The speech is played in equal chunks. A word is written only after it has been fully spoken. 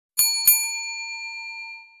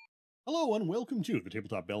Hello and welcome to the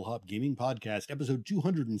Tabletop Bellhop Gaming Podcast, episode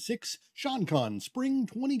 206, SeanCon Spring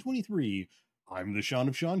 2023. I'm the Sean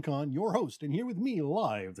of SeanCon, your host, and here with me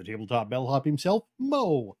live, the Tabletop Bellhop himself,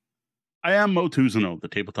 Mo. I am Mo Tuzano, the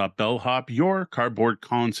Tabletop Bellhop, your cardboard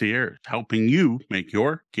concierge, helping you make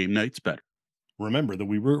your game nights better. Remember that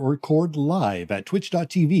we record live at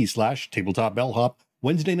twitch.tv/tabletopbellhop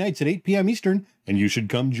Wednesday nights at 8 p.m. Eastern, and you should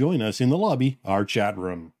come join us in the lobby, our chat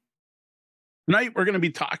room. Tonight, we're going to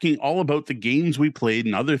be talking all about the games we played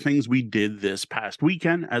and other things we did this past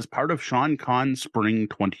weekend as part of SeanCon Spring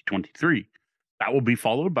 2023. That will be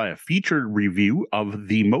followed by a featured review of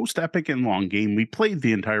the most epic and long game we played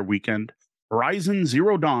the entire weekend, Horizon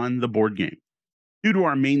Zero Dawn, the board game. Due to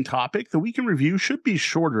our main topic, the weekend review should be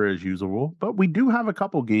shorter as usual, but we do have a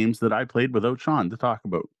couple games that I played without Sean to talk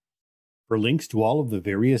about. For links to all of the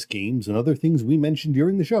various games and other things we mentioned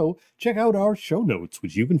during the show, check out our show notes,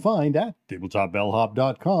 which you can find at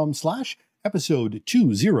tabletopbellhop.com/episode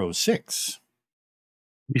 206.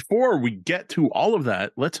 Before we get to all of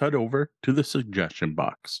that, let's head over to the suggestion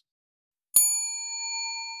box.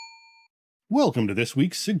 Welcome to this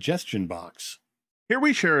week's suggestion box. Here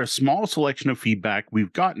we share a small selection of feedback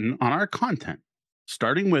we've gotten on our content,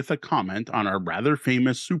 starting with a comment on our rather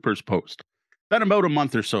famous Supers post. Been about a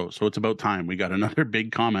month or so it's about time we got another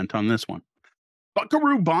big comment on this one.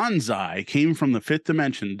 Buckaroo Banzai came from the fifth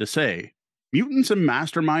dimension to say, Mutants and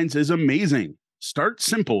Masterminds is amazing. Start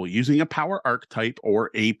simple using a power archetype or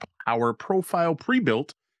a power profile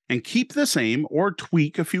pre-built and keep the same or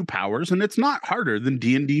tweak a few powers, and it's not harder than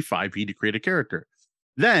D&D 5e to create a character.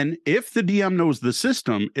 Then, if the DM knows the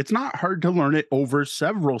system, it's not hard to learn it over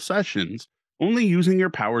several sessions, only using your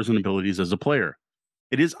powers and abilities as a player.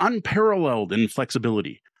 It is unparalleled in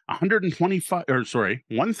flexibility.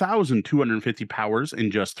 1,250 powers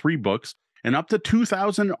in just 3 books, and up to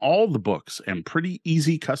 2,000 all the books, and pretty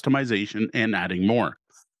easy customization and adding more.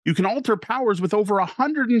 You can alter powers with over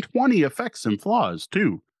 120 effects and flaws,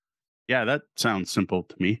 too. Yeah, that sounds simple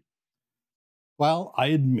to me. Well, I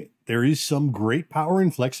admit, there is some great power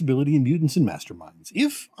and flexibility in Mutants and Masterminds.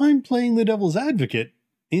 If I'm playing the devil's advocate,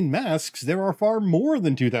 in Masks, there are far more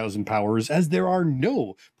than 2,000 powers, as there are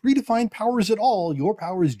no predefined powers at all. Your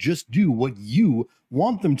powers just do what you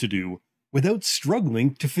want them to do without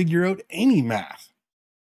struggling to figure out any math.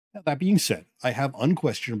 Now, that being said, I have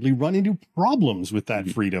unquestionably run into problems with that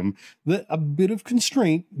freedom that a bit of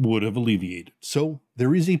constraint would have alleviated. So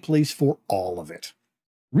there is a place for all of it.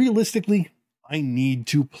 Realistically, I need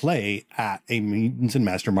to play at a Mutants and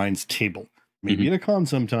Masterminds table, maybe at a con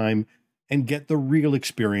sometime, and get the real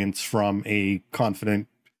experience from a confident,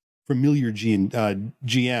 familiar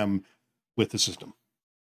GM with the system.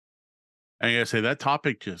 I gotta say, that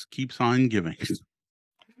topic just keeps on giving.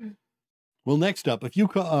 Well, next up, a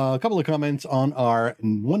couple of comments on our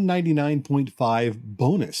 199.5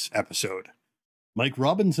 bonus episode. Mike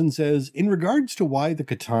Robinson says, in regards to why the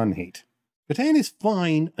Catan hate, Catan is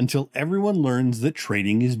fine until everyone learns that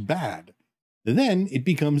trading is bad. Then it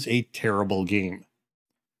becomes a terrible game.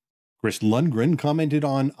 Chris Lundgren commented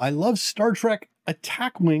on, I love Star Trek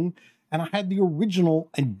Attack Wing, and I had the original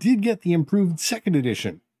and did get the improved second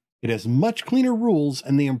edition. It has much cleaner rules,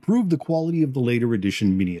 and they improved the quality of the later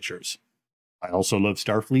edition miniatures. I also love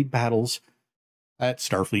Starfleet Battles at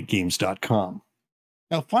starfleetgames.com.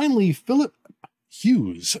 Now, finally, Philip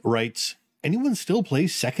Hughes writes, anyone still play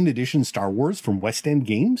second edition Star Wars from West End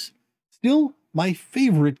Games? Still my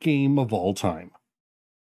favorite game of all time.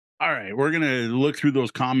 All right, we're going to look through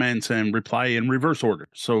those comments and reply in reverse order.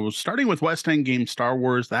 So starting with West End Games Star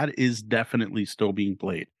Wars, that is definitely still being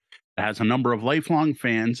played. It has a number of lifelong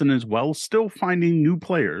fans and is still finding new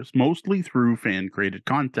players, mostly through fan-created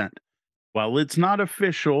content. While it's not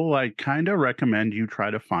official, I kind of recommend you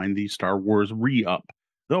try to find the Star Wars re-up,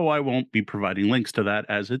 though I won't be providing links to that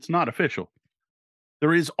as it's not official.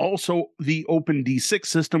 There is also the Open D6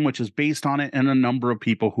 system, which is based on it, and a number of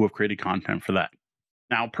people who have created content for that.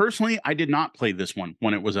 Now, personally, I did not play this one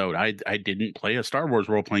when it was out. I didn't play a Star Wars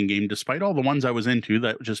role-playing game, despite all the ones I was into.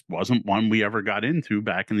 That just wasn't one we ever got into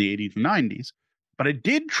back in the 80s and 90s. But I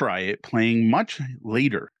did try it playing much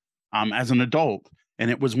later as an adult.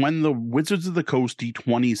 And it was when the Wizards of the Coast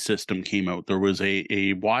D20 system came out. There was a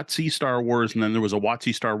WotC Star Wars, and then there was a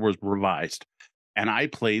WotC Star Wars Revised. And I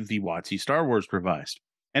played the WotC Star Wars Revised.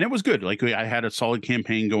 And it was good. Like, I had a solid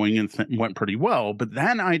campaign going and went pretty well. But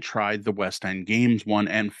then I tried the West End Games one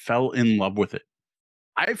and fell in love with it.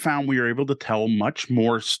 I found we were able to tell much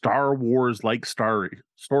more Star Wars-like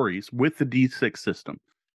stories with the D6 system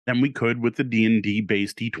than we could with the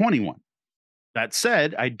D&D-based D20 one. That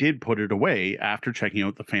said, I did put it away after checking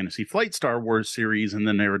out the Fantasy Flight Star Wars series and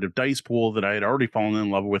the narrative dice pool that I had already fallen in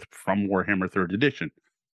love with from Warhammer 3rd Edition.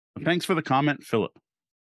 Thanks for the comment, Philip.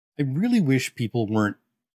 I really wish people weren't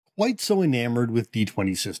quite so enamored with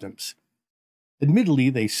D20 systems. Admittedly,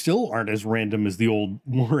 they still aren't as random as the old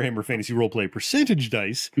Warhammer Fantasy Roleplay percentage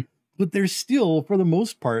dice, but they're still, for the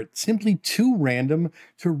most part, simply too random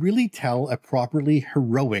to really tell a properly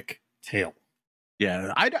heroic tale.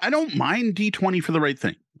 Yeah, I don't mind D20 for the right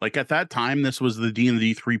thing. Like at that time, this was the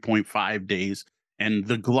D&D 3.5 days and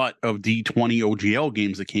the glut of D20 OGL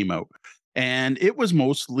games that came out. And it was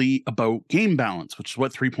mostly about game balance, which is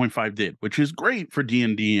what 3.5 did, which is great for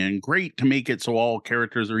D&D and great to make it so all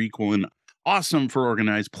characters are equal and awesome for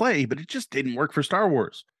organized play, but it just didn't work for Star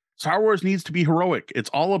Wars. Star Wars needs to be heroic. It's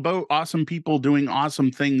all about awesome people doing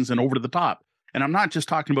awesome things and over the top. And I'm not just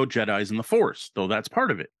talking about Jedis and the Force, though that's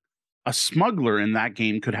part of it. A smuggler in that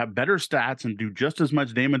game could have better stats and do just as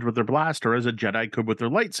much damage with their blaster as a Jedi could with their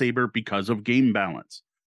lightsaber because of game balance.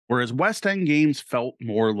 Whereas West End games felt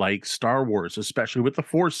more like Star Wars, especially with the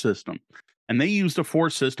Force system. And they used a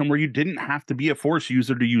Force system where you didn't have to be a Force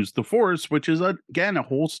user to use the Force, which is, again, a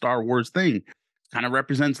whole Star Wars thing. Kind of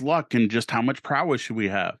represents luck and just how much prowess should we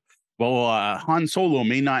have. Well, Han Solo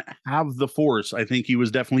may not have the Force. I think he was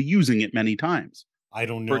definitely using it many times. I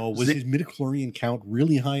don't know. Was his midichlorian count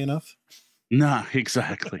really high enough? Nah,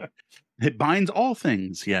 exactly. It binds all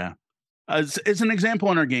things. Yeah. As an example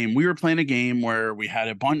in our game, we were playing a game where we had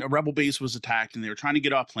a rebel base was attacked and they were trying to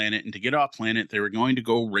get off planet. And to get off planet, they were going to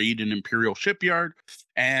go raid an Imperial shipyard.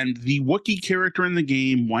 And the Wookiee character in the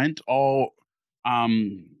game went all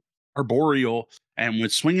arboreal and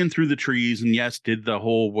was swinging through the trees. And yes, did the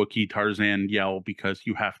whole Wookiee Tarzan yell because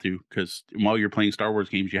you have to, because while you're playing Star Wars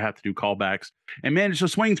games, you have to do callbacks, and managed to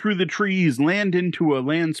swing through the trees, land into a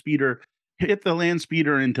land speeder, hit the land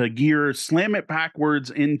speeder into gear, slam it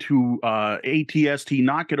backwards into ATST,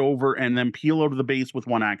 knock it over, and then peel out of the base with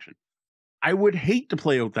one action. I would hate to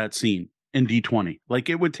play out that scene in D20. Like,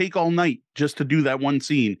 it would take all night just to do that one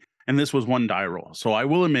scene, and this was one die roll. So I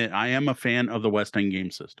will admit, I am a fan of the West End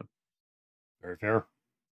game system. Very fair.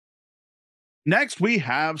 Next, we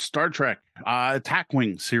have Star Trek Attack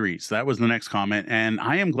Wing series. That was the next comment, and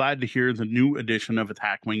I am glad to hear the new edition of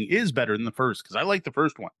Attack Wing is better than the first, because I like the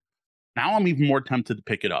first one. Now I'm even more tempted to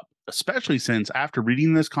pick it up, especially since after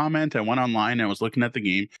reading this comment, I went online and I was looking at the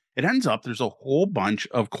game. It ends up there's a whole bunch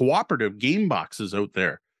of cooperative game boxes out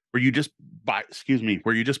there where you just buy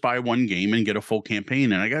one game and get a full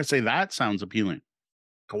campaign. And I gotta say, that sounds appealing.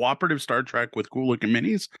 Cooperative Star Trek with cool looking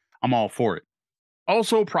minis, I'm all for it.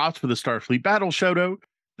 Also, props for the Starfleet battle shout out.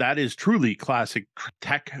 That is truly classic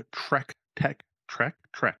Trek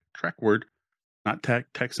word, not tech.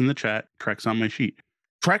 Tech's in the chat. Trek's on my sheet.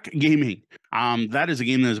 Trek gaming. That is a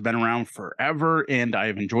game that has been around forever, and I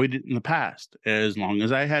have enjoyed it in the past, as long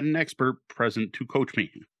as I had an expert present to coach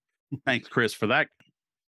me. Thanks, Chris, for that.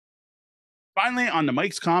 Finally, on to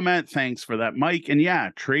Mike's comment, thanks for that, Mike. And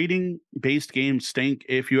yeah, trading-based games stink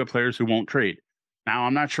if you have players who won't trade. Now,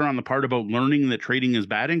 I'm not sure on the part about learning that trading is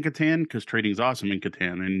bad in Catan, because trading is awesome in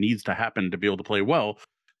Catan and needs to happen to be able to play well.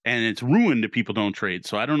 And it's ruined if people don't trade.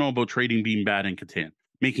 So I don't know about trading being bad in Catan.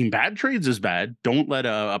 Making bad trades is bad. Don't let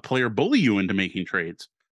a player bully you into making trades.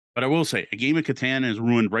 But I will say, a game of Catan is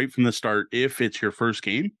ruined right from the start if it's your first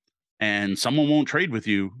game and someone won't trade with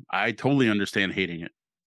you. I totally understand hating it.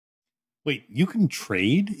 Wait, you can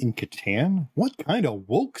trade in Catan? What kind of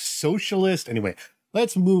woke socialist? Anyway,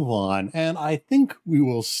 let's move on. And I think we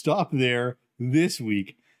will stop there this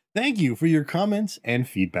week. Thank you for your comments and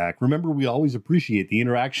feedback. Remember, we always appreciate the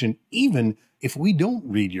interaction, even if we don't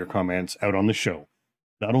read your comments out on the show.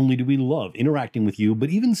 Not only do we love interacting with you,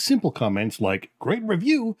 but even simple comments like great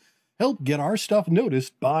review help get our stuff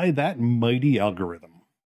noticed by that mighty algorithm.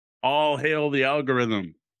 All hail the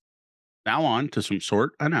algorithm. Now on to some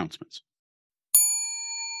short announcements.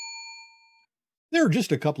 There are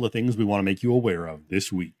just a couple of things we want to make you aware of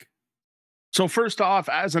this week. So first off,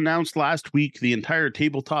 as announced last week, the entire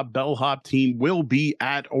Tabletop Bellhop team will be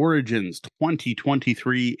at Origins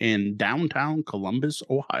 2023 in downtown Columbus,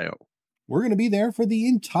 Ohio. We're going to be there for the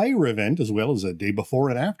entire event, as well as a day before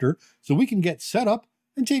and after, so we can get set up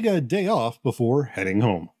and take a day off before heading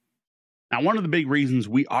home. Now, one of the big reasons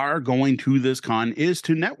we are going to this con is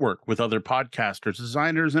to network with other podcasters,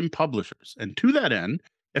 designers, and publishers. And to that end,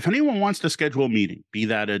 if anyone wants to schedule a meeting, be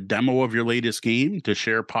that a demo of your latest game, to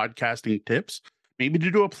share podcasting tips, maybe to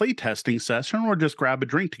do a playtesting session, or just grab a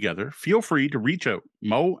drink together, feel free to reach out,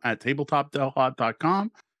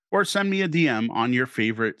 mo@tabletopbellhop.com, or send me a DM on your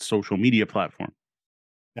favorite social media platform.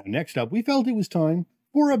 Now, next up, we felt it was time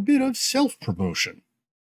for a bit of self-promotion.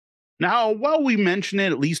 Now, while we mention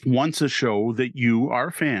it at least once a show that you, our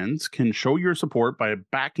fans, can show your support by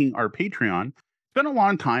backing our Patreon, it's been a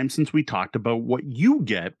long time since we talked about what you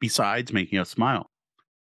get besides making us smile.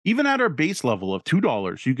 Even at our base level of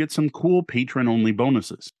 $2, you get some cool patron-only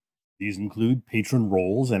bonuses. These include patron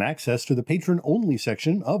roles and access to the patron-only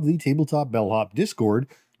section of the Tabletop Bellhop Discord,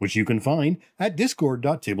 which you can find at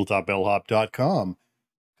discord.tabletopbellhop.com.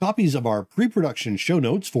 Copies of our pre-production show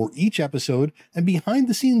notes for each episode and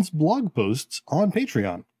behind-the-scenes blog posts on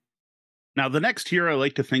Patreon. Now, the next tier I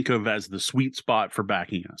like to think of as the sweet spot for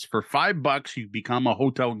backing us. For $5, you become a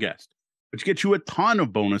hotel guest, which gets you a ton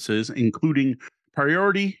of bonuses, including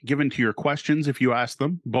priority given to your questions if you ask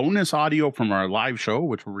them, bonus audio from our live show,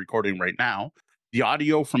 which we're recording right now, the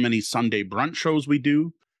audio from any Sunday brunch shows we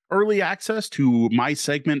do, early access to my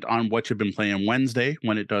segment on what you've been playing Wednesday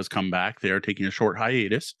when it does come back. They are taking a short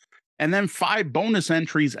hiatus, and then 5 bonus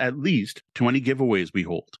entries at least to any giveaways we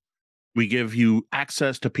hold. We give you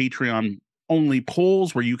access to Patreon only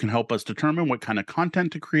polls where you can help us determine what kind of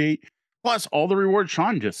content to create, plus all the rewards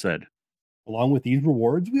Sean just said. Along with these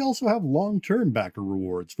rewards, we also have long-term backer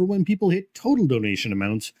rewards for when people hit total donation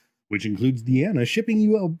amounts, which includes Deanna shipping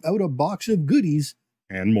you out a box of goodies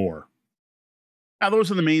and more. Now,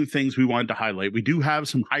 those are the main things we wanted to highlight. We do have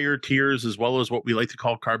some higher tiers as well as what we like to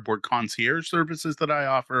call cardboard concierge services that I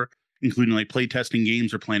offer, including like playtesting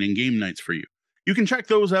games or planning game nights for you. You can check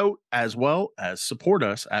those out as well as support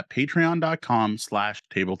us at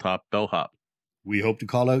patreon.com/tabletopbellhop. We hope to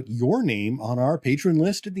call out your name on our patron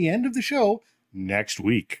list at the end of the show next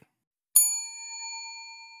week.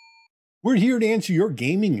 We're here to answer your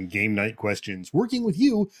gaming and game night questions, working with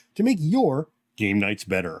you to make your game nights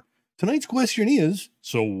better. Tonight's question is,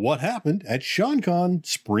 so what happened at SeanCon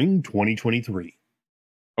Spring 2023?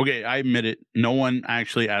 Okay, I admit it. No one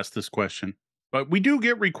actually asked this question, but we do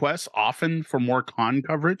get requests often for more con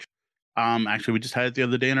coverage. Actually, we just had it the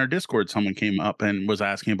other day in our Discord. Someone came up and was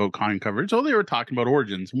asking about con coverage. So they were talking about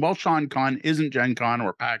Origins. And while SeanCon isn't Gen Con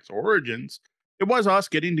or PAX or Origins, it was us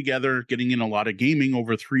getting together, getting in a lot of gaming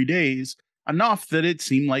over 3 days, enough that it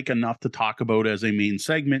seemed like enough to talk about as a main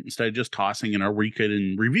segment instead of just tossing in our weekend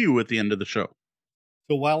in review at the end of the show.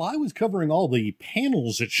 So while I was covering all the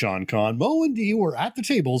panels at SeanCon, Mo and Dee were at the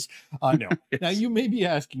tables. No. Yes. Now you may be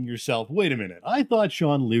asking yourself, wait a minute, I thought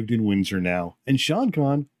Sean lived in Windsor now, and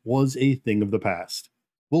SeanCon was a thing of the past.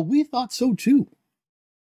 Well, we thought so too.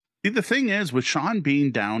 See, the thing is, with Sean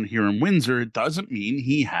being down here in Windsor, it doesn't mean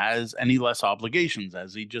he has any less obligations.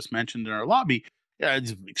 As he just mentioned in our lobby,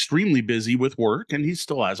 he's extremely busy with work, and he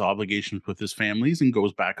still has obligations with his families and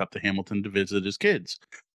goes back up to Hamilton to visit his kids.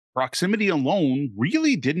 Proximity alone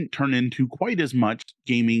really didn't turn into quite as much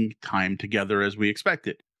gaming time together as we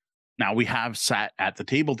expected. Now, we have sat at the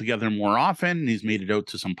table together more often, and he's made it out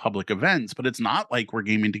to some public events, but it's not like we're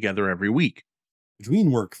gaming together every week.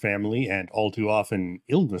 Between work, family, and all too often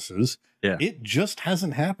illnesses, it just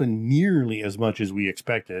hasn't happened nearly as much as we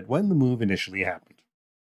expected when the move initially happened.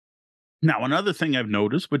 Now, another thing I've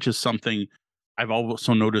noticed, which is something I've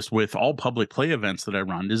also noticed with all public play events that I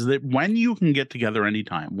run, is that when you can get together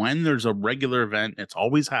anytime, when there's a regular event, it's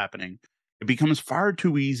always happening, it becomes far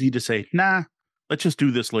too easy to say, nah, let's just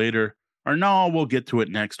do this later, or no, we'll get to it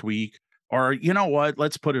next week, or you know what,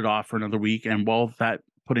 let's put it off for another week. And well, that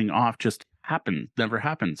putting off just never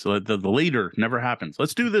happens. So the later never happens.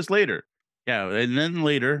 Let's do this later. Yeah, and then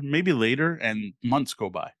later, maybe later, and months go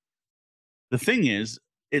by. The thing is,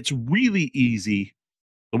 it's really easy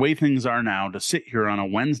the way things are now to sit here on a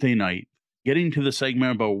Wednesday night, getting to the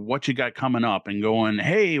segment about what you got coming up and going,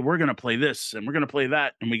 hey, we're going to play this and we're going to play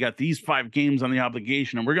that. And we got these 5 games on the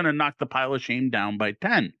obligation and we're going to knock the pile of shame down by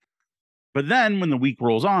 10. But then when the week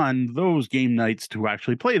rolls on, those game nights to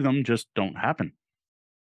actually play them just don't happen.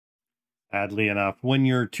 Sadly enough, when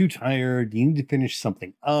you're too tired, you need to finish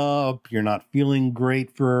something up, you're not feeling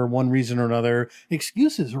great for one reason or another,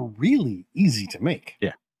 excuses are really easy to make.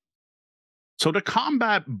 Yeah. So to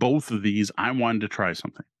combat both of these, I wanted to try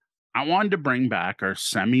something. I wanted to bring back our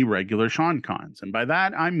semi-regular SeanCons. And by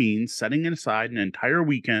that, I mean setting aside an entire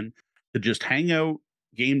weekend to just hang out,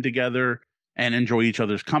 game together, and enjoy each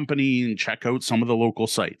other's company and check out some of the local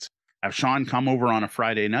sites. Have Sean come over on a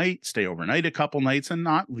Friday night, stay overnight a couple nights, and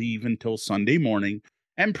not leave until Sunday morning,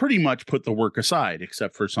 and pretty much put the work aside,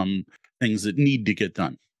 except for some things that need to get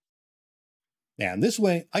done. And this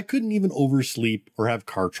way, I couldn't even oversleep or have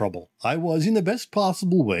car trouble. I was, in the best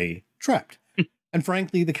possible way, trapped. And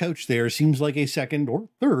frankly, the couch there seems like a second or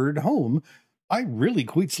third home. I really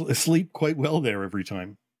sleep quite well there every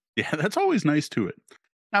time. Yeah, that's always nice to it.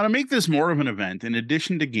 Now, to make this more of an event, in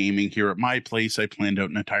addition to gaming here at my place, I planned out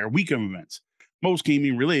an entire week of events. most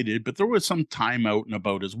gaming related, but there was some time out and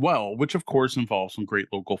about as well, which of course involves some great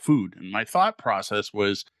local food. And my thought process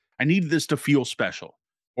was I need this to feel special.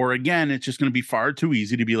 Or again, it's just going to be far too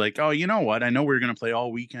easy to be like, oh, you know what? I know we're going to play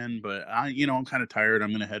all weekend, but I'm kind of tired. I'm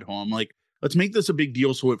going to head home. Like, let's make this a big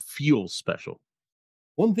deal so it feels special.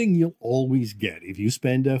 One thing you'll always get if you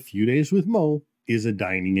spend a few days with Mo is a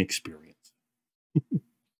dining experience.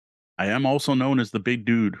 I am also known as the big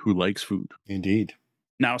dude who likes food. Indeed.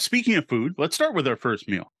 Now, speaking of food, let's start with our first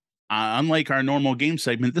meal. Unlike our normal game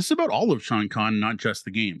segment, this is about all of SeanCon, not just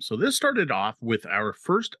the game. So this started off with our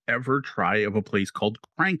first ever try of a place called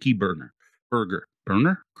Cranky Burger.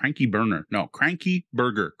 Cranky Burger.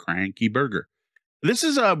 This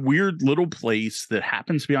is a weird little place that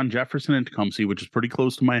happens to be on Jefferson and Tecumseh, which is pretty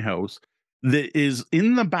close to my house, that is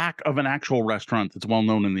in the back of an actual restaurant that's well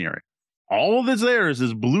known in the area. All that's there is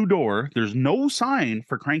this blue door. There's no sign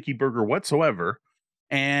for Cranky Burger whatsoever,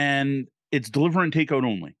 and it's deliver and takeout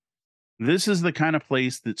only. This is the kind of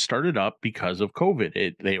place that started up because of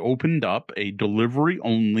COVID. They opened up a delivery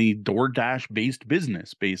only DoorDash based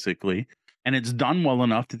business, basically, and it's done well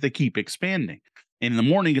enough that they keep expanding. In the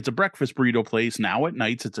morning, it's a breakfast burrito place. Now at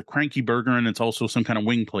nights, it's a Cranky Burger, and it's also some kind of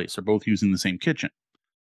wing place. They're both using the same kitchen.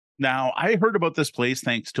 Now, I heard about this place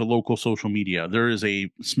thanks to local social media. There is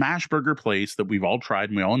a smash burger place that we've all tried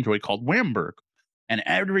and we all enjoy called Whamburg. And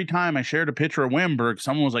every time I shared a picture of Whamburg,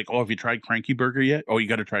 someone was like, oh, have you tried Cranky Burger yet? Oh, you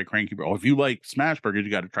got to try Cranky Burger. Oh, if you like smash burgers,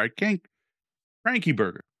 you got to try Cranky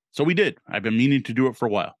Burger. So we did. I've been meaning to do it for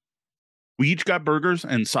a while. We each got burgers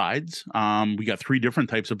and sides. We got 3 different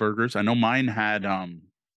types of burgers. I know mine had, what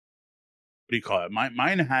do you call it?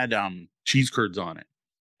 Mine had cheese curds on it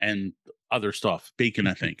and other stuff, bacon,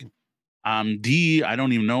 I think. D, I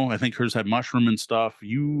don't even know. I think hers had mushroom and stuff.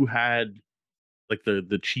 You had like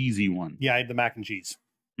the cheesy one. Yeah, I had the mac and cheese.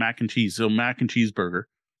 Mac and cheese. So mac and cheese burger.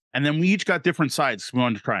 And then we each got different sides. We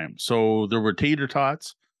wanted to try them. So there were tater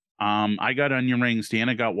tots. I got onion rings.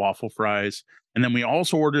 Deanna got waffle fries. And then we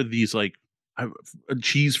also ordered these like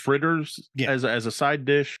cheese fritters as a side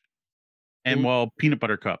dish. And peanut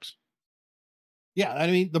butter cups. Yeah, I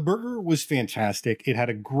mean, the burger was fantastic. It had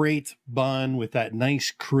a great bun with that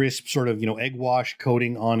nice crisp sort of, egg wash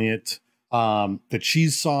coating on it. The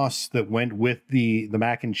cheese sauce that went with the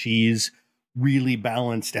mac and cheese really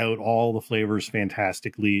balanced out all the flavors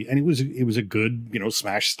fantastically. And it was a good,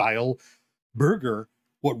 smash style burger.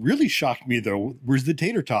 What really shocked me though was the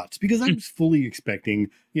tater tots, because I was fully expecting,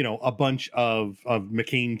 a bunch of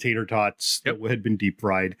McCain tater tots that had been deep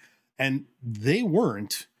fried, and they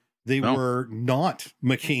weren't. They were not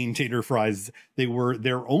McCain tater fries. They were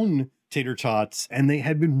their own tater tots, and they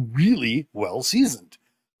had been really well seasoned.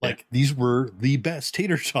 Like, these were the best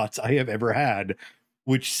tater tots I have ever had,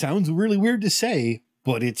 which sounds really weird to say,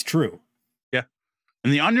 but it's true. Yeah.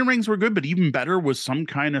 And the onion rings were good, but even better was some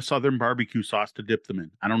kind of Southern barbecue sauce to dip them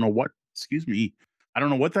in. I don't know what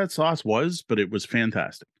that sauce was, but it was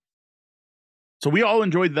fantastic. So we all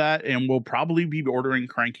enjoyed that, and we'll probably be ordering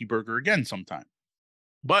Cranky Burger again sometime.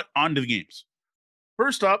 But on to the games.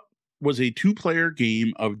 First up was a 2-player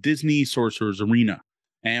game of Disney Sorcerer's Arena.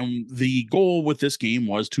 And the goal with this game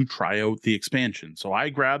was to try out the expansion. So I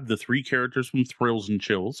grabbed the 3 characters from Thrills and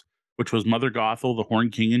Chills, which was Mother Gothel, the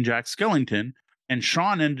Horn King, and Jack Skellington. And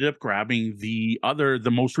Sean ended up grabbing the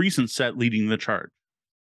most recent set leading the charge.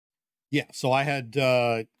 Yeah, so I had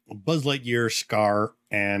Buzz Lightyear, Scar,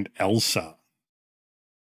 and Elsa.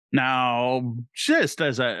 Now, just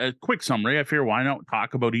as a quick summary, I figure why not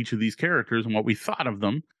talk about each of these characters and what we thought of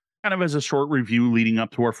them, kind of as a short review leading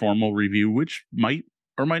up to our formal review, which might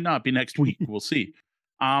or might not be next week. We'll see.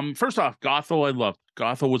 First off, Gothel, I loved.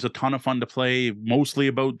 Gothel was a ton of fun to play, mostly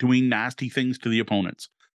about doing nasty things to the opponents.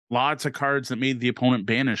 Lots of cards that made the opponent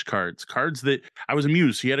banish cards. Cards that I was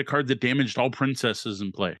amused. He had a card that damaged all princesses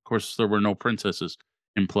in play. Of course, there were no princesses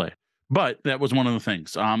in play, but that was one of the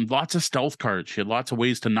things. Lots of stealth cards. She had lots of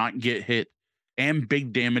ways to not get hit, and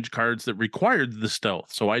big damage cards that required the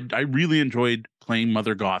stealth. So I really enjoyed playing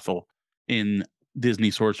Mother Gothel in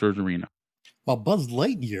Disney Sorcerer's Arena. While Buzz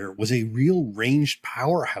Lightyear was a real ranged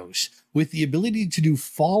powerhouse with the ability to do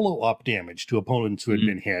follow-up damage to opponents who had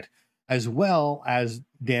been hit, as well as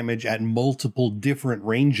damage at multiple different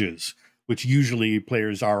ranges, which usually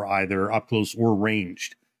players are either up close or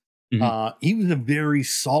ranged. He was a very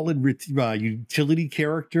solid utility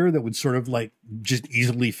character that would sort of like just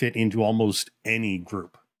easily fit into almost any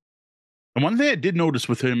group. And one thing I did notice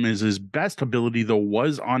with him is his best ability, though,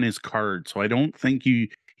 was on his card. So I don't think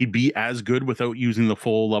he'd be as good without using the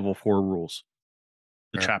full level 4 rules,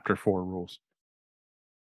 the chapter 4 rules.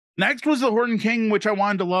 Next was the Horn King, which I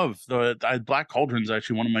wanted to love. The Black Cauldron's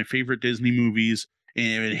actually one of my favorite Disney movies.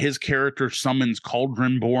 And his character summons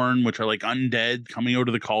Cauldron-born, which are like undead coming out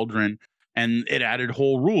of the cauldron. And it added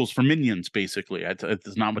whole rules for minions, basically.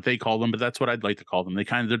 It's not what they call them, but that's what I'd like to call them.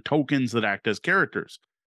 They're tokens that act as characters.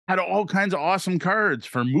 Had all kinds of awesome cards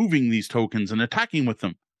for moving these tokens and attacking with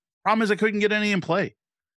them. Problem is I couldn't get any in play.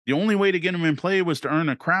 The only way to get them in play was to earn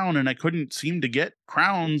a crown, and I couldn't seem to get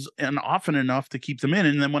crowns and often enough to keep them in.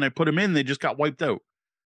 And then when I put them in, they just got wiped out.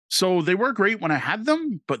 So they were great when I had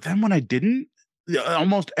them, but then when I didn't,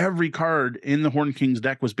 almost every card in the Horn King's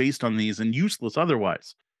deck was based on these and useless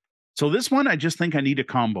otherwise. So this one, I just think I need a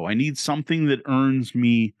combo. I need something that earns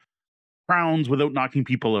me crowns without knocking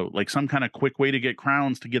people out, like some kind of quick way to get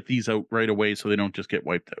crowns to get these out right away so they don't just get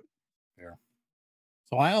wiped out. Yeah.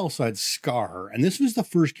 So I also had Scar, and this was the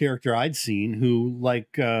first character I'd seen who,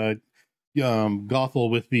 like Gothel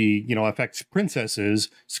with the, affects princesses,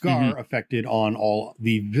 Scar affected on all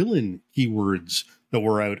the villain keywords that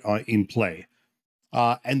were out in play.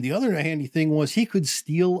 And the other handy thing was he could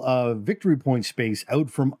steal a victory point space out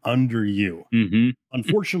from under you.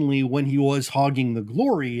 Unfortunately, when he was hogging the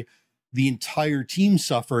glory, the entire team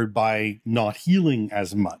suffered by not healing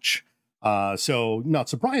as much. So not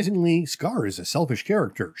surprisingly, Scar is a selfish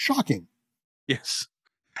character. Shocking. Yes.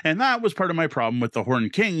 And that was part of my problem with the Horn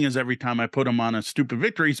King, is every time I put him on a stupid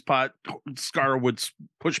victory spot, Scar would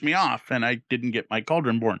push me off and I didn't get my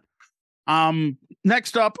Cauldron-born.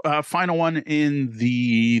 Next up, final one in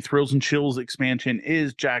the Thrills and Chills expansion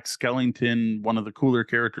is Jack Skellington, one of the cooler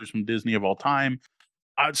characters from Disney of all time.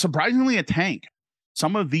 Surprisingly, a tank.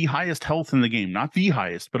 Some of the highest health in the game, not the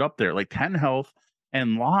highest, but up there, like 10 health,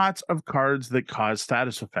 and lots of cards that cause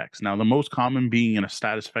status effects. Now, the most common being in a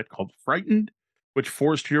status effect called Frightened, which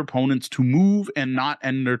forced your opponents to move and not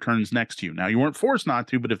end their turns next to you. Now, you weren't forced not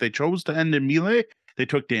to, but if they chose to end in melee, they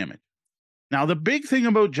took damage. Now, the big thing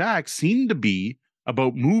about Jack seemed to be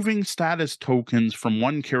about moving status tokens from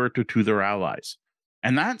one character to their allies.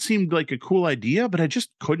 And that seemed like a cool idea, but I just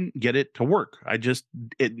couldn't get it to work.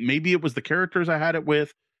 Maybe it was the characters I had it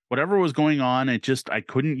with, whatever was going on. I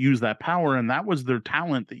couldn't use that power. And that was their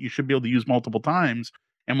talent that you should be able to use multiple times.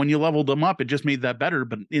 And when you leveled them up, it just made that better.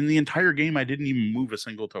 But in the entire game, I didn't even move a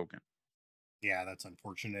single token. Yeah, that's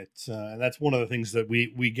unfortunate. That's one of the things that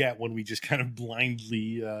we get when we just kind of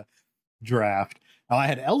blindly draft. Now, I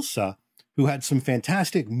had Elsa, who had some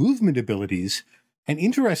fantastic movement abilities. And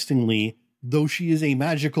interestingly, though she is a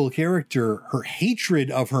magical character, her hatred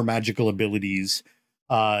of her magical abilities,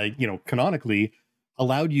 canonically,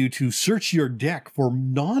 allowed you to search your deck for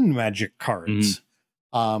non-magic cards.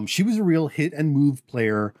 She was a real hit and move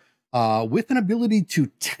player with an ability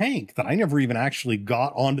to tank that I never even actually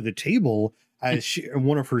got onto the table, as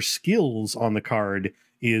one of her skills on the card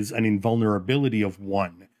is an invulnerability of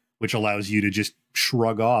 1, which allows you to just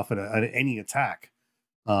shrug off at any attack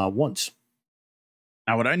once.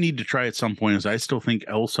 Now, what I need to try at some point is I still think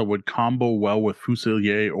Elsa would combo well with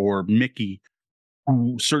Fusilier or Mickey,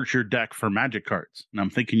 who search your deck for magic cards. And I'm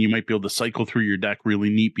thinking you might be able to cycle through your deck really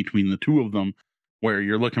neat between the two of them, where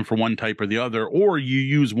you're looking for one type or the other, or you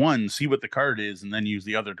use one, see what the card is, and then use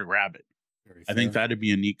the other to grab it. I think that'd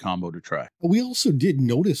be a neat combo to try. We also did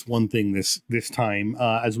notice one thing this time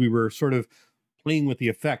as we were sort of playing with the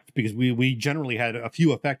effect, because we generally had a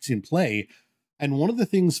few effects in play. And one of the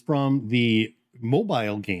things from the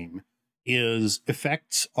mobile game is the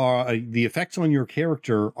effects on your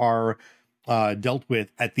character are dealt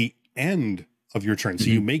with at the end of your turn. So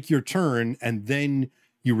you make your turn and then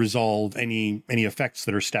you resolve any effects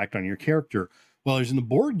that are stacked on your character. Well, as in the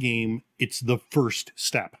board game, it's the first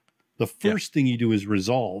step. The first thing you do is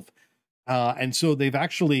resolve. And so they've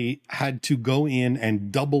actually had to go in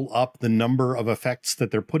and double up the number of effects that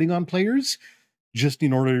they're putting on players just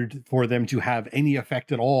in order for them to have any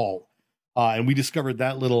effect at all. And we discovered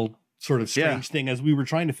that little sort of strange thing as we were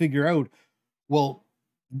trying to figure out, well,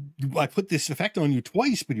 I put this effect on you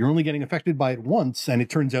twice, but you're only getting affected by it once. And it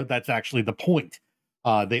turns out that's actually the point.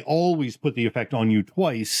 They always put the effect on you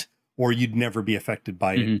twice, or you'd never be affected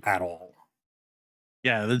by it at all.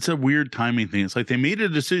 Yeah, that's a weird timing thing. It's like they made a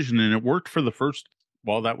decision and it worked for the first,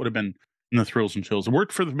 well, that would have been in the Thrills and Chills. It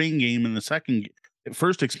worked for the main game and the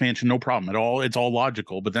first expansion, no problem at all. It's all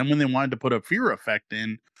logical. But then when they wanted to put a fear effect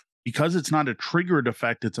in, because it's not a triggered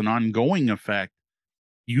effect, it's an ongoing effect.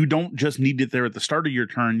 You don't just need it there at the start of your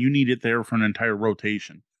turn. You need it there for an entire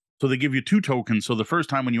rotation. So they give you 2 tokens. So the first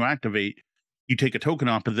time when you activate, you take a token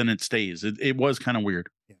off, but then it stays. It was kind of weird.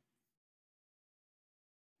 Yeah.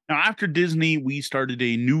 Now, after Disney, we started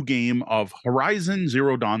a new game of Horizon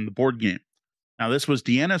Zero Dawn, the board game. Now, this was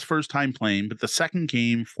Deanna's first time playing, but the second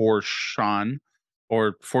game for Sean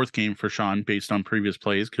or fourth game for Sean based on previous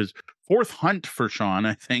plays, because fourth hunt for Sean,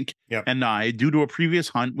 I think. Yep. And I, due to a previous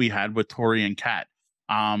hunt we had with Tori and Kat.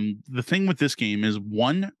 The thing with this game is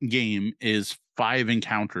one game is 5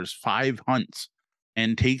 encounters, 5 hunts,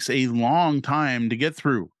 and takes a long time to get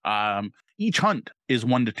through. Each hunt is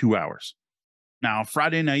 1 to 2 hours. Now,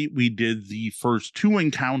 Friday night, we did the first 2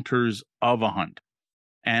 encounters of a hunt.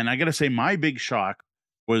 And I got to say, my big shock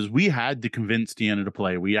was we had to convince Deanna to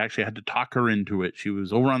play. We actually had to talk her into it. She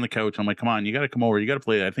was over on the couch. I'm like, come on, you got to come over. You got to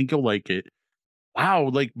play. I think you'll like it. Wow.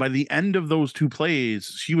 Like by the end of those 2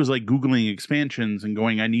 plays, she was like Googling expansions and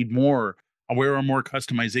going, I need more. Where are more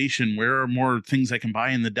customization? Where are more things I can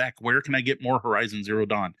buy in the deck? Where can I get more Horizon Zero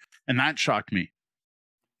Dawn? And that shocked me.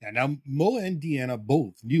 Yeah, now Moa and Deanna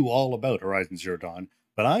both knew all about Horizon Zero Dawn,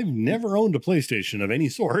 but I've never owned a PlayStation of any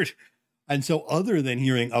sort. And so other than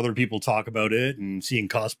hearing other people talk about it and seeing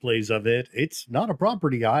cosplays of it, it's not a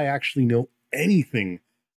property I actually know anything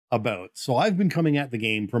about. So I've been coming at the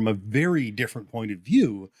game from a very different point of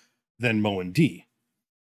view than Mo and D.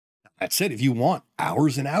 That said, if you want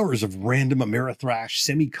hours and hours of random Amerithrash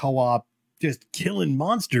semi-co-op, just killing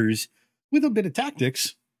monsters with a bit of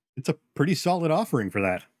tactics, it's a pretty solid offering for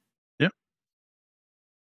that. Yep.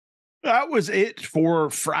 That was it for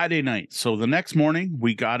Friday night. So the next morning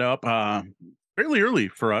we got up fairly early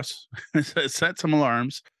for us, set some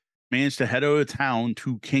alarms, managed to head out of town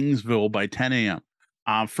to Kingsville by 10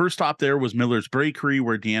 a.m. First stop there was Miller's Bakery,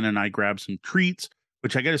 where Deanna and I grabbed some treats,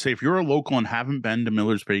 which I got to say, if you're a local and haven't been to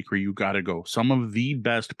Miller's Bakery, you got to go. Some of the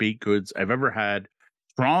best baked goods I've ever had.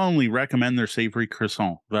 Strongly recommend their savory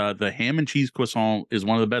croissant. The ham and cheese croissant is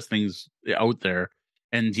one of the best things out there.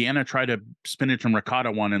 And Deanna tried a spinach and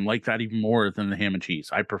ricotta one and liked that even more than the ham and cheese.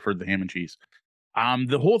 I preferred the ham and cheese.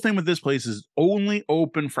 The whole thing with this place is only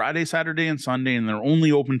open Friday, Saturday, and Sunday, and they're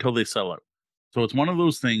only open till they sell out. So it's one of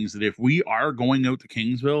those things that if we are going out to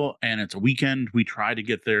Kingsville and it's a weekend, we try to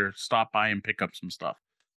get there, stop by and pick up some stuff.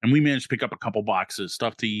 And we managed to pick up a couple boxes,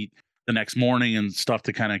 stuff to eat the next morning and stuff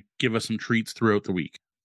to kind of give us some treats throughout the week.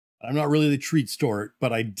 I'm not really the treat store,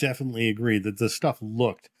 but I definitely agree that the stuff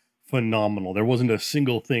looked phenomenal. There wasn't a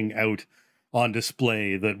single thing out on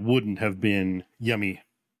display that wouldn't have been yummy.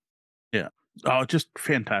 Yeah. Oh, just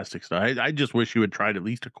fantastic stuff. I just wish you had tried at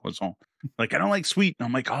least a croissant. Like, I don't like sweet. And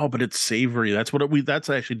I'm like, oh, but it's savory. That's what that's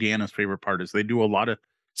actually Deanna's favorite part is they do a lot of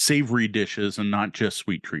savory dishes and not just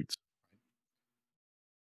sweet treats.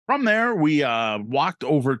 From there, we walked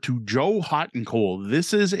over to Joe Hot and Cold.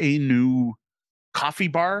 This is a new coffee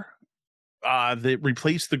bar that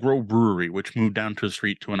replaced the Grove Brewery, which moved down to the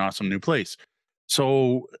street to an awesome new place.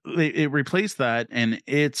 So it replaced that, and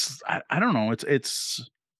it's I don't know, it's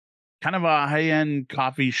kind of a high-end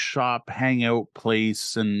coffee shop hangout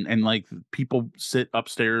place, and like people sit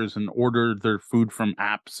upstairs and order their food from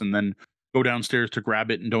apps and then go downstairs to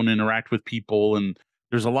grab it and don't interact with people. And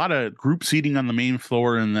there's a lot of group seating on the main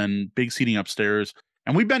floor and then big seating upstairs.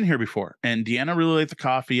 And we've been here before, and Deanna really liked the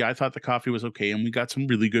coffee. I thought the coffee was okay, and we got some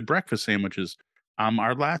really good breakfast sandwiches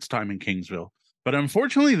our last time in Kingsville. But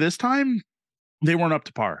unfortunately, this time, they weren't up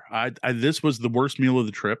to par. This was the worst meal of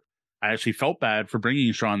the trip. I actually felt bad for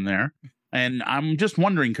bringing Sean there. And I'm just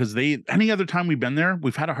wondering, because any other time we've been there,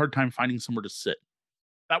 we've had a hard time finding somewhere to sit.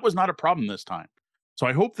 That was not a problem this time. So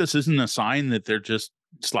I hope this isn't a sign that they're just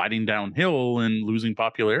sliding downhill and losing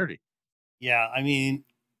popularity. Yeah, I mean,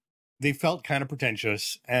 they felt kind of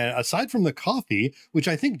pretentious. And aside from the coffee, which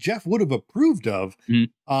I think Jeff would have approved of,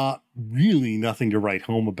 really nothing to write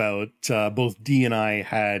home about. Both Dee and I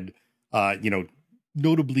had,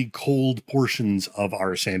 notably cold portions of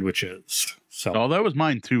our sandwiches. So, that was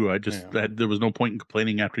mine too. There was no point in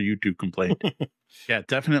complaining after you two complained. Yeah,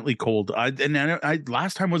 definitely cold.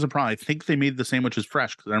 Last time was a problem. I think they made the sandwiches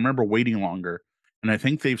fresh because I remember waiting longer. And I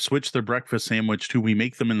think they've switched their breakfast sandwich to we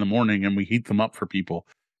make them in the morning and we heat them up for people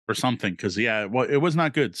or something. Because it was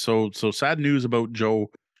not good. So sad news about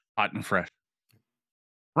Joe Hot and Fresh.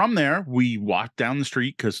 From there, we walked down the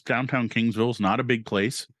street because downtown Kingsville is not a big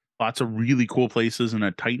place. Lots of really cool places in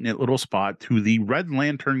a tight-knit little spot to the Red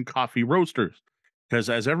Lantern Coffee Roasters. Because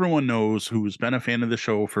as everyone knows who's been a fan of the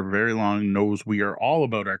show for very long knows we are all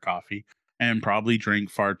about our coffee and probably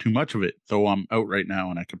drink far too much of it, though I'm out right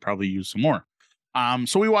now and I could probably use some more.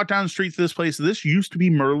 So we walked down the street to this place. This used to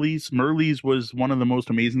be Murley's. Murley's was one of the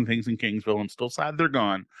most amazing things in Kingsville. I'm still sad they're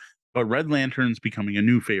gone, but Red Lantern's becoming a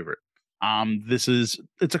new favorite.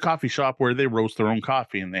 It's a coffee shop where they roast their own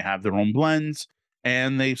coffee and they have their own blends.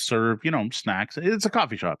 And they serve, snacks. It's a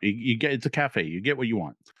coffy shop. It's a cafe. You get what you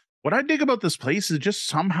want. What I dig about this place is just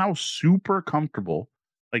somehow super comfortable.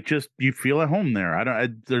 Like, just you feel at home there.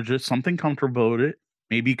 There's just something comfortable about it.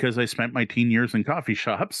 Maybe because I spent my teen years in coffee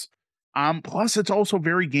shops. Plus, it's also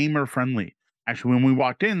very gamer friendly. Actually, when we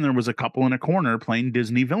walked in, there was a couple in a corner playing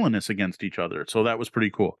Disney Villainous against each other. So that was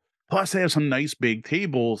pretty cool. Plus, they have some nice big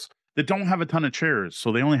tables that don't have a ton of chairs.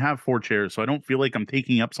 So they only have 4 chairs. So I don't feel like I'm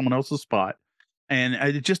taking up someone else's spot. And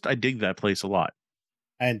I dig that place a lot.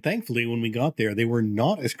 And thankfully, when we got there, they were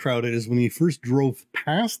not as crowded as when we first drove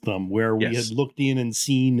past them, where we had looked in and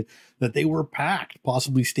seen that they were packed,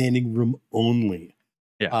 possibly standing room only.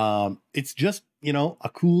 Yeah. It's just, you know, a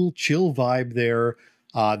cool, chill vibe there.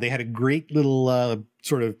 They had a great little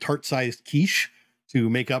sort of tart-sized quiche to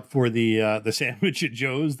make up for the sandwich at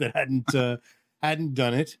Joe's that hadn't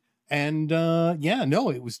done it. And yeah,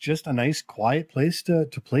 no, it was just a nice, quiet place to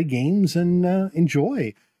play games and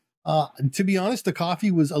enjoy. To be honest, the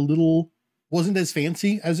coffee was wasn't as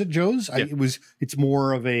fancy as at Joe's. Yeah. It's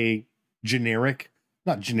more of a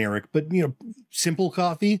not generic, but, you know, simple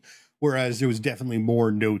coffee. Whereas there was definitely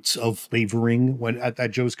more notes of flavoring when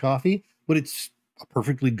at Joe's Coffee, but it's a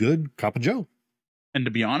perfectly good cup of Joe. And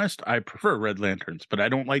to be honest, I prefer Red Lanterns, but I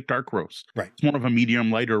don't like dark roast. Right. It's more of a medium,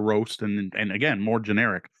 lighter roast, and again, more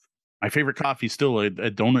generic. My favorite coffee is still a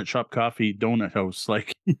donut shop coffee, donut house.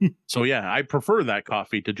 Like, so yeah, I prefer that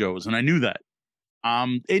coffee to Joe's, and I knew that.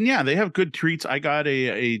 And yeah, they have good treats. I got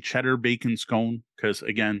a cheddar bacon scone because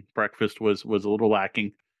again, breakfast was a little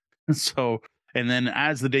lacking. So, and then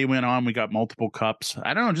as the day went on, we got multiple cups.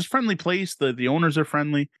 I don't know, just friendly place. The owners are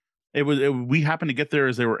friendly. We happened to get there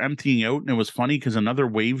as they were emptying out, and it was funny because another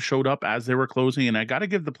wave showed up as they were closing, and I got to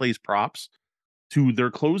give the place props. To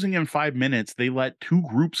their closing in 5 minutes, they let 2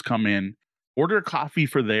 groups come in, order coffee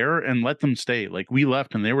for there, and let them stay. Like, we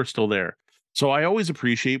left and they were still there. So I always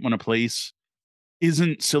appreciate when a place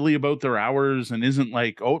isn't silly about their hours and isn't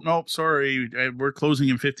like, oh, nope, sorry, we're closing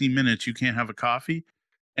in 15 minutes. You can't have a coffee.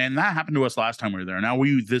 And that happened to us last time we were there. Now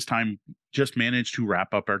we this time just managed to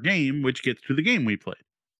wrap up our game, which gets to the game we played.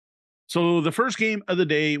 So the first game of the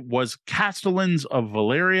day was Castellans of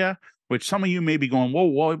Valeria, which some of you may be going,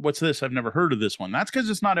 whoa, what's this? I've never heard of this one. That's because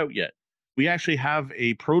it's not out yet. We actually have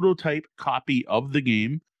a prototype copy of the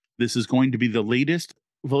game. This is going to be the latest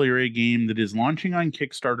Valeria game that is launching on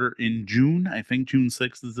Kickstarter in June. I think June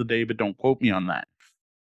 6th is the day, but don't quote me on that.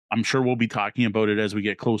 I'm sure we'll be talking about it as we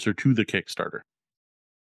get closer to the Kickstarter.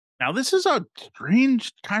 Now, this is a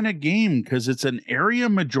strange kind of game because it's an area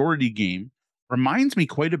majority game. Reminds me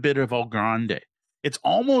quite a bit of El Grande. It's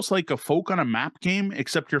almost like a folk on a map game,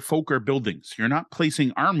 except your folk are buildings. You're not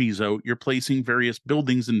placing armies out, you're placing various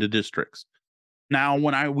buildings into districts. Now,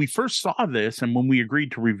 when we first saw this and when we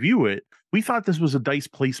agreed to review it, we thought this was a dice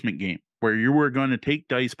placement game where you were going to take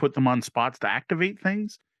dice, put them on spots to activate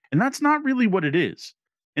things. And that's not really what it is.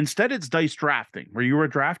 Instead, it's dice drafting, where you are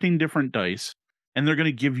drafting different dice and they're going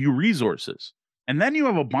to give you resources. And then you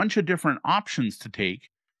have a bunch of different options to take.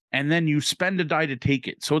 And then you spend a die to take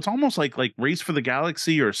it. So it's almost like Race for the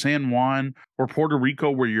Galaxy or San Juan or Puerto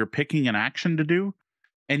Rico, where you're picking an action to do,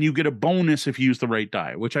 and you get a bonus if you use the right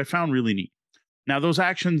die, which I found really neat. Now, those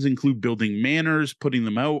actions include building manors, putting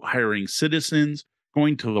them out, hiring citizens,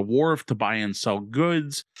 going to the wharf to buy and sell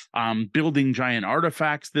goods, building giant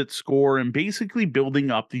artifacts that score, and basically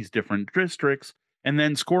building up these different districts, and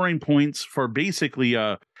then scoring points for basically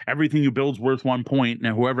everything you build's worth 1 point.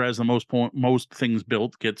 Now, whoever has the most things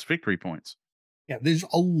built gets victory points. Yeah, there's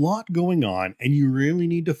a lot going on, and you really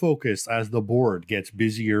need to focus as the board gets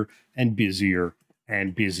busier and busier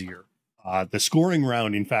and busier. The scoring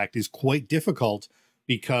round, in fact, is quite difficult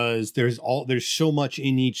because there's so much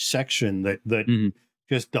in each section that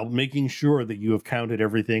just making sure that you have counted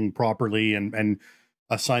everything properly and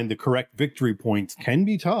assigned the correct victory points can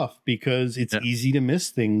be tough because it's easy to miss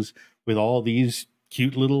things with all these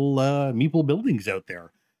cute little meeple buildings out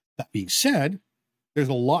there. That being said, there's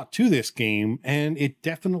a lot to this game, and it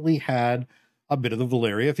definitely had a bit of the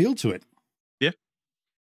Valeria feel to it. Yeah.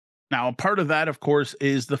 Now, part of that, of course,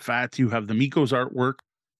 is the fact you have the Miko's artwork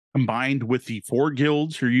combined with the 4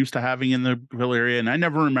 guilds you're used to having in the Valeria. And I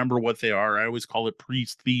never remember what they are. I always call it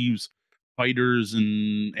priests, thieves, fighters,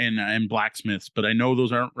 and blacksmiths, but I know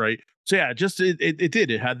those aren't right. So yeah,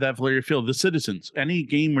 it had that Valeria feel. The citizens, any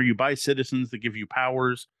game where you buy citizens that give you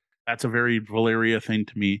powers, that's a very Valeria thing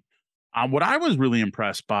to me. What I was really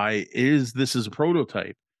impressed by is this is a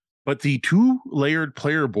prototype, but the 2 layered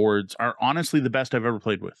player boards are honestly the best I've ever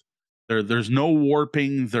played with. There's no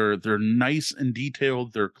warping. They're nice and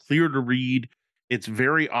detailed. They're clear to read. It's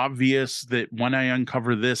very obvious that when I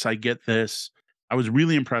uncover this, I get this. I was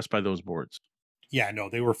really impressed by those boards. Yeah, no,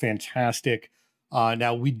 they were fantastic.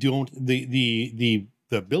 Now we don't the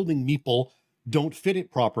building meeple don't fit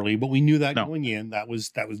it properly, but we knew that going in. That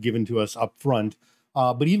was given to us up front.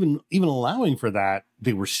 But even allowing for that,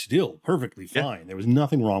 they were still perfectly fine. Yeah. There was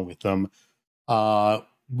nothing wrong with them.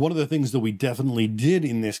 One of the things that we definitely did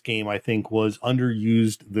in this game, I think, was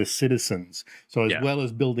underused the citizens. So as well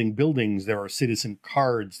as building buildings, there are citizen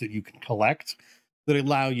cards that you can collect that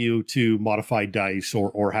allow you to modify dice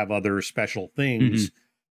or have other special things.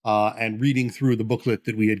 And reading through the booklet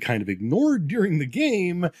that we had kind of ignored during the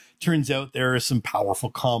game, turns out there are some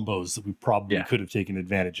powerful combos that we probably could have taken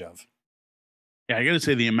advantage of. Yeah, I got to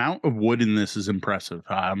say the amount of wood in this is impressive.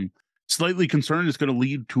 Slightly concerned it's going to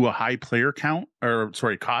lead to a high player count, or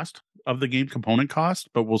sorry, cost of the game, component cost,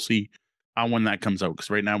 but we'll see when that comes out, because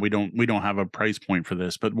right now we don't have a price point for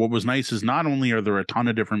this. But what was nice is not only are there a ton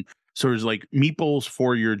of different, so there's like meeples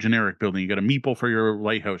for your generic building, you got a meeple for your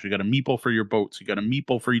lighthouse, you got a meeple for your boats, you got a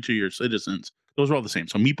meeple for each of your citizens. Those are all the same.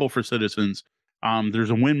 So meeple for citizens. There's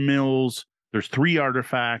a windmills, there's 3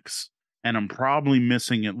 artifacts, and I'm probably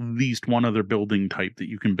missing at least one other building type that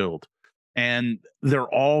you can build. And they're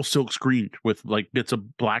all silk screened with like bits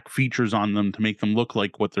of black features on them to make them look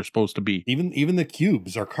like what they're supposed to be. Even the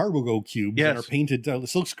cubes are cargo cubes that are painted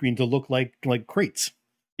silk screen to look like crates.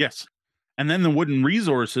 Yes. And then the wooden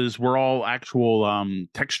resources were all actual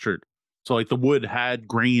textured. So like the wood had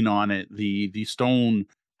grain on it, the stone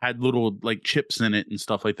had little like chips in it and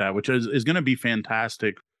stuff like that, which is going to be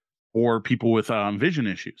fantastic for people with vision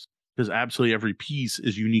issues, because absolutely every piece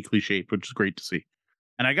is uniquely shaped, which is great to see.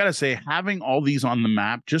 And I got to say, having all these on the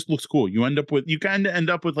map just looks cool. You kind of end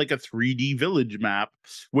up with like a 3D village map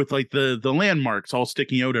with like the landmarks all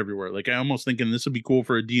sticking out everywhere. Like I almost thinking this would be cool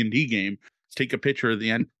for a D&D game. Take a picture at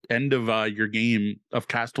the end of your game of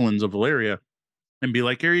Castellans of Valeria and be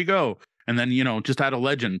like, here you go. And then, just add a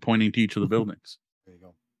legend pointing to each of the buildings. There you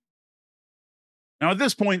go. Now, at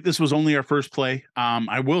this point, this was only our first play.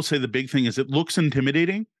 I will say the big thing is it looks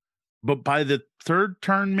intimidating. But by the third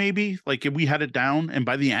turn, maybe, like if we had it down, and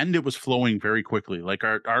by the end, it was flowing very quickly. Like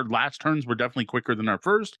our last turns were definitely quicker than our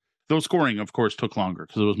first. Though scoring, of course, took longer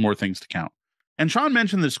because there was more things to count. And Sean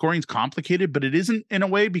mentioned that scoring's complicated, but it isn't in a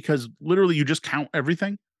way, because literally you just count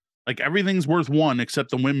everything. Like everything's worth 1 except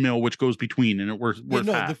the windmill, which goes between, and it worth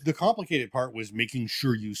half. The complicated part was making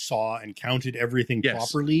sure you saw and counted everything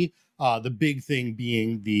properly. The big thing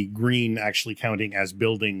being the green actually counting as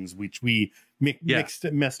buildings, which we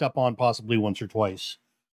messed up on possibly once or twice.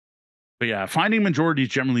 But yeah, finding majority is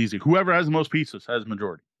generally easy. Whoever has the most pieces has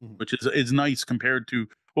majority, which is nice compared to,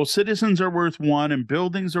 well, citizens are worth 1 and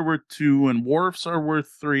buildings are worth 2 and wharfs are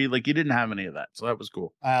worth 3. Like you didn't have any of that, so that was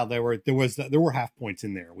cool. There were half points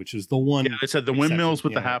in there, which is the one. Yeah, I said the windmills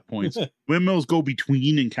with the half points. Windmills go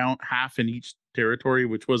between and count half in each territory,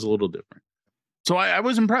 which was a little different. So I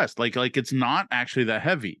was impressed. Like it's not actually that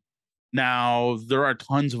heavy. Now there are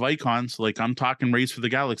tons of icons. Like I'm talking Race for the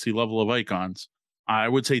Galaxy level of icons. I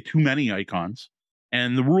would say too many icons,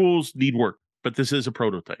 and the rules need work. But this is a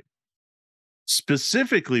prototype.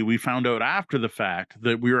 Specifically, we found out after the fact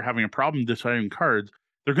that we were having a problem deciding cards.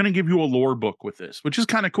 They're going to give you a lore book with this, which is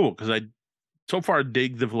kind of cool because I so far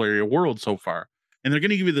dig the Valeria world so far. And they're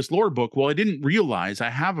going to give you this lore book. Well, I didn't realize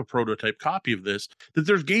I have a prototype copy of this, that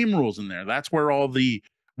there's game rules in there. That's where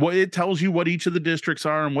what it tells you what each of the districts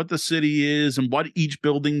are and what the city is and what each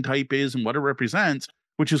building type is and what it represents,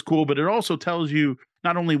 which is cool. But it also tells you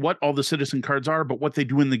not only what all the citizen cards are, but what they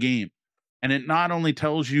do in the game. And it not only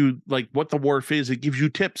tells you like what the wharf is, it gives you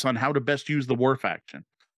tips on how to best use the wharf action.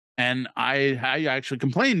 And I actually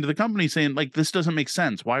complained to the company saying, like, this doesn't make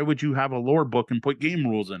sense. Why would you have a lore book and put game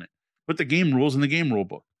rules in it? Put the game rules in the game rule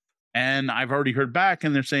book. And I've already heard back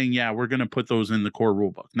and they're saying, yeah, we're going to put those in the core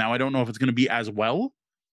rule book. Now, I don't know if it's going to be as well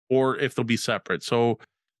or if they'll be separate. So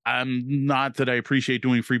not that I appreciate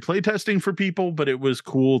doing free play testing for people, but it was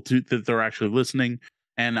cool that they're actually listening.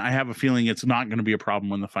 And I have a feeling it's not going to be a problem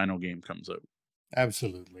when the final game comes out.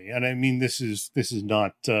 Absolutely. And I mean, this is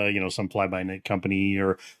not, some fly-by-night company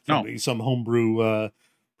or some homebrew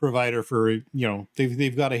provider for,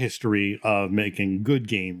 they've got a history of making good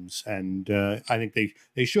games. And I think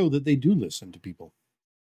they show that they do listen to people.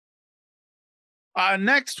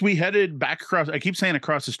 Next, we headed back across. I keep saying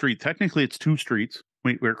across the street. Technically, it's 2 streets.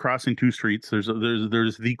 We're crossing 2 streets. There's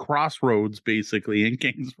the crossroads basically in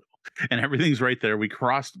Kingsville, and everything's right there. We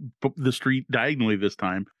crossed the street diagonally this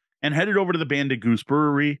time and headed over to the Banded Goose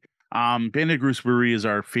Brewery. Banded Goose Brewery is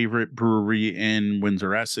our favorite brewery in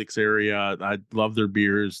Windsor, Essex area. I love their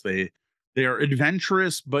beers. They are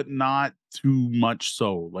adventurous, but not too much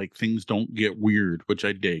so. Like things don't get weird, which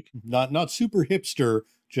I dig. Not super hipster,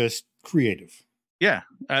 just creative. Yeah,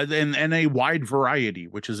 and a wide variety,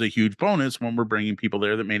 which is a huge bonus when we're bringing people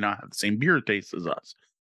there that may not have the same beer taste as us.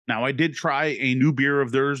 Now, I did try a new beer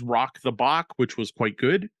of theirs, Rock the Bach, which was quite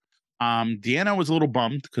good. Deanna was a little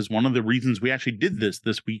bummed because one of the reasons we actually did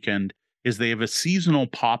this weekend is they have a seasonal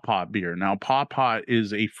pawpaw beer. Now, pawpaw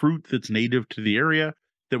is a fruit that's native to the area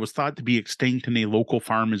that was thought to be extinct, and a local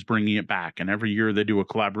farm is bringing it back. And every year they do a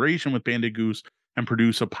collaboration with Banded Goose and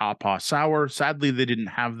produce a pawpaw sour. Sadly, they didn't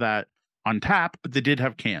have that on tap, but they did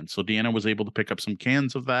have cans. So Deanna was able to pick up some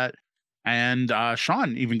cans of that. And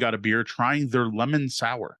Sean even got a beer trying their lemon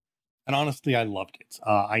sour. And honestly, I loved it.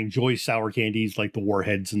 I enjoy sour candies like the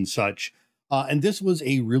Warheads and such. And this was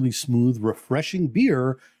a really smooth, refreshing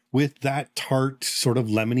beer with that tart, sort of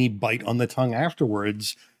lemony bite on the tongue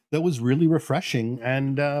afterwards. That was really refreshing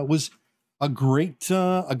and was a great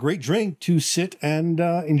drink to sit and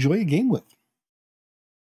enjoy a game with.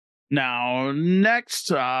 Now,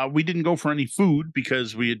 next, we didn't go for any food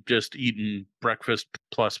because we had just eaten breakfast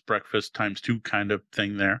plus breakfast times 2 kind of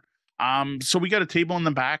thing there. So we got a table in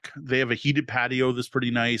the back. They have a heated patio that's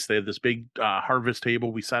pretty nice. They have this big harvest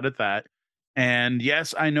table. We sat at that. And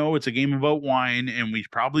yes, I know it's a game about wine, and we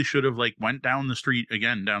probably should have went down the street to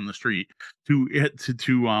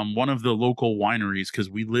one of the local wineries because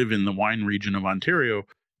we live in the wine region of Ontario.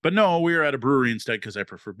 But no, we were at a brewery instead because I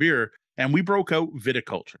prefer beer. And we broke out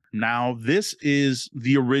viticulture. Now, this is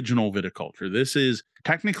the original viticulture. This is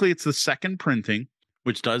technically it's the second printing,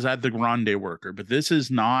 which does add the Grande worker, but this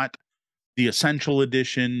is not the essential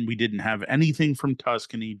edition. We didn't have anything from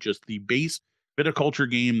Tuscany, just the base viticulture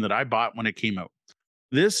game that I bought when it came out.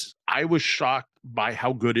 This, I was shocked by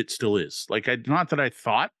how good it still is. Not that I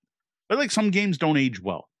thought, but some games don't age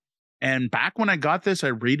well. And back when I got this, I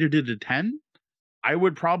rated it a 10. I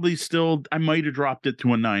would probably I might have dropped it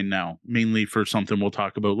to a 9 now, mainly for something we'll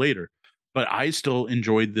talk about later. But I still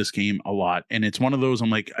enjoyed this game a lot. And it's one of those,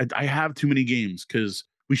 I'm like, I have too many games because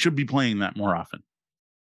we should be playing that more often.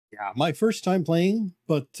 Yeah, my first time playing,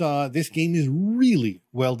 but this game is really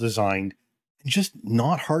well designed and just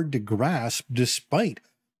not hard to grasp despite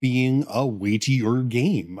being a weightier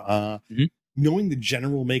game. Knowing the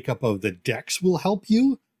general makeup of the decks will help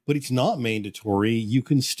you, but it's not mandatory. You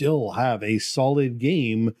can still have a solid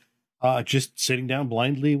game just sitting down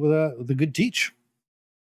blindly with a good teach.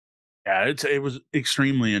 Yeah, it was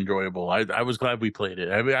extremely enjoyable. I was glad we played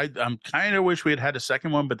it. I'm kind of wish we had a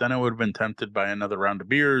second one, but then I would have been tempted by another round of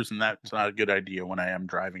beers, and that's not a good idea when I am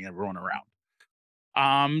driving everyone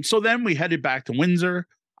around. So then we headed back to Windsor.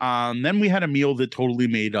 Then we had a meal that totally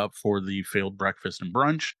made up for the failed breakfast and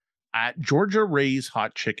brunch at Georgia Ray's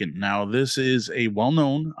Hot Chicken. Now, this is a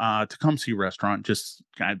well-known Tecumseh restaurant. Just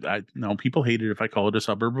I know people hate it if I call it a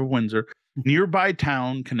suburb of Windsor, nearby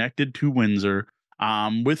town connected to Windsor.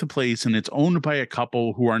 With a place, and it's owned by a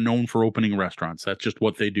couple who are known for opening restaurants. That's just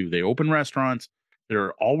what they do. They open restaurants.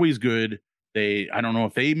 They're always good. I don't know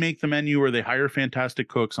if they make the menu or they hire fantastic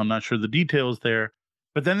cooks. I'm not sure the details there,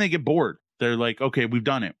 but then they get bored. They're like, okay, we've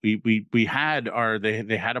done it.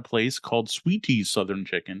 They had a place called Sweetie's Southern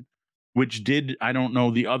Chicken, which I don't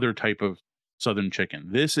know the other type of Southern chicken.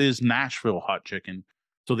 This is Nashville hot chicken.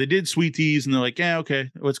 So they did Sweeties, and they're like, yeah,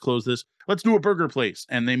 okay, let's close this. Let's do a burger place.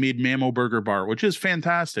 And they made Mammo Burger Bar, which is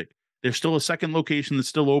fantastic. There's still a second location that's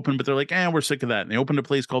still open, but they're like, we're sick of that. And they opened a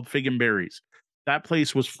place called Fig and Berries. That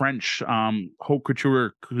place was French haute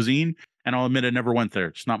couture cuisine, and I'll admit I never went there.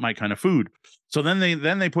 It's not my kind of food. So then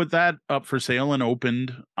they put that up for sale and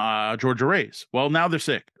opened Georgia Ray's. Well, now they're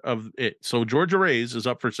sick of it. So Georgia Ray's is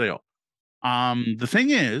up for sale. The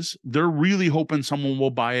thing is, they're really hoping someone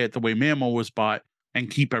will buy it the way Mammo was bought, and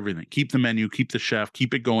keep everything, keep the menu, keep the chef,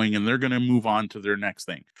 keep it going, and they're going to move on to their next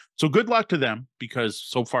thing. So good luck to them, because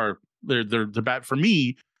so far they're for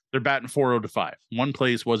me, they're batting 4 out of 5. One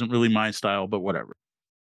place wasn't really my style, but whatever.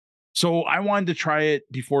 So I wanted to try it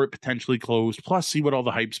before it potentially closed, plus see what all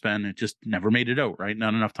the hype's been. It just never made it out, right?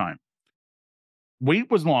 Not enough time. Wait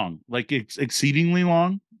was long, exceedingly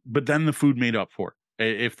long, but then the food made up for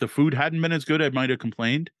it. If the food hadn't been as good, I might have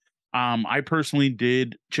complained. I personally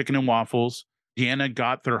did chicken and waffles. Deanna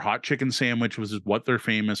got their hot chicken sandwich, which is what they're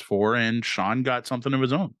famous for, and Sean got something of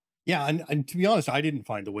his own. Yeah, and to be honest, I didn't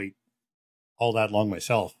find the wait all that long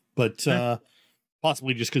myself, but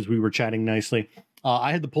possibly just because we were chatting nicely.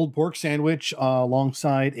 I had the pulled pork sandwich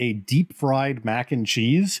alongside a deep fried mac and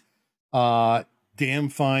cheese. Damn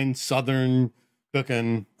fine Southern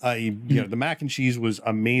cooking. The mac and cheese was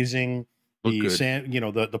amazing.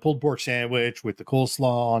 The pulled pork sandwich with the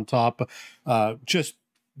coleslaw on top, just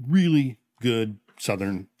really good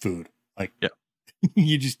Southern food.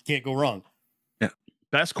 You just can't go wrong. Yeah.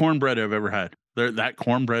 Best cornbread I've ever had. That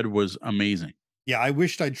cornbread was amazing. Yeah. I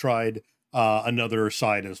wished I'd tried another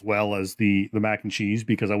side as well as the mac and cheese,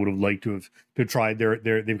 because I would have liked to have tried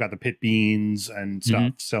they've got the pit beans and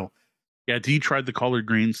stuff. So yeah. Dee tried the collard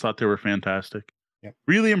greens, thought they were fantastic. Yep.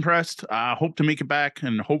 Really impressed. Hope to make it back,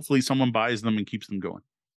 and hopefully someone buys them and keeps them going.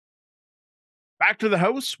 Back to the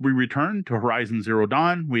house, we returned to Horizon Zero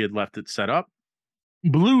Dawn. We had left it set up,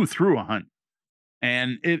 blew through a hunt,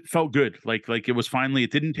 and it felt good. Like it was finally,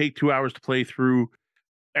 it didn't take 2 hours to play through.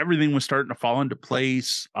 Everything was starting to fall into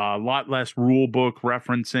place. A lot less rule book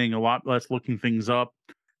referencing, a lot less looking things up.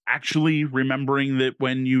 Actually remembering that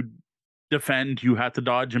when you defend, you have to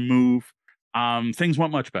dodge and move. Things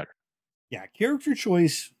went much better. Yeah, character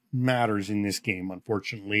choice matters in this game,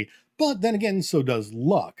 unfortunately. But then again, so does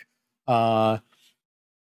luck.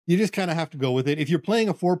 You just kind of have to go with it. If you're playing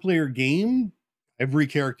a 4-player game, every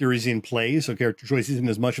character is in play, so character choice isn't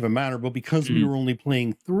as much of a matter. But because we were only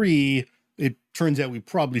playing 3, it turns out we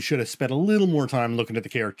probably should have spent a little more time looking at the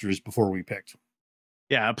characters before we picked.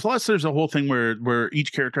 Yeah, plus there's a whole thing where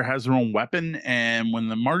each character has their own weapon, and when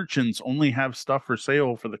the merchants only have stuff for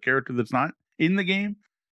sale for the character that's not in the game,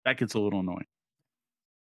 that gets a little annoying.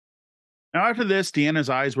 Now, after this, Deanna's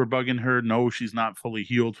eyes were bugging her. No, she's not fully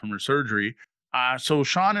healed from her surgery. So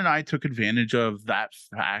Sean and I took advantage of that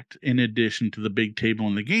fact. In addition to the big table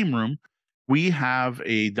in the game room, we have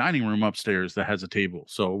a dining room upstairs that has a table.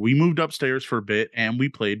 So we moved upstairs for a bit and we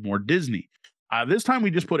played more Disney. This time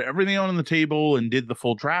we just put everything out on the table and did the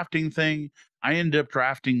full drafting thing. I ended up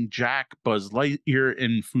drafting Jack, Buzz Lightyear,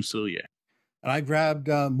 and Fusillier. And I grabbed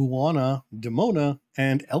Moana, Demona,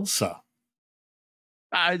 and Elsa.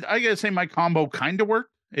 I gotta say my combo kind of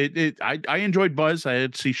worked. I enjoyed Buzz. I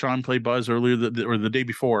had to see Sean play Buzz earlier the day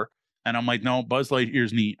before, and I'm like, no, Buzz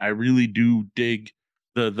Lightyear's neat. I really do dig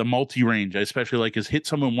the multi-range. I especially like his hit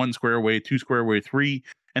someone 1 square away, 2 square away, 3,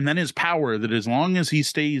 and then his power that as long as he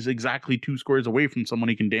stays exactly 2 squares away from someone,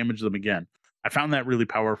 he can damage them again. I found that really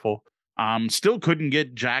powerful. Still couldn't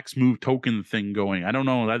get Jack's move token thing going. I don't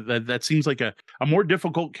know. That seems like a more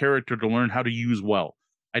difficult character to learn how to use well.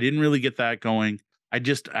 I didn't really get that going. I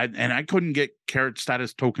couldn't get carrot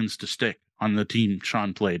status tokens to stick on the team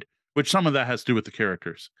Sean played, which some of that has to do with the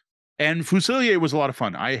characters. And Fusillier was a lot of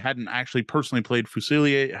fun. I hadn't actually personally played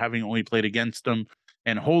Fusillier, having only played against him.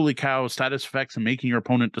 And holy cow, status effects and making your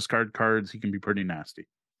opponent discard cards, he can be pretty nasty.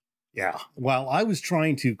 Yeah. While I was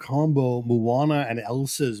trying to combo Moana and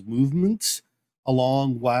Elsa's movements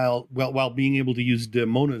along while being able to use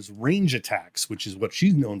Demona's range attacks, which is what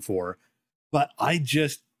she's known for, but I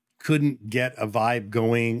just couldn't get a vibe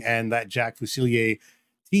going, and that Jack Fusillier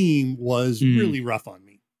team was really rough on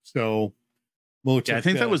me. So I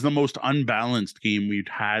think that was the most unbalanced game we've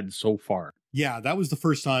had so far. Yeah, that was the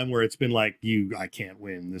first time where it's been like, I can't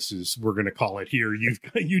win. We're going to call it here.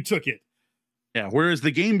 You took it. Yeah. Whereas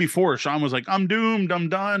the game before, Sean was like, I'm doomed. I'm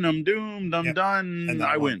done. I'm doomed. I'm done. And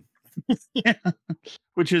I win.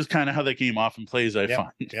 Which is kind of how that game often plays, I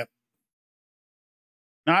find. Yep.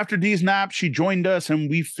 Now, after Dee's nap, she joined us and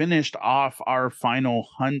we finished off our final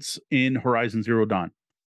hunts in Horizon Zero Dawn.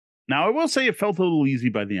 Now, I will say it felt a little easy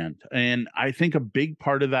by the end. And I think a big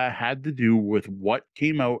part of that had to do with what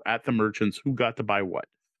came out at the merchants, who got to buy what.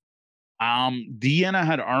 Deanna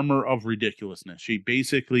had armor of ridiculousness. She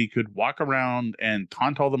basically could walk around and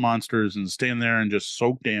taunt all the monsters and stand there and just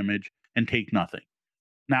soak damage and take nothing.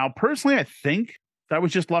 Now, personally, I think that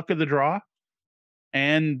was just luck of the draw.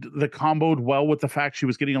 And the comboed well with the fact she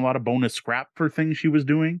was getting a lot of bonus scrap for things she was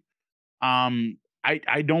doing. I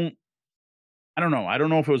don't know. I don't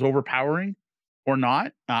know if it was overpowering or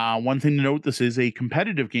not. One thing to note, this is a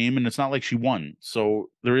competitive game and it's not like she won.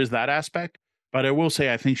 So there is that aspect. But I will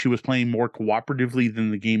say, I think she was playing more cooperatively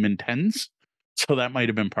than the game intends. So that might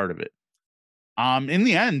have been part of it. In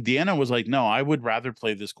the end, Deanna was like, no, I would rather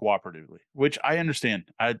play this cooperatively, which I understand.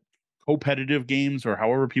 Competitive games, or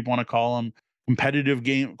however people want to call them,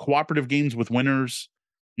 cooperative games with winners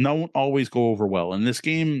don't always go over well. And this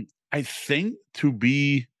game, I think, to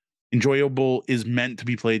be enjoyable, is meant to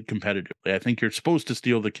be played competitively. I think you're supposed to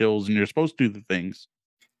steal the kills and you're supposed to do the things.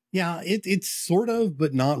 Yeah, it's sort of,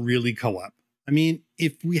 but not really co-op. I mean,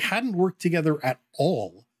 if we hadn't worked together at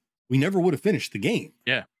all, we never would have finished the game.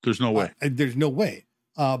 Yeah, there's no way. There's no way.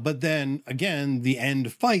 But then again, the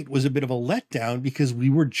end fight was a bit of a letdown because we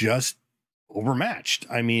were just overmatched.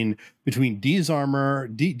 I mean, between Dee's armor,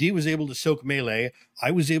 Dee was able to soak melee,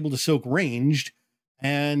 I was able to soak ranged,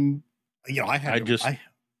 and you know,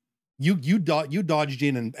 you dodged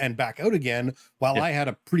in and back out again while I had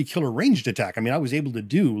a pretty killer ranged attack. I mean, I was able to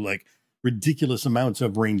do like ridiculous amounts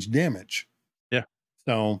of ranged damage. Yeah.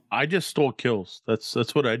 So I just stole kills. That's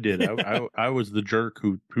what I did. I was the jerk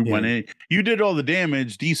who went in. You did all the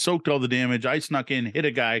damage. Dee soaked all the damage. I snuck in, hit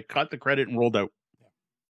a guy, caught the credit, and rolled out.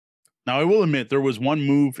 Now, I will admit there was one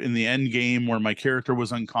move in the end game where my character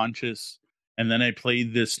was unconscious, and then I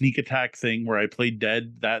played this sneak attack thing where I played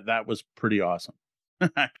dead. That was pretty awesome.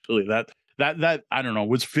 Actually, that I don't know,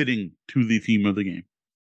 was fitting to the theme of the game.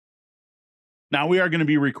 Now we are going to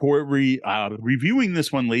be reviewing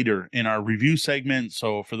this one later in our review segment.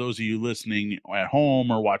 So for those of you listening at home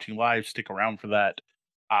or watching live, stick around for that.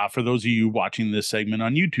 For those of you watching this segment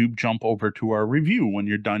on YouTube, jump over to our review when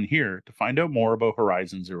you're done here to find out more about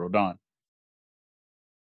Horizon Zero Dawn.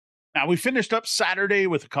 Now, we finished up Saturday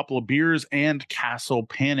with a couple of beers and Castle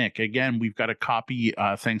Panic. Again, we've got a copy,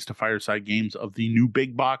 thanks to Fireside Games, of the new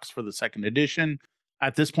big box for the second edition.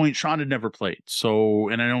 At this point, Sean had never played. So,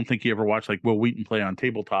 and I don't think he ever watched like Will Wheaton play on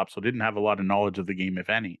tabletop, so didn't have a lot of knowledge of the game, if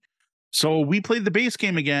any. So we played the base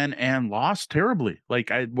game again and lost terribly. Like,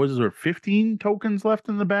 was there 15 tokens left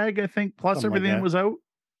in the bag, I think, plus Something everything like was out?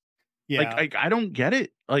 Yeah. Like, I don't get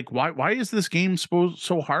it. Like, why is this game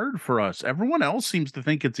so hard for us? Everyone else seems to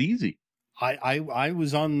think it's easy. I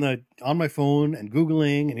was on my phone and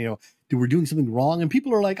Googling, and we're doing something wrong, and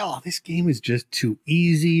people are like, "Oh, this game is just too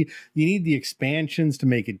easy. You need the expansions to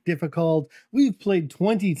make it difficult. We've played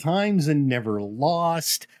 20 times and never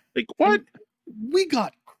lost." Like, what? And we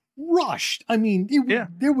got crushed. I mean,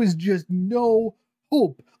 there was just no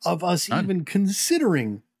hope of us even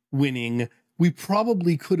considering winning. We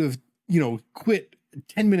probably could have, quit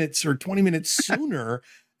 10 minutes or 20 minutes sooner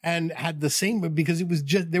and had the same, because it was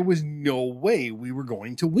just, there was no way we were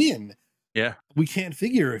going to win. Yeah. We can't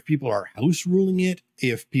figure if people are house ruling it,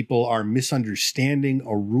 if people are misunderstanding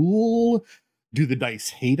a rule. Do the dice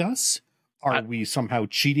hate us? Are we somehow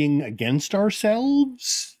cheating against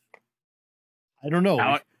ourselves? I don't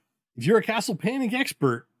know. If you're a Castle Panic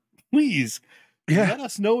expert, please let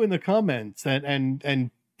us know in the comments and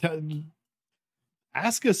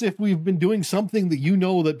ask us if we've been doing something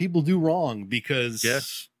that people do wrong, because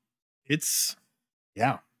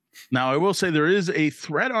Now, I will say there is a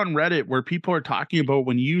thread on Reddit where people are talking about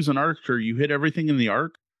when you use an archer, you hit everything in the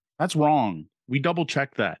arc. That's wrong. We double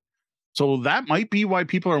checked that. So that might be why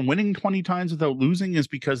people are winning 20 times without losing, is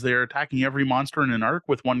because they're attacking every monster in an arc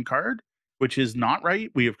with one card, which is not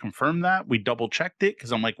right. We have confirmed that. We double checked it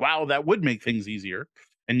because I'm like, wow, that would make things easier.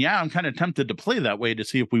 And yeah, I'm kind of tempted to play that way to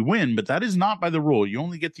see if we win, but that is not by the rule. You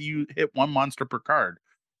only get to hit one monster per card,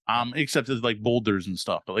 except it's like boulders and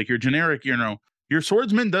stuff. But like your generic, your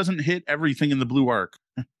swordsman doesn't hit everything in the blue arc.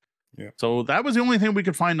 Yeah. So that was the only thing we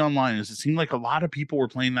could find online, is it seemed like a lot of people were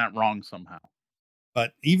playing that wrong somehow.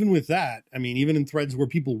 But even with that, I mean, even in threads where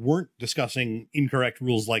people weren't discussing incorrect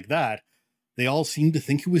rules like that, they all seemed to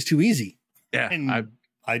think it was too easy. Yeah. And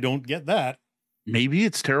I don't get that. Maybe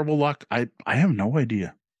it's terrible luck. I have no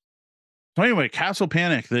idea. So anyway, Castle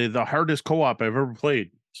Panic, the hardest co-op I've ever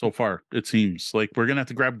played so far. It seems like we're going to have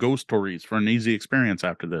to grab Ghost Stories for an easy experience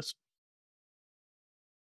after this.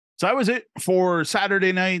 So that was it for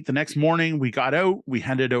Saturday night. The next morning we got out, we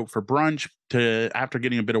headed out for brunch after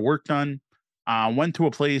getting a bit of work done. Went to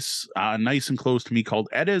a place nice and close to me called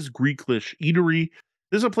Edda's Greeklish Eatery.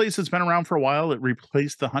 This is a place that's been around for a while. It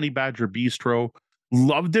replaced the Honey Badger Bistro.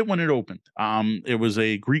 Loved it when it opened. It was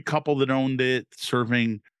a Greek couple that owned it,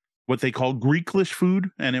 serving what they call Greeklish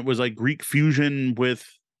food. And it was like Greek fusion with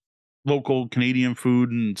local Canadian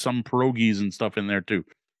food and some pierogies and stuff in there too.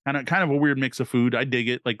 Kind of a weird mix of food. I dig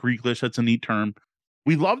it. Like Greeklish, that's a neat term.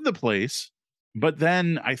 We loved the place. But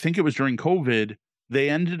then I think it was during COVID, they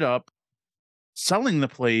ended up selling the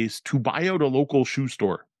place to buy out a local shoe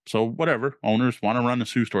store. So whatever, owners want to run a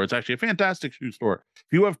shoe store. It's actually a fantastic shoe store. If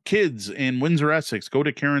you have kids in Windsor, Essex, go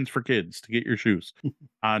to Karen's for Kids to get your shoes.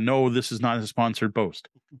 No, this is not a sponsored post.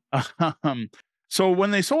 So when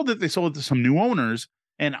they sold it to some new owners,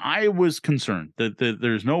 and I was concerned that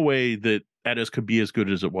there's no way that Edda's could be as good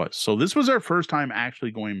as it was. So this was our first time actually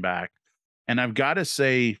going back. And I've got to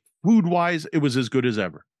say, food-wise, it was as good as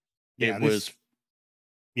ever. Yeah,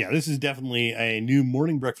 this is definitely a new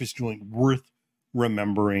morning breakfast joint worth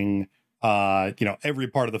remembering. Every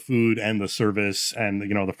part of the food and the service, and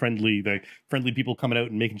the friendly people coming out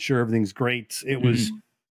and making sure everything's great. It was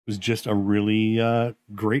just a really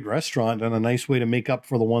great restaurant, and a nice way to make up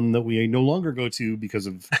for the one that we no longer go to because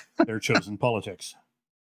of their chosen politics.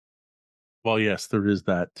 Well, yes, there is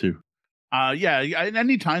that too.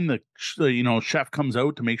 Anytime the chef comes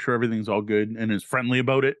out to make sure everything's all good and is friendly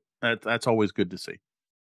about it, that's always good to see.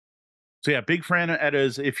 So yeah, big fan of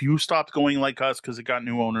Edda's. If you stopped going like us because it got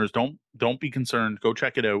new owners, don't be concerned. Go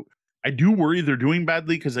check it out. I do worry they're doing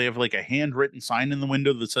badly because they have like a handwritten sign in the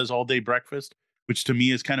window that says all day breakfast, which to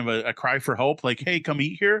me is kind of a cry for help. Like, hey, come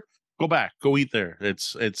eat here. Go back. Go eat there.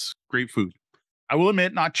 It's great food. I will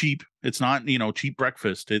admit, not cheap. It's not cheap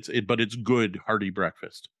breakfast. But it's good hearty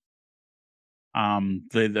breakfast. Some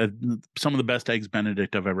of the best eggs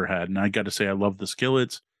Benedict I've ever had, and I got to say I love the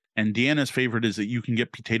skillets. And Deanna's favorite is that you can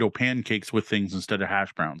get potato pancakes with things instead of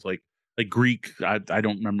hash browns, like Greek. I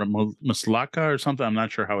don't remember maslaka or something. I'm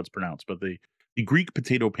not sure how it's pronounced, but the Greek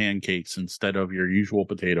potato pancakes instead of your usual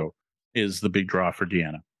potato is the big draw for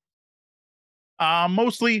Deanna.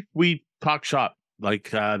 Mostly we talk shop.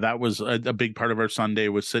 That was a big part of our Sunday,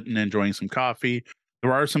 was sitting and enjoying some coffee.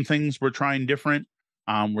 There are some things we're trying different.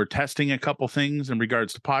 We're testing a couple things in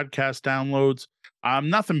regards to podcast downloads.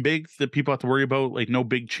 Nothing big that people have to worry about, like no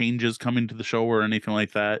big changes coming to the show or anything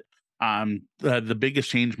like that. The biggest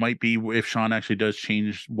change might be if Sean actually does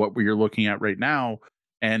change what we're looking at right now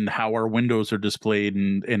and how our windows are displayed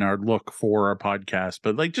and in our look for our podcast.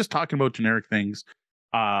 But like just talking about generic things,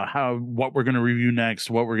 what we're going to review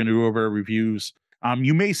next, what we're going to do over our reviews.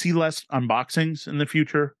 You may see less unboxings in the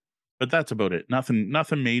future, but that's about it.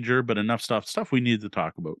 Nothing major, but enough stuff we need to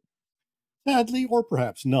talk about. Sadly, or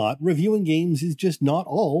perhaps not, reviewing games is just not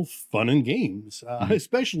all fun and games,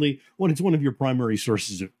 especially when it's one of your primary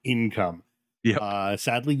sources of income. Yep.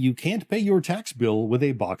 Sadly, you can't pay your tax bill with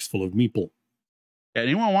a box full of meeple.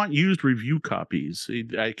 Anyone want used review copies?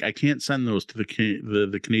 I can't send those to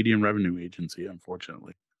the Canadian Revenue Agency,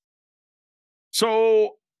 unfortunately.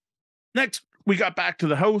 So next, we got back to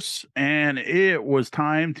the house, and it was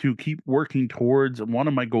time to keep working towards one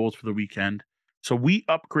of my goals for the weekend. So we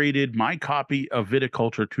upgraded my copy of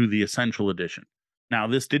Viticulture to the Essential Edition. Now,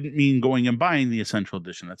 this didn't mean going and buying the Essential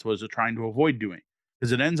Edition. That's what I was trying to avoid doing.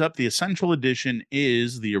 Because it ends up the Essential Edition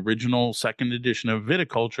is the original second edition of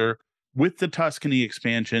Viticulture with the Tuscany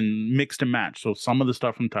expansion mixed and matched. So some of the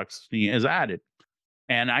stuff from Tuscany is added.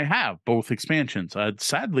 And I have both expansions.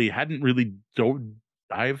 Sadly, hadn't really gotten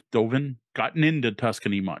into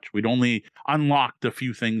Tuscany much. We'd only unlocked a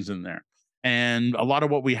few things in there. And a lot of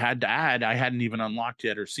what we had to add, I hadn't even unlocked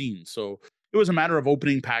yet or seen. So it was a matter of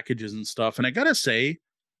opening packages and stuff. And I got to say,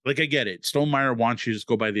 like, I get it. Stonemaier wants you to just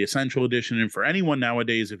go buy the Essential Edition. And for anyone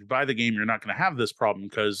nowadays, if you buy the game, you're not going to have this problem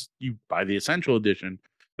because you buy the Essential Edition.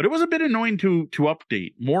 But it was a bit annoying to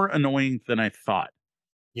update. More annoying than I thought.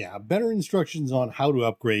 Yeah, better instructions on how to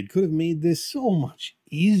upgrade could have made this so much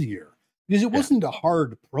easier. Because it wasn't a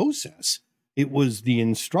hard process. It was the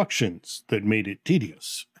instructions that made it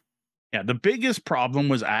tedious. Yeah, the biggest problem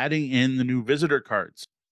was adding in the new visitor cards.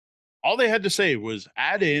 All they had to say was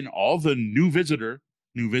add in all the new visitor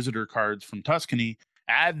cards from Tuscany,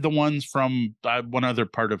 add the ones from one other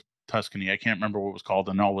part of Tuscany. I can't remember what it was called,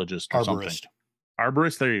 a Arborist or something.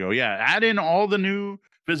 Arborist, there you go. Yeah, add in all the new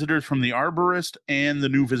visitors from the Arborist and the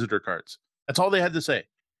new visitor cards. That's all they had to say.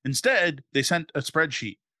 Instead, they sent a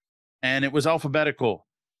spreadsheet, and it was alphabetical.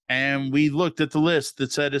 And we looked at the list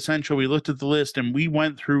that said Essential. We looked at the list and we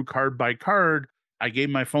went through card by card. I gave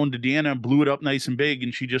my phone to Deanna, blew it up nice and big,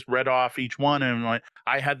 and she just read off each one. And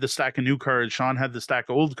I had the stack of new cards. Sean had the stack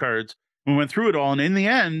of old cards. We went through it all. And in the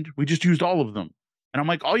end, we just used all of them. And I'm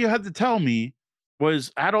like, all you had to tell me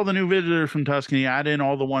was add all the new visitors from Tuscany, add in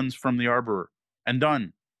all the ones from the Arbor, and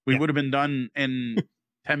done. We would have been done in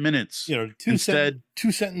 10 minutes. Two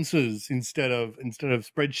sentences instead of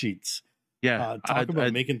spreadsheets. Yeah. Talk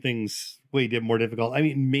about making things way more difficult. I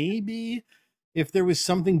mean, maybe if there was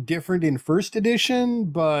something different in first edition,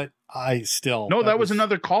 but I still... No, that was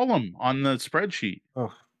another column on the spreadsheet.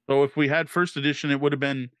 Oh. So if we had first edition, it would have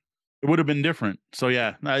been different. So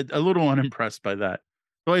yeah, a little unimpressed by that.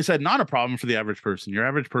 So like I said, not a problem for the average person. Your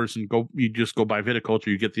average person, you just go buy Viticulture,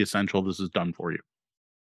 you get the Essential, this is done for you.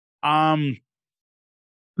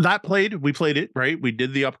 We played it, right? We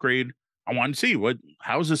did the upgrade. I wanted to see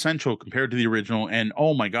how's Essential compared to the original, and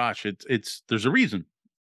oh my gosh, there's a reason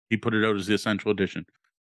he put it out as the Essential Edition.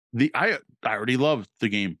 I already loved the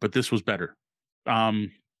game, but this was better.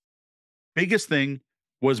 Biggest thing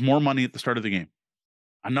was more money at the start of the game.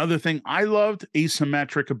 Another thing I loved,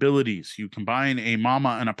 asymmetric abilities. You combine a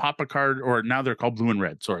Mama and a Papa card, or now they're called Blue and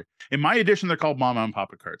Red. Sorry, in my edition they're called Mama and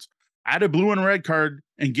Papa cards. Add a Blue and Red card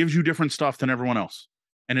and gives you different stuff than everyone else,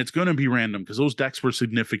 and it's going to be random because those decks were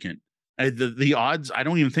significant. The odds, I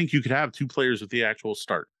don't even think you could have two players at the actual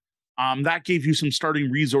start. That gave you some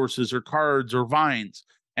starting resources or cards or vines.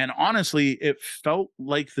 And honestly, it felt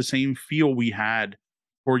like the same feel we had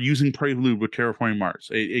for using Prelude with Terraforming Mars.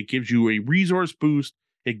 It gives you a resource boost.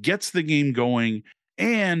 It gets the game going,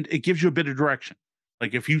 and it gives you a bit of direction.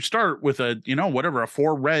 Like if you start with a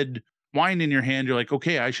 4 red wine in your hand, you're like,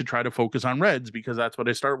 okay, I should try to focus on reds because that's what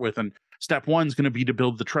I start with. And step 1 is going to be to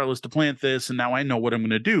build the trellis to plant this. And now I know what I'm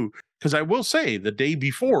going to do. Because I will say the day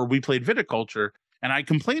before we played Viticulture, and I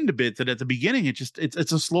complained a bit that at the beginning,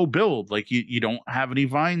 it's a slow build. Like you don't have any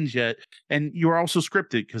vines yet. And you're also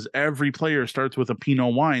scripted because every player starts with a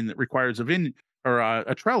Pinot wine that requires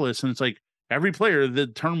a trellis. And it's like, every player, the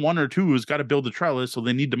turn 1 or 2 has got to build the trellis, so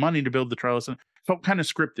they need the money to build the trellis, and it felt kind of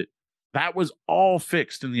scripted. That was all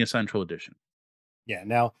fixed in the Essential Edition. Yeah.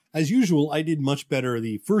 Now, as usual, I did much better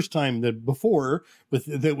the first time than before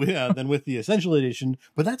than with the Essential Edition,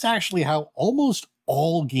 but that's actually how almost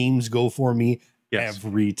all games go for me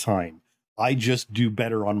every time. I just do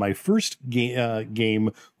better on my first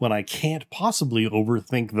game when I can't possibly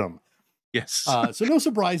overthink them. Yes. So no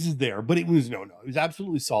surprises there, but it was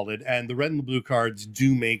absolutely solid. And the red and the blue cards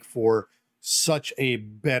do make for such a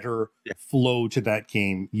better flow to that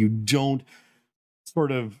game. You don't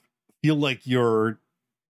sort of feel like you're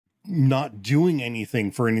not doing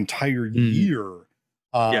anything for an entire year,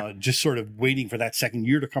 just sort of waiting for that second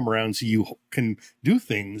year to come around so you can do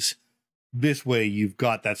things. This way you've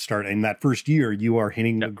got that start, and that first year you are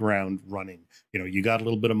hitting the ground running. You got a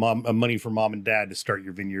little bit of money from mom and dad to start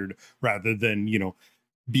your vineyard rather than,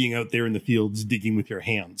 being out there in the fields digging with your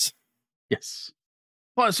hands. Yes.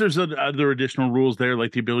 Plus, there's other additional rules there,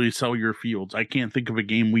 like the ability to sell your fields. I can't think of a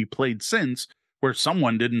game we played since where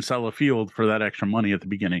someone didn't sell a field for that extra money at the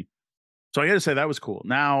beginning. So I got to say that was cool.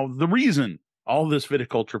 Now, the reason all this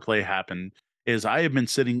viticulture play happened is I have been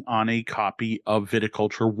sitting on a copy of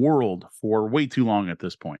Viticulture World for way too long at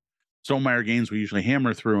this point. Stonemaier games we usually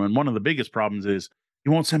hammer through, and one of the biggest problems is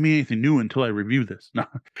you won't send me anything new until I review this. No,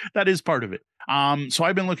 that is part of it. So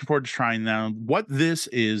I've been looking forward to trying now. What this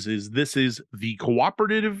is the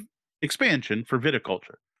cooperative expansion for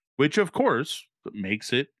Viticulture, which of course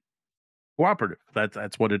makes it cooperative.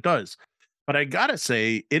 That's what it does. But I gotta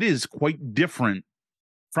say, it is quite different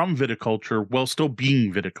from Viticulture while still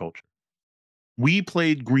being Viticulture. We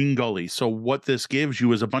played Green Gully. So what this gives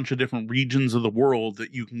you is a bunch of different regions of the world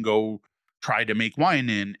that you can go try to make wine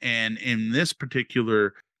in. And in this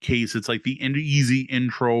particular case, it's like the easy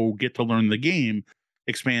intro, get to learn the game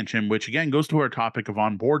expansion, which again goes to our topic of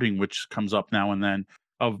onboarding, which comes up now and then,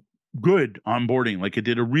 of good onboarding. Like it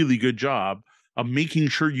did a really good job of making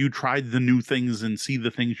sure you tried the new things and see the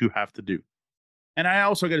things you have to do. And I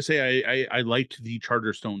also got to say, I liked the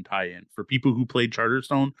Charterstone tie-in. For people who played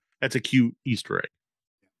Charterstone, that's a cute Easter egg.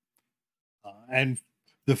 And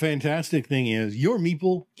the fantastic thing is your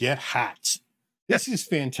meeple get hats. This is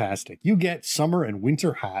fantastic. You get summer and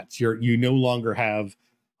winter hats. You no longer have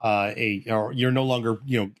you're no longer,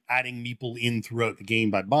 adding meeple in throughout the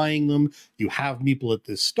game by buying them. You have meeple at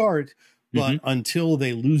the start, but until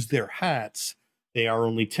they lose their hats, they are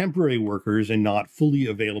only temporary workers and not fully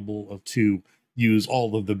available to use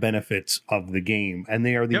all of the benefits of the game. And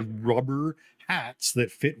they are these rubber hats that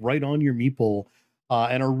fit right on your meeple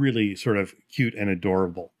and are really sort of cute and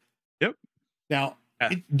adorable. Yep. Now,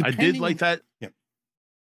 I did like that. Yep.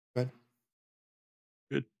 Go ahead.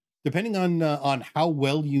 Good. Depending on how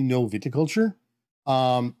well you know viticulture,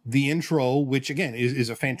 the intro, which again is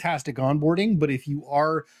a fantastic onboarding, but if you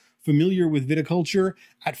are familiar with viticulture,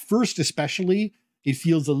 at first especially, it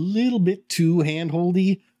feels a little bit too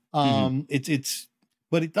handholdy.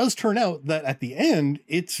 But it does turn out that at the end,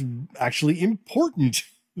 it's actually important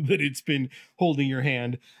that it's been holding your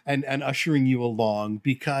hand and ushering you along,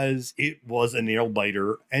 because it was a nail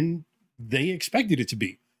biter and they expected it to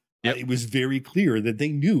be. It was very clear that they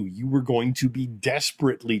knew you were going to be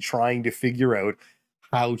desperately trying to figure out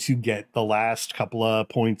how to get the last couple of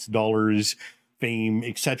points, dollars, fame,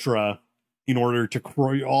 etc., in order to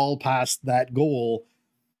crawl past that goal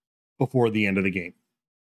before the end of the game.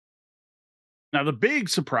 Now, the big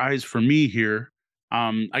surprise for me here,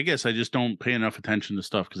 I guess I just don't pay enough attention to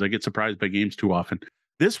stuff because I get surprised by games too often.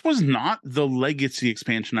 This was not the legacy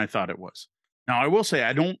expansion I thought it was. Now, I will say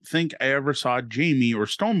I don't think I ever saw Jamie or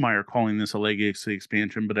Stonemaier calling this a legacy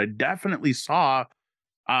expansion, but I definitely saw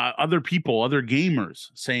other people, other gamers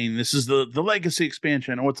saying this is the legacy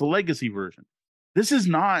expansion. Oh, it's a legacy version. This is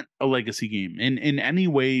not a legacy game in any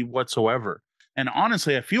way whatsoever. And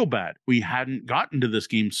honestly, I feel bad we hadn't gotten to this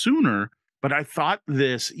game sooner. But I thought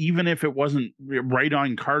this, even if it wasn't right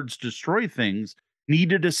on cards destroy things,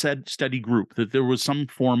 needed a steady group, that there was some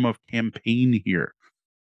form of campaign here.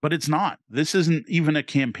 But it's not. This isn't even a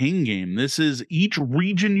campaign game. This is each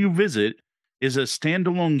region you visit is a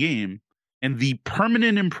standalone game, and the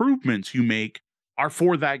permanent improvements you make are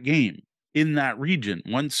for that game in that region.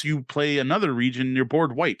 Once you play another region, your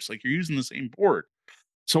board wipes, like you're using the same board.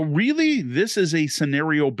 So really, this is a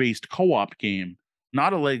scenario-based co-op game,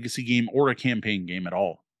 not a legacy game or a campaign game at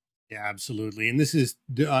all. Yeah, absolutely. And this is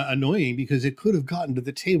annoying because it could have gotten to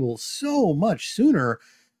the table so much sooner,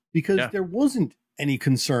 because there wasn't any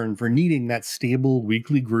concern for needing that stable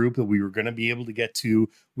weekly group that we were going to be able to get to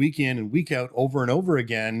week in and week out over and over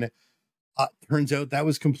again. Turns out that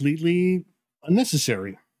was completely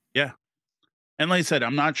unnecessary. Yeah. And like I said,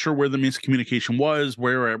 I'm not sure where the miscommunication was,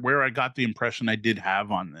 where I got the impression I did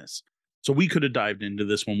have on this. So we could have dived into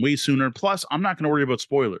this one way sooner. Plus, I'm not going to worry about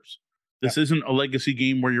spoilers. This isn't a legacy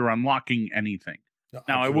game where you're unlocking anything. No,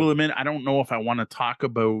 Now, I will admit, I don't know if I want to talk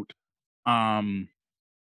about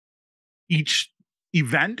each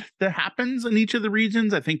event that happens in each of the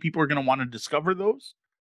regions. I think people are going to want to discover those.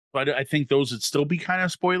 But I think those would still be kind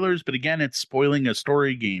of spoilers. But again, it's spoiling a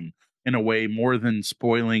story game in a way more than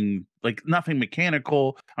spoiling, like nothing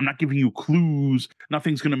mechanical. I'm not giving you clues.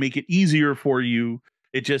 Nothing's going to make it easier for you.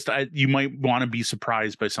 It just, you might want to be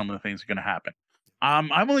surprised by some of the things that are going to happen.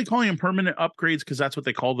 I'm only calling them permanent upgrades because that's what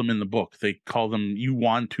they call them in the book. They call them, you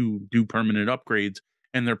want to do permanent upgrades,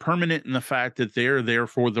 and they're permanent in the fact that they're there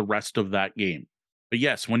for the rest of that game. But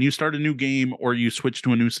yes, when you start a new game or you switch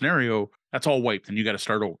to a new scenario, that's all wiped and you got to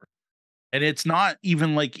start over. And it's not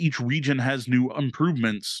even like each region has new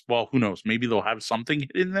improvements. Well, who knows? Maybe they'll have something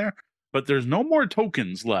in there, but there's no more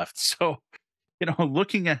tokens left. So,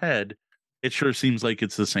 looking ahead, it sure seems like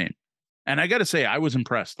it's the same. And I got to say, I was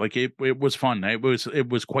impressed. Like it was fun. It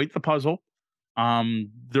was quite the puzzle.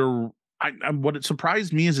 What it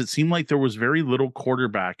surprised me is it seemed like there was very little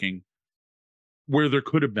quarterbacking where there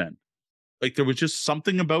could have been. Like there was just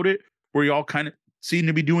something about it where you all kind of seemed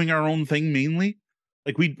to be doing our own thing mainly.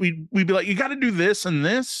 Like we'd be like, you got to do this and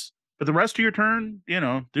this, but the rest of your turn,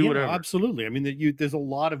 do whatever. Absolutely. I mean, there's a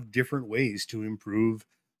lot of different ways to improve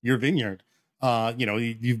your vineyard.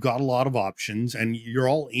 You've got a lot of options and you're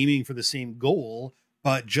all aiming for the same goal.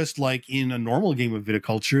 But just like in a normal game of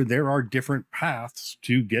viticulture, there are different paths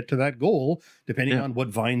to get to that goal, depending on what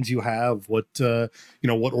vines you have, what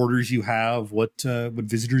orders you have, what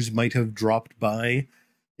visitors might have dropped by.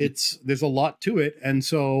 There's a lot to it. And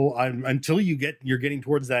so until you're getting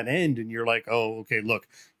towards that end and you're like, oh, okay, look,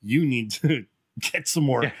 you need to get some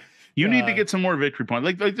more. Yeah. You need to get some more victory points.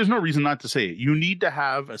 Like there's no reason not to say it. You need to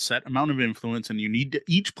have a set amount of influence, and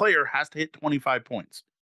each player has to hit 25 points.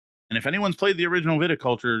 And if anyone's played the original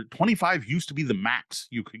viticulture, 25 used to be the max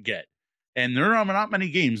you could get. And there are not many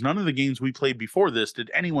games. None of the games we played before this did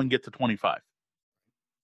anyone get to 25.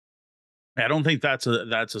 I don't think that's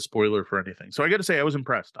a spoiler for anything. So I got to say, I was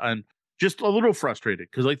impressed. I'm just a little frustrated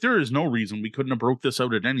because there is no reason we couldn't have broke this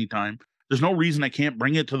out at any time. There's no reason I can't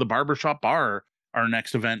bring it to the barbershop bar, our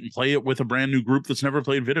next event, and play it with a brand new group that's never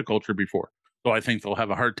played viticulture before. So I think they'll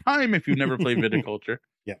have a hard time if you've never played viticulture.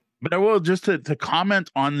 Yeah. But I will just to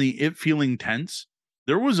comment on the it feeling tense.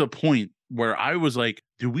 There was a point where I was like,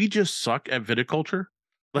 do we just suck at viticulture?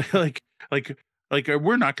 Like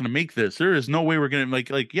we're not going to make this. There is no way we're going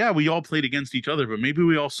to yeah, we all played against each other, but maybe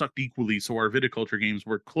we all sucked equally. So our viticulture games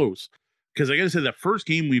were close. Because I got to say, that first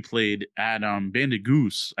game we played at Bandit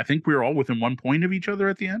Goose, I think we were all within 1 point of each other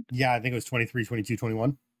at the end. Yeah, I think it was 23, 22,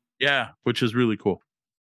 21. Yeah, which is really cool.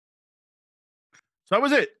 So that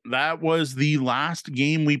was it. That was the last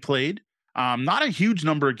game we played. Not a huge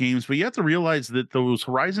number of games, but you have to realize that those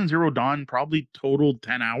Horizon Zero Dawn probably totaled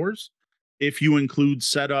 10 hours. If you include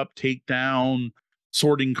setup, takedown,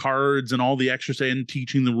 sorting cards, and all the extras and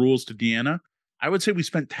teaching the rules to Deanna, I would say we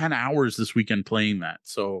spent 10 hours this weekend playing that.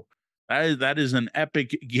 So that is an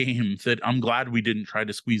epic game that I'm glad we didn't try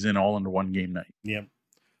to squeeze in all into one game night. Yeah.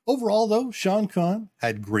 Overall, though, SeanCon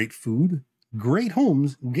had great food, great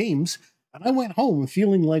games, and I went home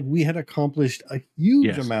feeling like we had accomplished a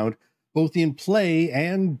huge amount, both in play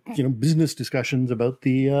and business discussions about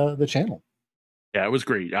the channel. Yeah, it was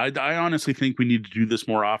great. I honestly think we need to do this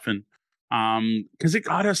more often, because it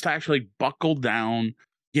got us to actually buckle down,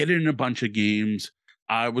 get in a bunch of games.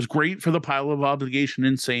 It was great for the pile of obligation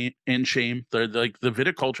and shame. The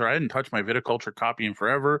viticulture, I hadn't touched my viticulture copy in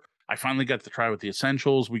forever. I finally got to try with the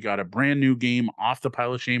essentials. We got a brand new game off the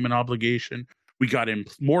pile of shame and obligation. We got in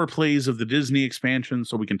more plays of the Disney expansion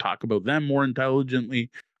so we can talk about them more intelligently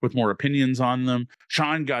with more opinions on them.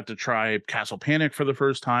 Sean got to try Castle Panic for the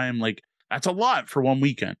first time. That's a lot for one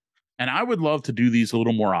weekend. And I would love to do these a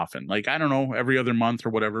little more often. I don't know, every other month or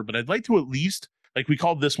whatever, but I'd like to at least, we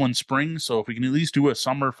called this one spring. So if we can at least do a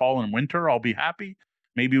summer, fall, and winter, I'll be happy.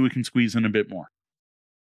 Maybe we can squeeze in a bit more.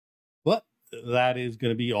 But that is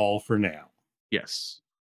going to be all for now. Yes.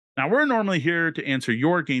 Now, we're normally here to answer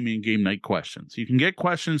your gaming and game night questions. You can get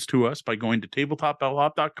questions to us by going to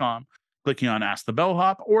tabletopbellhop.com, clicking on Ask the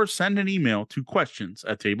Bellhop, or send an email to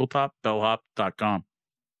questions@tabletopbellhop.com.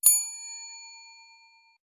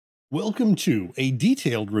 Welcome to a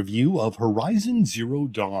detailed review of Horizon Zero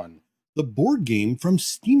Dawn, the board game from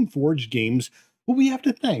Steamforged Games, who we have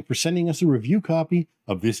to thank for sending us a review copy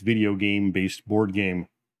of this video game-based board game.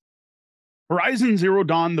 Horizon Zero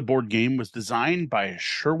Dawn, the board game, was designed by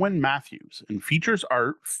Sherwin Matthews and features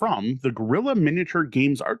art from the Guerrilla Miniature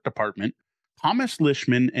Games art department, Thomas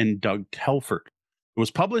Lishman and Doug Telford. It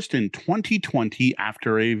was published in 2020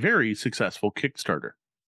 after a very successful Kickstarter.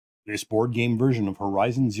 This board game version of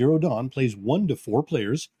Horizon Zero Dawn plays 1 to 4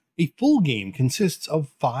 players. A full game consists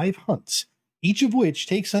of 5 hunts, each of which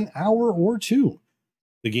takes an hour or 2.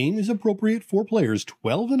 The game is appropriate for players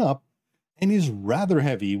 12 and up and is rather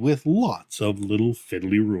heavy with lots of little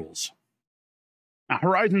fiddly rules. Now,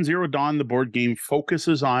 Horizon Zero Dawn, the board game,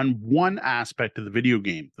 focuses on one aspect of the video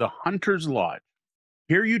game, the Hunter's Lodge.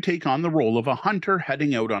 Here you take on the role of a hunter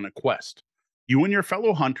heading out on a quest. You and your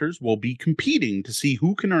fellow hunters will be competing to see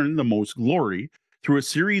who can earn the most glory through a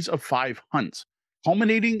series of 5 hunts,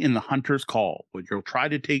 culminating in the Hunter's Call, where you'll try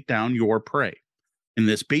to take down your prey. In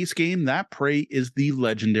this base game, that prey is the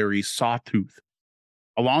legendary Sawtooth.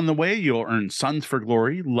 Along the way, you'll earn Suns for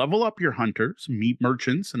Glory, level up your hunters, meet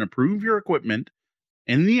merchants, and improve your equipment.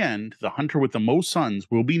 In the end, the hunter with the most suns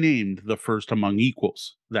will be named the first among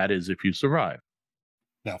equals. That is, if you survive.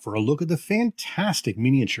 Now, for a look at the fantastic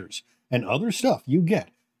miniatures and other stuff you get,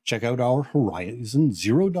 check out our Horizon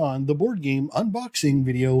Zero Dawn, the board game unboxing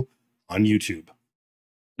video on YouTube.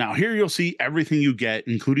 Now, here you'll see everything you get,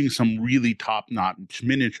 including some really top-notch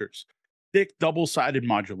miniatures. Thick, double-sided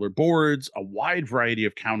modular boards, a wide variety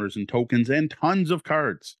of counters and tokens, and tons of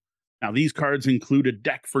cards. Now, these cards include a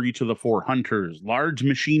deck for each of the 4 hunters, large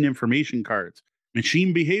machine information cards,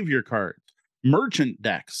 machine behavior cards, merchant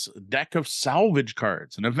decks, a deck of salvage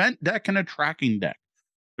cards, an event deck, and a tracking deck.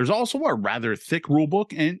 There's also a rather thick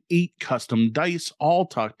rulebook and 8 custom dice, all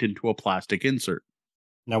tucked into a plastic insert.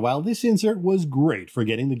 Now, while this insert was great for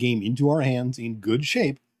getting the game into our hands in good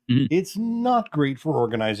shape, it's not great for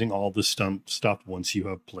organizing all the stuff once you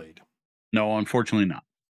have played. No, unfortunately not.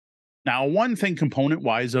 Now, one thing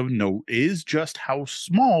component-wise of note is just how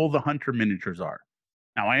small the hunter miniatures are.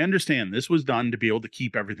 Now, I understand this was done to be able to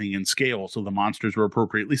keep everything in scale so the monsters were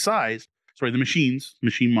appropriately sized. Sorry, the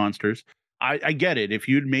machine monsters. I get it. If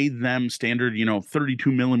you'd made them standard,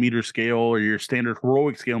 32 millimeter scale or your standard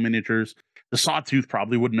heroic scale miniatures, the Sawtooth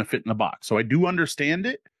probably wouldn't have fit in the box. So I do understand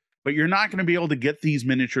it, but you're not going to be able to get these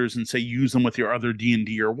miniatures and say use them with your other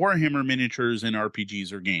D&D or Warhammer miniatures in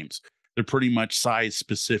RPGs or games. They're pretty much sized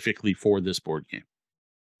specifically for this board game.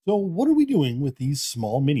 So what are we doing with these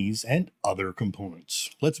small minis and other components?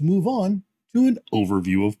 Let's move on to an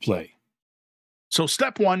overview of play. So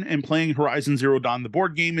step 1 in playing Horizon Zero Dawn, the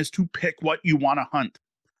board game, is to pick what you want to hunt.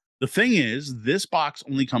 The thing is, this box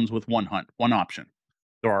only comes with one hunt, one option.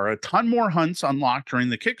 There are a ton more hunts unlocked during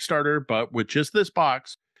the Kickstarter, but with just this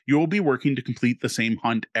box, you will be working to complete the same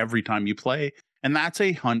hunt every time you play, and that's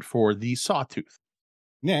a hunt for the Sawtooth.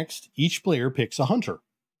 Next, each player picks a hunter.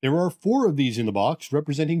 There are 4 of these in the box,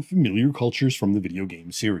 representing familiar cultures from the video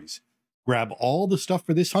game series. Grab all the stuff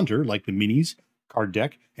for this hunter, like the minis, card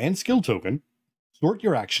deck, and skill token. Sort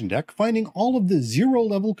your action deck, finding all of the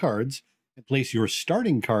 0-level cards, and place your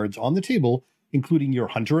starting cards on the table, including your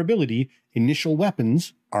hunter ability, initial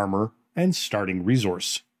weapons, armor, and starting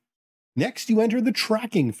resource. Next, you enter the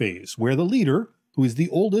tracking phase, where the leader, who is the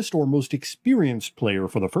oldest or most experienced player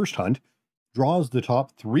for the first hunt, draws the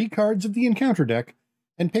top 3 cards of the encounter deck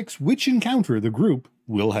and picks which encounter the group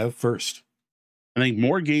will have first. I think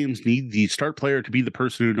more games need the start player to be the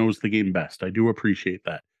person who knows the game best. I do appreciate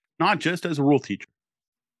that. Not just as a rule teacher.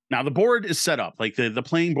 Now, the board is set up, like the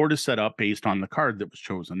playing board is set up based on the card that was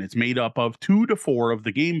chosen. It's made up of 2 to 4 of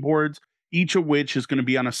the game boards, each of which is going to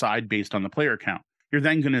be on a side based on the player count. You're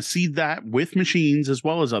then going to seed that with machines as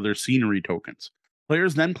well as other scenery tokens.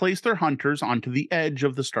 Players then place their hunters onto the edge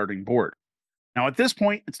of the starting board. Now, at this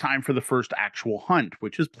point, it's time for the first actual hunt,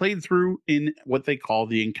 which is played through in what they call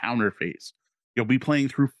the encounter phase. You'll be playing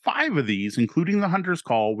through 5 of these, including the Hunter's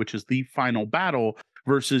Call, which is the final battle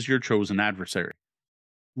versus your chosen adversary.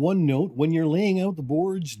 One note, when you're laying out the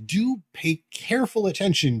boards, do pay careful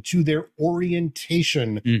attention to their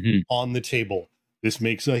orientation on the table. This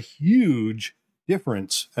makes a huge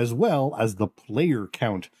difference, as well as the player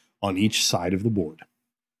count on each side of the board.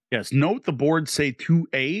 Yes, note the boards say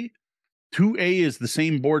 2A. 2A is the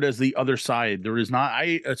same board as the other side. There is not,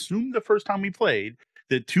 I assumed the first time we played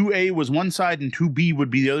that 2A was one side and 2B would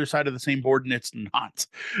be the other side of the same board, and it's not.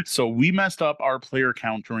 So we messed up our player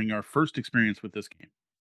count during our first experience with this game.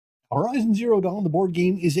 Horizon Zero Dawn, the board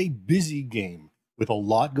game, is a busy game with a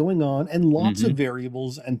lot going on and lots of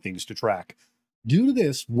variables and things to track. Due to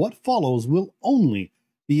this, what follows will only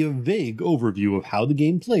be a vague overview of how the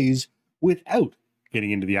game plays without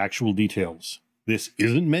getting into the actual details. This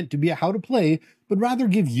isn't meant to be a how to play, but rather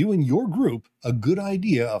give you and your group a good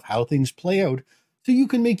idea of how things play out so you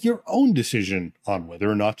can make your own decision on whether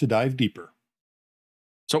or not to dive deeper.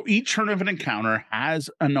 So each turn of an encounter has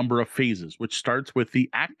a number of phases, which starts with the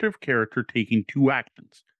active character taking 2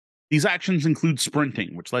 actions. These actions include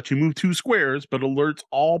sprinting, which lets you move 2 squares but alerts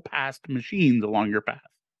all past machines along your path.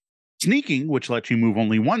 Sneaking, which lets you move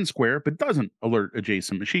only 1 square but doesn't alert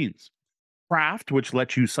adjacent machines. Craft, which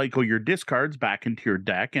lets you cycle your discards back into your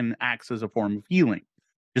deck and acts as a form of healing.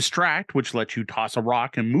 Distract, which lets you toss a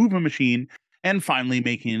rock and move a machine. And finally,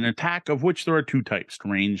 making an attack, of which there are 2 types,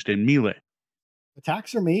 ranged and melee.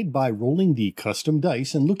 Attacks are made by rolling the custom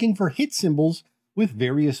dice and looking for hit symbols, with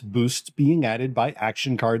various boosts being added by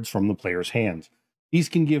action cards from the player's hand. These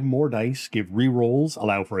can give more dice, give rerolls,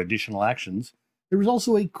 allow for additional actions. There is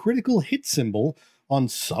also a critical hit symbol on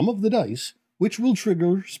some of the dice, which will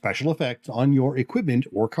trigger special effects on your equipment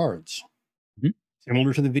or cards.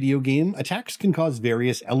 Similar to the video game, attacks can cause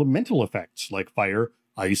various elemental effects like fire,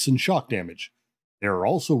 ice, and shock damage. There are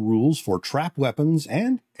also rules for trap weapons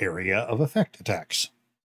and area of effect attacks.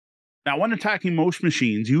 Now, when attacking most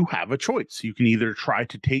machines, you have a choice. You can either try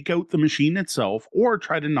to take out the machine itself or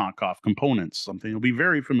try to knock off components, something you'll be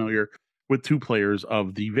very familiar with 2 players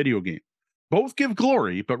of the video game. Both give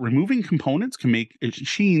glory, but removing components can make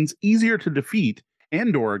machines easier to defeat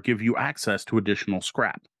and/or give you access to additional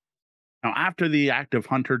scrap. Now, after the active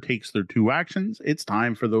hunter takes their 2 actions, it's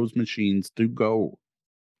time for those machines to go.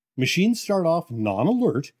 Machines start off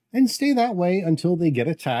non-alert and stay that way until they get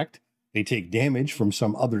attacked, they take damage from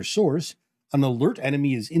some other source, an alert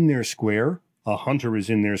enemy is in their square, a hunter is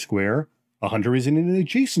in their square, a hunter is in an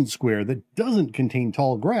adjacent square that doesn't contain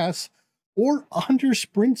tall grass, or a hunter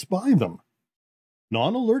sprints by them.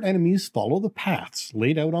 Non-alert enemies follow the paths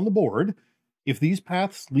laid out on the board. If these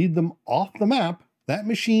paths lead them off the map, that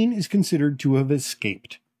machine is considered to have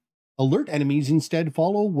escaped. Alert enemies instead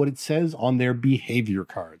follow what it says on their behavior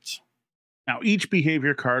cards. Now, each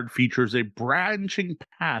behavior card features a branching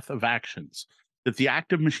path of actions that the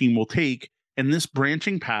active machine will take, and this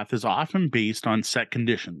branching path is often based on set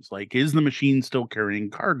conditions, like is the machine still carrying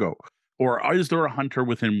cargo, or is there a hunter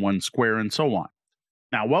within 1 square, and so on.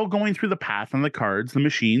 Now, while going through the path on the cards, the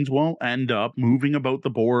machines will end up moving about the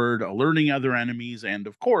board, alerting other enemies, and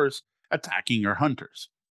of course, attacking your hunters.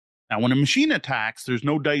 Now, when a machine attacks, there's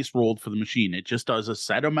no dice rolled for the machine. It just does a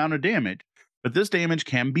set amount of damage, but this damage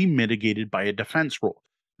can be mitigated by a defense roll.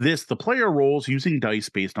 This, the player rolls using dice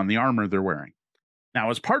based on the armor they're wearing. Now,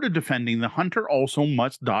 as part of defending, the hunter also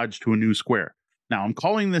must dodge to a new square. Now, I'm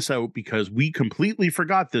calling this out because we completely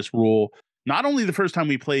forgot this rule, not only the first time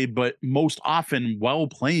we played, but most often while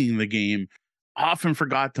playing the game, often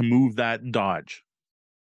forgot to move that dodge.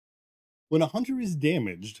 When a hunter is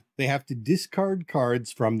damaged, they have to discard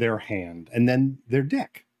cards from their hand and then their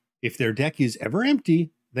deck. If their deck is ever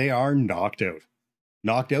empty, they are knocked out.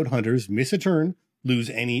 Knocked out hunters miss a turn, lose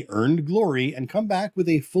any earned glory, and come back with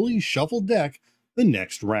a fully shuffled deck the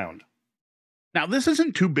next round. Now, this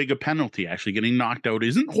isn't too big a penalty. Actually, getting knocked out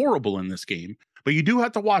isn't horrible in this game, but you do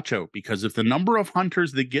have to watch out, because if the number of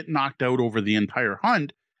hunters that get knocked out over the entire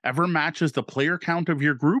hunt ever matches the player count of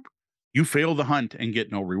your group, you fail the hunt and get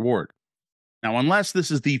no reward. Now, unless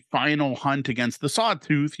this is the final hunt against the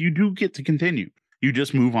Sawtooth, you do get to continue. You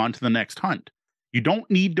just move on to the next hunt. You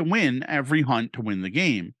don't need to win every hunt to win the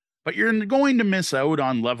game, but you're going to miss out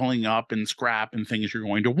on leveling up and scrap and things you're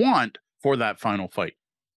going to want for that final fight.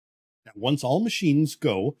 Now, once all machines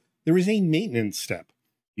go, there is a maintenance step.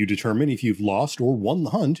 You determine if you've lost or won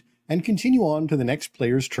the hunt, and continue on to the next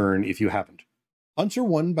player's turn if you haven't. Hunts are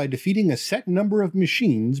won by defeating a set number of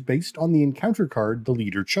machines based on the encounter card the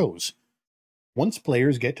leader chose. Once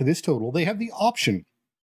players get to this total, they have the option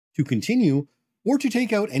to continue or to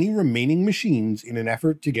take out any remaining machines in an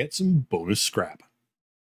effort to get some bonus scrap.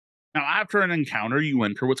 Now, after an encounter, you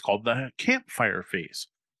enter what's called the campfire phase,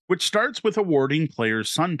 which starts with awarding players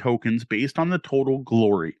sun tokens based on the total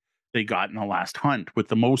glory they got in the last hunt, with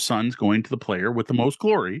the most suns going to the player with the most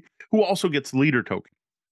glory, who also gets the leader token.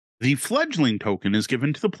 The fledgling token is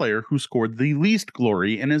given to the player who scored the least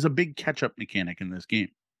glory and is a big catch-up mechanic in this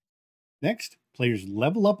game. Next, players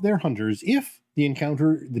level up their hunters if the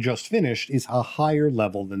encounter they just finished is a higher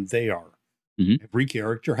level than they are. Every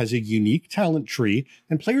character has a unique talent tree,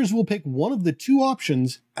 and players will pick one of the 2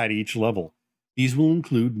 options at each level. These will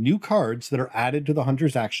include new cards that are added to the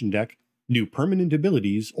hunter's action deck, new permanent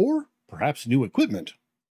abilities, or perhaps new equipment.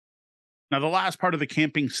 Now, the last part of the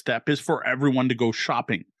camping step is for everyone to go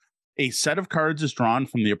shopping. A set of cards is drawn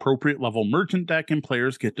from the appropriate level merchant deck, and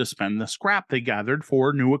players get to spend the scrap they gathered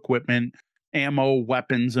for new equipment, ammo,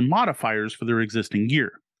 weapons, and modifiers for their existing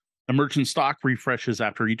gear. The merchant stock refreshes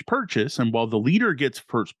after each purchase, and while the leader gets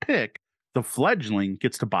first pick, the fledgling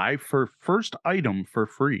gets to buy for first item for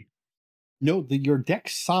free. Note that your deck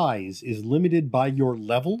size is limited by your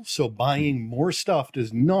level, so buying more stuff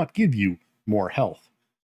does not give you more health.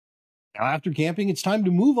 Now, after camping, it's time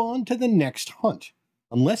to move on to the next hunt.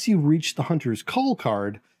 Unless you've reached the Hunter's Call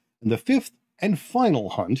card, in the fifth and final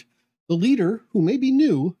hunt, the leader, who may be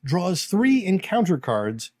new, draws 3 encounter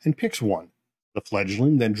cards and picks one. The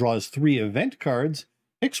fledgling then draws 3 event cards,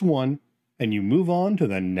 picks one, and you move on to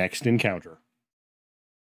the next encounter.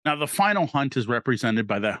 Now, the final hunt is represented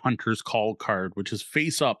by the Hunter's Call card, which is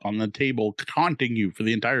face up on the table, taunting you for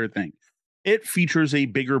the entire thing. It features a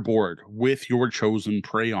bigger board with your chosen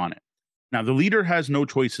prey on it. Now, the leader has no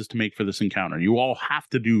choices to make for this encounter. You all have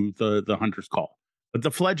to do the Hunter's Call. But the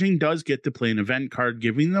fledgling does get to play an event card,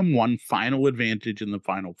 giving them one final advantage in the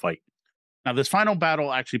final fight. Now, this final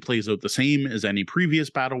battle actually plays out the same as any previous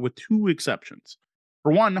battle, with 2 exceptions.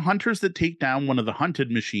 For one, hunters that take down one of the hunted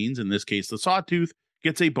machines, in this case the Sawtooth,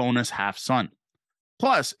 gets a bonus half sun.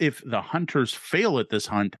 Plus, if the hunters fail at this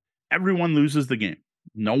hunt, everyone loses the game.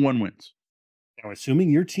 No one wins. Now, assuming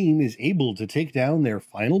your team is able to take down their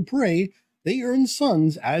final prey, they earn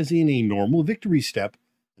suns as in a normal victory step,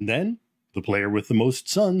 and then the player with the most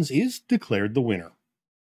suns is declared the winner.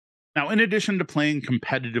 Now, in addition to playing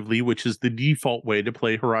competitively, which is the default way to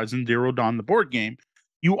play Horizon Zero Dawn, the board game,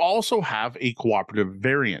 you also have a cooperative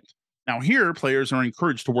variant. Now, here, players are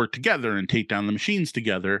encouraged to work together and take down the machines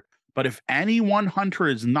together, but if any one hunter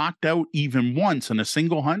is knocked out even once in a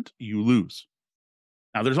single hunt, you lose.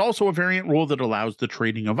 Now, there's also a variant rule that allows the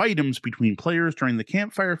trading of items between players during the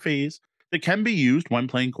campfire phase that can be used when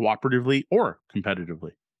playing cooperatively or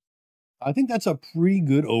competitively. I think that's a pretty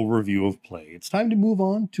good overview of play. It's time to move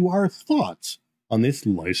on to our thoughts on this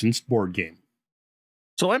licensed board game.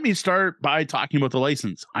 So let me start by talking about the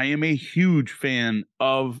license. I am a huge fan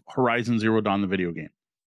of Horizon Zero Dawn, the video game.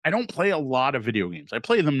 I don't play a lot of video games. I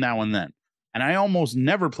play them now and then, and I almost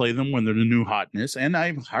never play them when they're the new hotness, and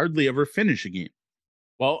I hardly ever finish a game.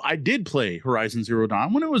 Well, I did play Horizon Zero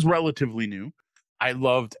Dawn when it was relatively new. I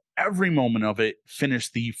loved every moment of it,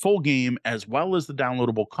 finished the full game as well as the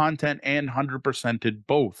downloadable content, and 100%ed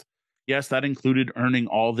both. Yes, that included earning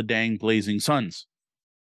all the dang blazing suns.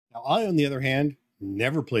 Now, I, on the other hand,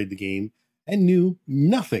 never played the game and knew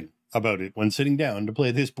nothing about it when sitting down to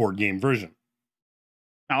play this board game version.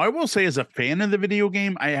 Now, I will say, as a fan of the video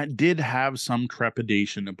game, I did have some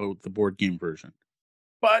trepidation about the board game version.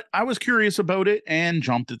 But I was curious about it and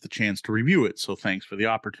jumped at the chance to review it, so thanks for the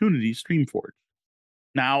opportunity, Streamforge.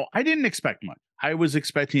 Now, I didn't expect much. I was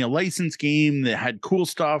expecting a licensed game that had cool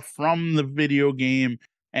stuff from the video game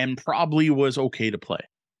and probably was okay to play.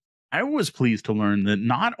 I was pleased to learn that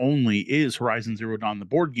not only is Horizon Zero Dawn, the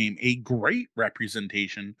board game, a great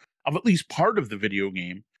representation of at least part of the video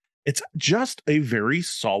game, it's just a very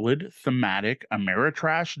solid, thematic,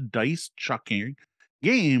 Ameritrash dice chucking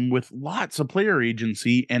game with lots of player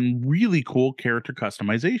agency and really cool character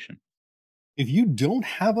customization. If you don't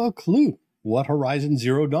have a clue what Horizon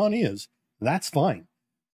Zero Dawn is, that's fine.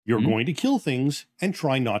 You're going to kill things and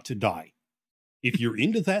try not to die. If you're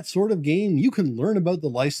into that sort of game, you can learn about the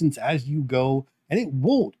license as you go, and it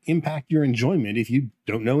won't impact your enjoyment if you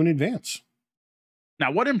don't know in advance.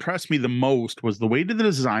 Now, what impressed me the most was the way that the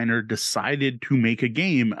designer decided to make a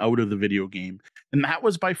game out of the video game, and that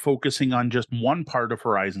was by focusing on just one part of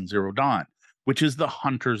Horizon Zero Dawn, which is the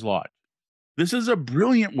Hunter's Lodge. This is a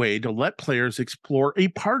brilliant way to let players explore a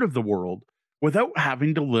part of the world without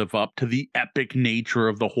having to live up to the epic nature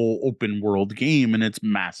of the whole open world game and its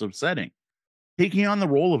massive setting. Taking on the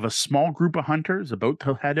role of a small group of hunters about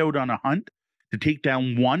to head out on a hunt to take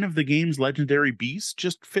down one of the game's legendary beasts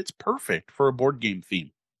just fits perfect for a board game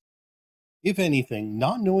theme. If anything,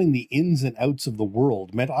 not knowing the ins and outs of the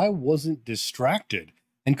world meant I wasn't distracted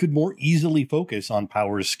and could more easily focus on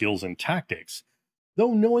powers, skills, and tactics,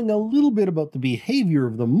 though knowing a little bit about the behavior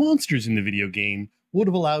of the monsters in the video game would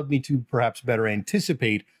have allowed me to perhaps better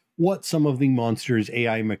anticipate what some of the monsters'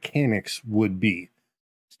 AI mechanics would be.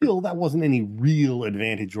 Still, that wasn't any real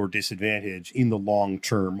advantage or disadvantage in the long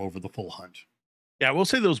term over the full hunt. Yeah, I will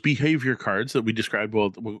say those behavior cards that we described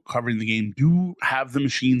while covering the game do have the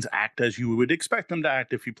machines act as you would expect them to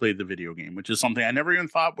act if you played the video game, which is something I never even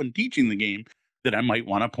thought when teaching the game that I might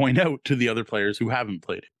want to point out to the other players who haven't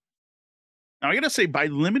played it. Now, I got to say, by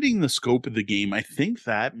limiting the scope of the game, I think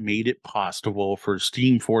that made it possible for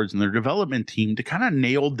Steamforge and their development team to kind of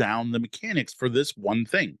nail down the mechanics for this one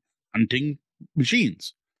thing, hunting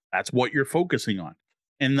machines. That's what you're focusing on.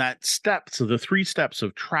 And that steps, so the 3 steps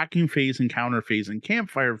of tracking phase, encounter phase, and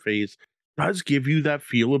campfire phase does give you that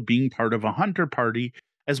feel of being part of a hunter party,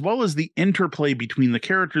 as well as the interplay between the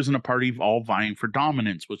characters in a party all vying for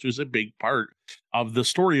dominance, which was a big part of the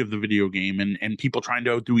story of the video game and people trying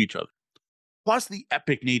to outdo each other. Plus, the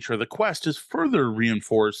epic nature of the quest is further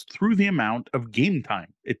reinforced through the amount of game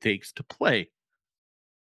time it takes to play.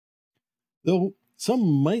 Though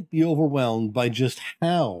some might be overwhelmed by just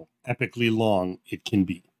how epically long it can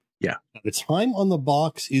be. Yeah. Now, the time on the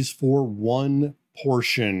box is for one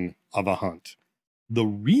portion of a hunt. The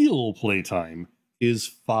real playtime is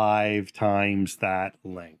 5 times that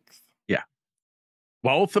length. Yeah.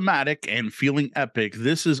 While thematic and feeling epic,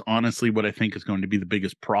 this is honestly what I think is going to be the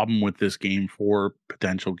biggest problem with this game for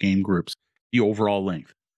potential game groups, the overall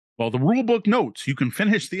length. While the rulebook notes you can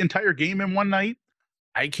finish the entire game in one night,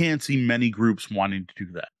 I can't see many groups wanting to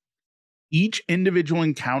do that. Each individual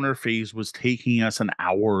encounter phase was taking us an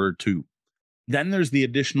hour or two. Then there's the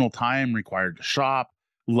additional time required to shop,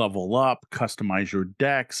 level up, customize your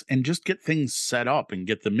decks, and just get things set up and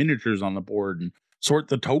get the miniatures on the board and sort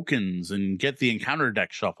the tokens and get the encounter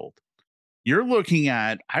deck shuffled. You're looking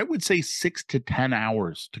at, I would say, 6 to 10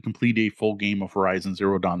 hours to complete a full game of Horizon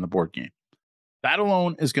Zero Dawn, the board game. That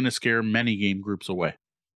alone is going to scare many game groups away.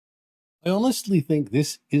 I honestly think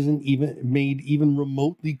this isn't even made even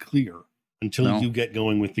remotely clear until you get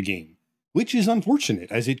going with the game, which is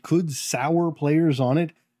unfortunate as it could sour players on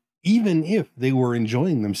it, even if they were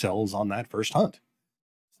enjoying themselves on that first hunt.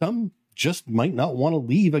 Some just might not want to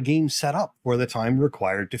leave a game set up for the time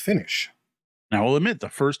required to finish. Now, I'll admit, the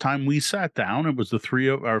first time we sat down, it was the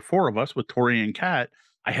 4 of us with Tori and Kat.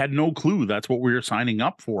 I had no clue that's what we were signing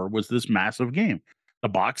up for, was this massive game. The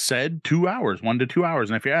box said 2 hours, 1 to 2 hours.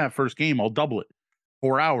 And if you have first game, I'll double it.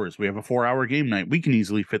 4 hours. We have a 4-hour game night. We can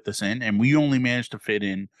easily fit this in. And we only managed to fit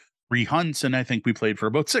in 3 hunts. And I think we played for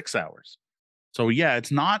about 6 hours. So yeah,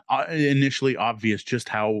 it's not initially obvious just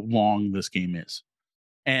how long this game is.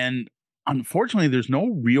 And unfortunately, there's no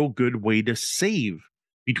real good way to save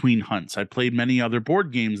between hunts. I played many other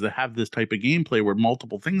board games that have this type of gameplay where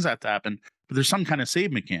multiple things have to happen, but there's some kind of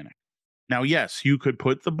save mechanic. Now, yes, you could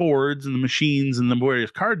put the boards and the machines and the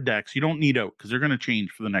various card decks you don't need out because they're going to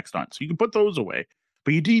change for the next hunt. So you can put those away,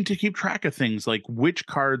 but you need to keep track of things like which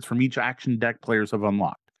cards from each action deck players have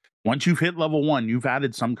unlocked. Once you've hit level 1, you've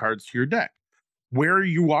added some cards to your deck. Where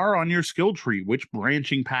you are on your skill tree, which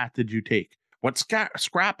branching path did you take? What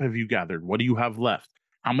scrap have you gathered? What do you have left?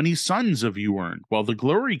 How many suns have you earned? Well, the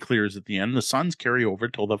glory clears at the end. The suns carry over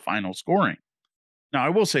till the final scoring. Now, I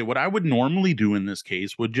will say what I would normally do in this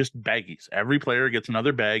case would just baggies. Every player gets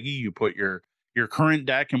another baggie. You put your current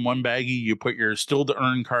deck in one baggie. You put your still to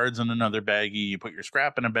earn cards in another baggie. You put your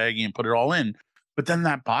scrap in a baggie and put it all in. But then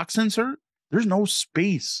that box insert, there's no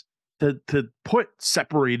space to put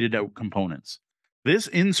separated out components. This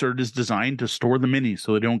insert is designed to store the minis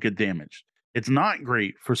so they don't get damaged. It's not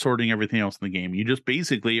great for sorting everything else in the game. You just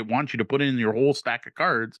basically, it wants you to put in your whole stack of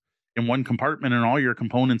cards in one compartment and all your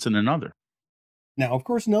components in another. Now, of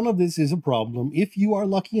course, none of this is a problem if you are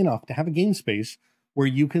lucky enough to have a game space where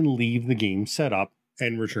you can leave the game set up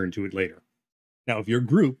and return to it later. Now, if your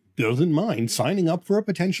group doesn't mind signing up for a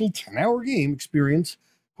potential 10-hour game experience,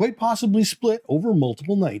 quite possibly split over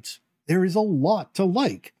multiple nights, there is a lot to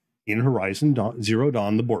like in Horizon Zero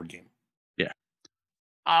Dawn, the board game. Yeah.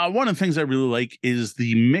 One of the things I really like is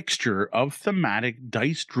the mixture of thematic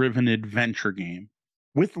dice-driven adventure game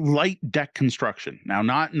with light deck construction. Now,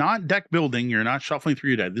 not deck building. You're not shuffling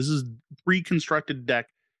through your deck. This is pre-constructed deck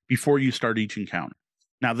before you start each encounter.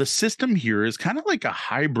 Now, the system here is kind of like a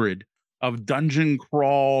hybrid of dungeon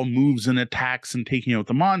crawl, moves and attacks, and taking out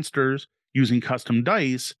the monsters using custom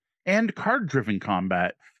dice, and card-driven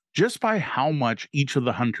combat, just by how much each of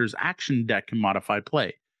the hunters' action deck can modify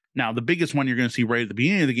play. Now, the biggest one you're going to see right at the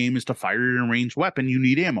beginning of the game is to fire your ranged weapon, you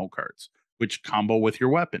need ammo cards, which combo with your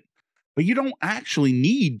weapon. But you don't actually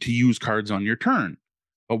need to use cards on your turn.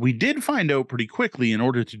 But we did find out pretty quickly, in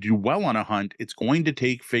order to do well on a hunt, it's going to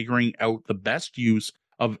take figuring out the best use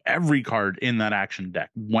of every card in that action deck.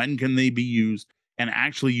 When can they be used, and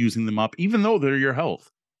actually using them up, even though they're your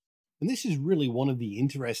health. And this is really one of the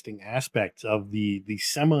interesting aspects of the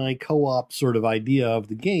semi-co-op sort of idea of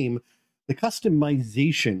the game. The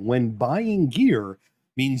customization when buying gear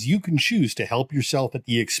means you can choose to help yourself at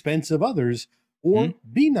the expense of others, or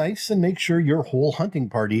be nice and make sure your whole hunting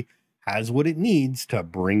party has what it needs to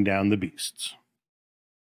bring down the beasts.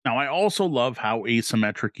 Now, I also love how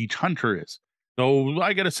asymmetric each hunter is, though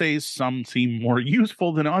I gotta say some seem more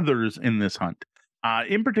useful than others in this hunt.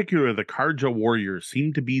 In particular, the Karja warriors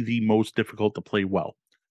seem to be the most difficult to play well,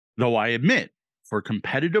 though I admit, for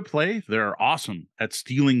competitive play, they're awesome at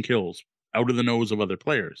stealing kills out of the nose of other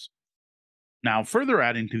players. Now, further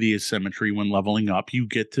adding to the asymmetry when leveling up, you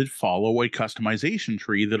get to follow a customization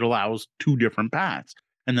tree that allows 2 different paths.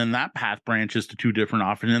 And then that path branches to 2 different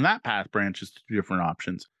options, and that path branches to 2 different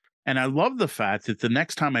options. And I love the fact that the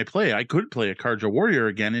next time I play, I could play a Karja Warrior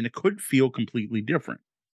again, and it could feel completely different.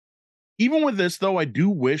 Even with this, though, I do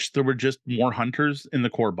wish there were just more hunters in the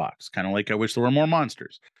core box, kind of like I wish there were more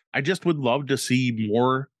monsters. I just would love to see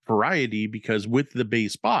more variety, because with the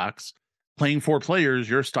base box, playing 4 players,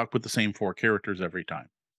 you're stuck with the same 4 characters every time.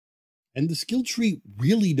 And the skill tree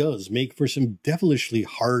really does make for some devilishly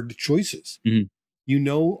hard choices. Mhm. You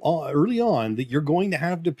know early on that you're going to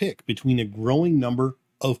have to pick between a growing number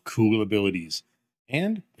of cool abilities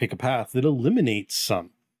and pick a path that eliminates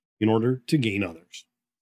some in order to gain others.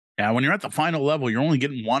 Yeah, when you're at the final level, you're only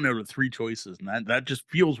getting 1 out of 3 choices, and that just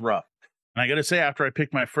feels rough. And I got to say, after I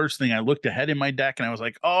picked my first thing, I looked ahead in my deck and I was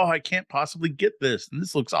like, oh, I can't possibly get this. And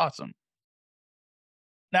this looks awesome.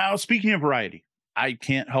 Now, speaking of variety, I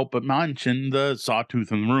can't help but mention the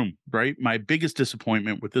sawtooth in the room, right? My biggest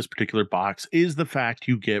disappointment with this particular box is the fact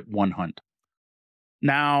you get 1 hunt.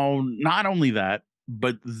 Now, not only that,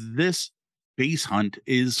 but this base hunt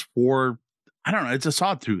is for, I don't know, it's a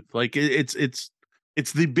sawtooth. Like it's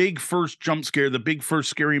the big first jump scare, the big first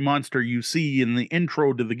scary monster you see in the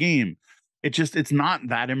intro to the game. It's not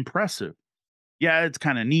that impressive. Yeah, it's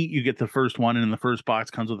kind of neat. You get the first one, and in the first box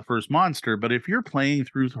comes with the first monster. But if you're playing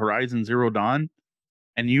through Horizon Zero Dawn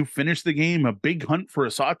and you finish the game, a big hunt for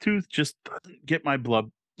a sawtooth just doesn't get my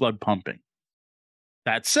blood pumping.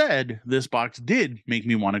 That said, this box did make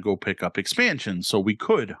me want to go pick up expansions so we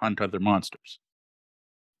could hunt other monsters.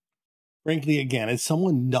 Frankly, again, as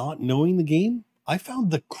someone not knowing the game, I found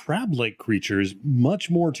the crab-like creatures much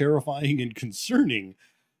more terrifying and concerning,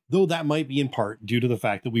 though that might be in part due to the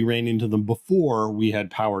fact that we ran into them before we had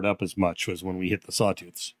powered up as much as when we hit the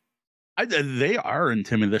sawtooths. They are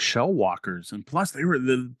intimidating, the shell walkers, and plus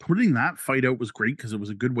putting that fight out was great because it was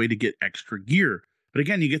a good way to get extra gear. But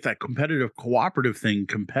again, you get that competitive cooperative thing.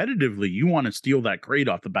 Competitively, you want to steal that crate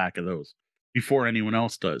off the back of those before anyone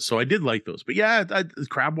else does. So I did like those. But yeah,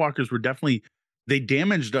 crab walkers were definitely, they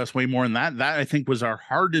damaged us way more than that. That I think was our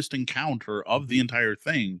hardest encounter of the entire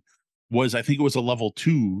thing. I think it was a level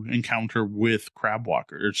 2 encounter with crab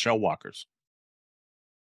walkers or shell walkers.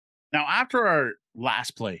 Now, after our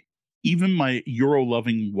last play, even my Euro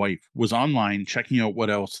loving wife was online checking out what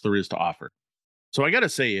else there is to offer. So I got to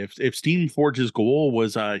say, if Steam Forge's goal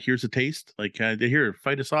was, here's a taste, like here,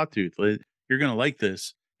 fight a sawtooth, you're going to like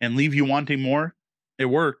this and leave you wanting more, it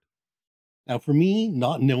worked. Now, for me,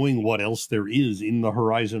 not knowing what else there is in the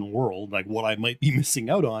Horizon world, like what I might be missing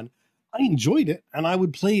out on, I enjoyed it and I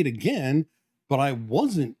would play it again, but I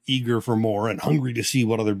wasn't eager for more and hungry to see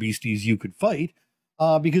what other beasties you could fight,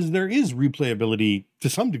 because there is replayability to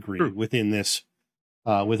some degree within this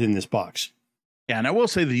box. Yeah, and I will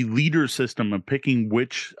say the leader system of picking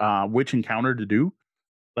which encounter to do,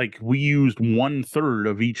 like we used 1/3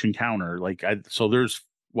 of each encounter. So there's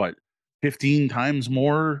 15 times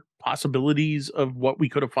more possibilities of what we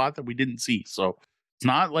could have fought that we didn't see. So it's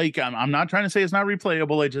not like I'm not trying to say it's not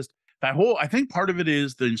replayable. I think part of it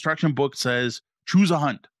is the instruction book says choose a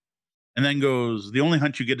hunt, and then goes the only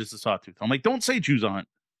hunt you get is the sawtooth. I'm like, don't say choose a hunt,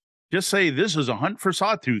 just say this is a hunt for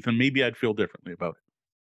sawtooth, and maybe I'd feel differently about it.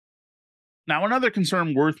 Now, another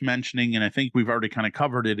concern worth mentioning, and I think we've already kind of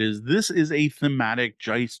covered it, is this is a thematic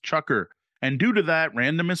dice chucker. And due to that,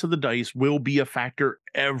 randomness of the dice will be a factor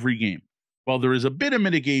every game. While there is a bit of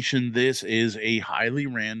mitigation, this is a highly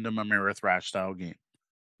random Amerithrash style game.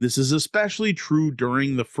 This is especially true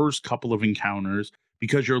during the first couple of encounters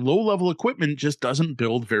because your low-level equipment just doesn't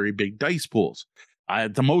build very big dice pools.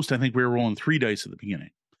 At the most, I think we were rolling 3 dice at the beginning.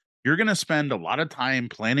 You're going to spend a lot of time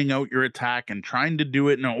planning out your attack and trying to do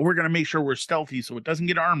it. No, we're going to make sure we're stealthy so it doesn't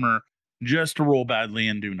get armor just to roll badly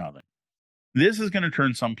and do nothing. This is going to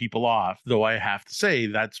turn some people off, though I have to say,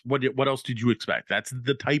 that's what else did you expect? That's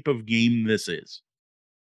the type of game this is.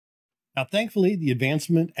 Now, thankfully, the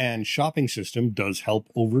advancement and shopping system does help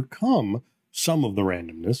overcome some of the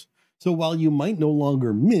randomness. So while you might no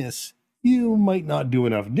longer miss, you might not do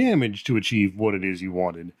enough damage to achieve what it is you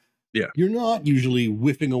wanted. Yeah. You're not usually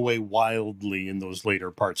whiffing away wildly in those later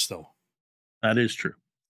parts, though. That is true.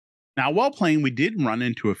 Now, while playing, we did run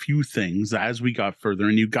into a few things as we got further,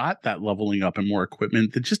 and you got that leveling up and more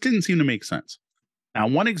equipment that just didn't seem to make sense. Now,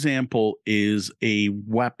 one example is a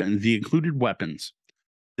weapon, the included weapons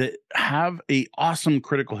that have a awesome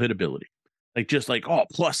critical hit ability.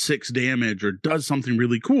 +6 damage or does something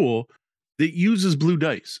really cool that uses blue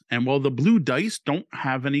dice. And while the blue dice don't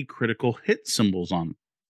have any critical hit symbols on them,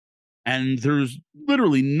 and there's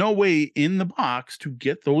literally no way in the box to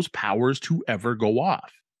get those powers to ever go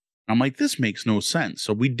off. I'm like, this makes no sense.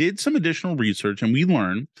 So we did some additional research and we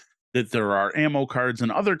learned that there are ammo cards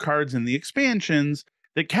and other cards in the expansions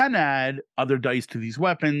that can add other dice to these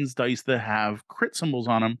weapons, dice that have crit symbols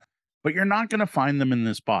on them but you're not going to find them in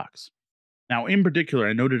this box. Now, in particular,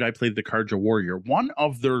 I noted I played the Karja Warrior. One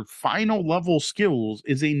of their final level skills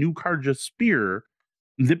is a new Karja Spear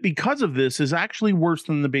that, because of this, is actually worse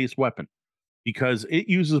than the base weapon because it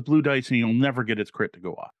uses blue dice and you'll never get its crit to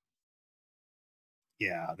go off.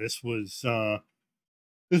 Yeah, this was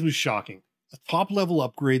shocking. A top level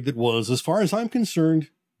upgrade that was, as far as I'm concerned,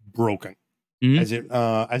 broken, as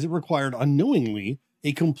it required unknowingly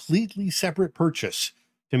a completely separate purchase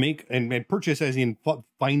to make, and purchase as in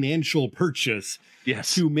financial purchase,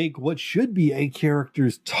 yes, to make what should be a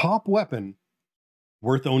character's top weapon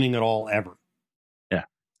worth owning at all ever. Yeah,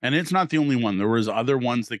 and it's not the only one. There was other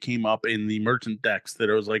ones that came up in the merchant decks that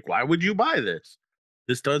I was like, why would you buy this?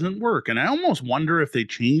 This doesn't work. And I almost wonder if they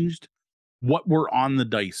changed what were on the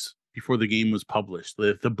dice before the game was published.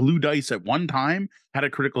 The blue dice at one time had a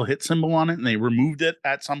critical hit symbol on it, and they removed it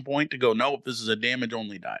at some point to go, no, this is a damage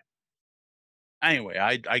only die. Anyway,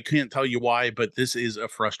 I can't tell you why, but this is a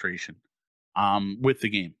frustration with the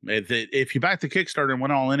game. If you backed the Kickstarter and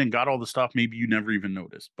went all in and got all the stuff, maybe you never even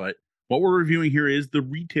noticed. But what we're reviewing here is the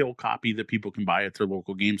retail copy that people can buy at their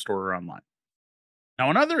local game store or online. Now,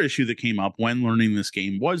 another issue that came up when learning this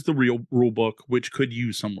game was the real rule book, which could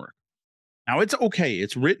use some work. Now, it's okay.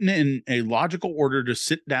 It's written in a logical order to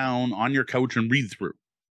sit down on your couch and read through,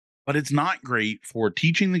 but it's not great for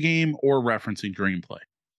teaching the game or referencing during play.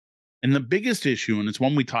 And the biggest issue, and it's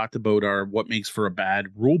one we talked about our What Makes for a Bad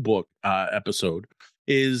Rulebook episode,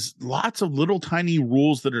 is lots of little tiny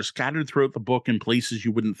rules that are scattered throughout the book in places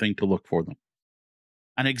you wouldn't think to look for them.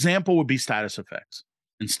 An example would be status effects.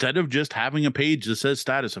 Instead of just having a page that says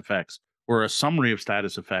status effects or a summary of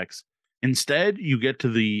status effects, instead you get to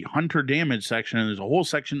the hunter damage section and there's a whole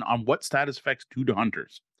section on what status effects do to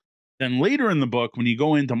hunters. Then later in the book, when you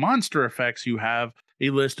go into monster effects, you have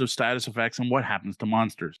a list of status effects and what happens to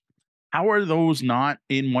monsters. How are those not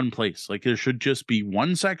in one place? Like, there should just be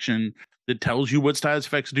one section that tells you what status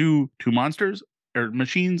effects do to monsters or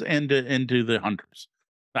machines and to the hunters.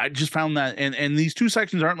 I just found that, and these two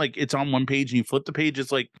sections aren't like it's on one page and you flip the page.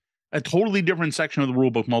 It's like a totally different section of the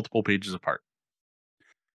rulebook, multiple pages apart.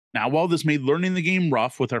 Now, while this made learning the game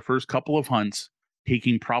rough with our first couple of hunts,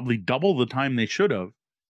 taking probably double the time they should have,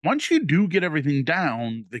 once you do get everything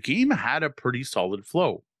down, the game had a pretty solid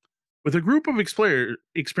flow. With a group of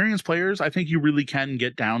experienced players, I think you really can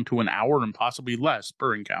get down to an hour and possibly less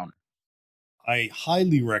per encounter. I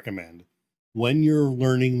highly recommend, when you're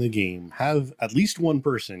learning the game, have at least one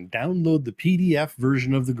person download the PDF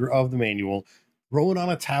version of the manual, throw it on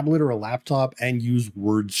a tablet or a laptop, and use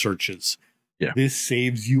word searches. Yeah. This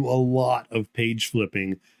saves you a lot of page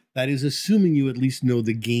flipping. That is assuming you at least know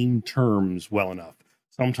the game terms well enough.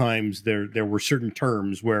 Sometimes there were certain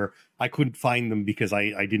terms where I couldn't find them because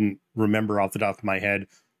I didn't remember off the top of my head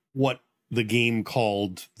what the game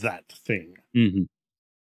called that thing. Mm-hmm.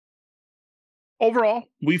 Overall,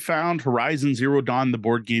 we found Horizon Zero Dawn, the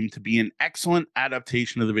board game, to be an excellent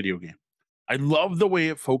adaptation of the video game. I love the way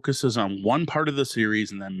it focuses on one part of the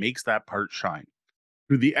series and then makes that part shine.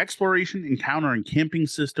 Through the exploration, encounter, and camping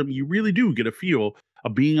system, you really do get a feel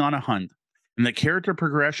of being on a hunt, and the character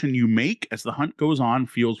progression you make as the hunt goes on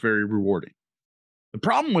feels very rewarding. The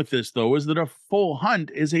problem with this, though, is that a full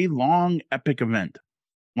hunt is a long, epic event.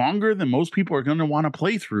 Longer than most people are going to want to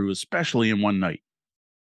play through, especially in one night.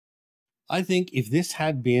 I think if this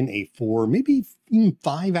had been a 4, maybe even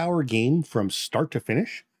 5-hour game from start to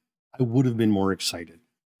finish, I would have been more excited.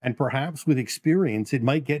 And perhaps with experience, it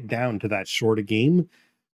might get down to that short a game,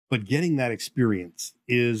 but getting that experience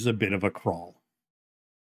is a bit of a crawl.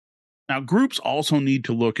 Now, groups also need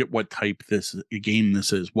to look at what type game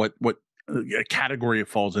this is, what category it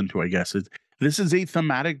falls into, I guess. This is a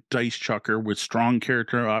thematic dice chucker with strong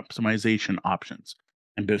character optimization options.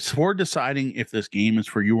 And before deciding if this game is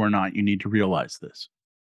for you or not, you need to realize this.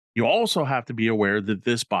 You also have to be aware that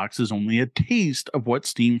this box is only a taste of what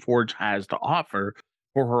Steamforge has to offer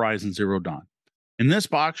for Horizon Zero Dawn. In this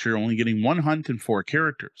box, you're only getting 1 hunt and 4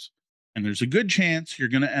 characters, and there's a good chance you're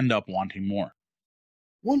going to end up wanting more.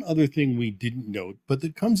 One other thing we didn't note, but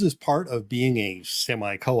that comes as part of being a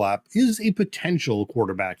semi-co-op, is a potential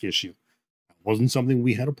quarterback issue. It wasn't something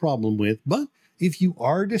we had a problem with, but if you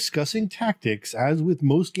are discussing tactics, as with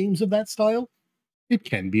most games of that style, it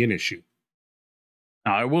can be an issue.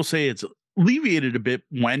 Now, I will say it's alleviated a bit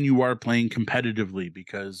when you are playing competitively,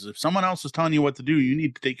 because if someone else is telling you what to do, you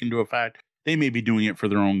need to take into effect they may be doing it for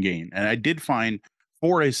their own gain. And I did find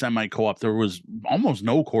for a semi-co-op, there was almost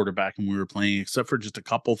no quarterback when we were playing, except for just a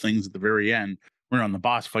couple things at the very end. We're on the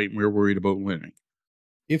boss fight and we were worried about winning.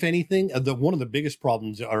 If anything, one of the biggest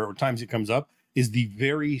problems or times it comes up is the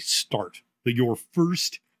very start, your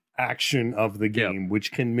first action of the game,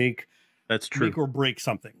 which can make or break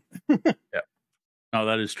something. Yeah. No,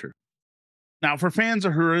 that is true. Now, for fans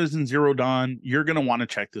of Horizon Zero Dawn, you're going to want to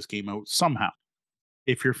check this game out somehow.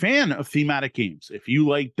 If you're a fan of thematic games, if you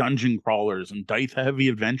like dungeon crawlers and dice-heavy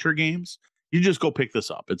adventure games, you just go pick this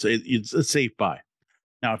up. It's a safe buy.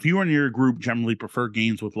 Now, if you and your group generally prefer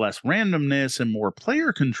games with less randomness and more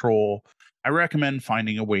player control, I recommend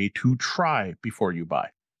finding a way to try before you buy.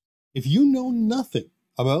 If you know nothing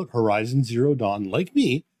about Horizon Zero Dawn like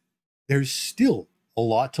me, there's still a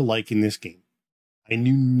lot to like in this game. I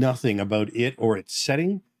knew nothing about it or its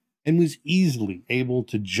setting, and was easily able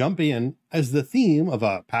to jump in, as the theme of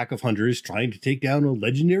a pack of hunters trying to take down a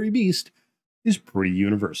legendary beast is pretty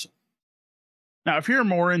universal. Now, if you're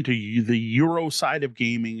more into the Euro side of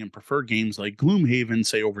gaming and prefer games like Gloomhaven,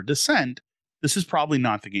 say, over Descent, this is probably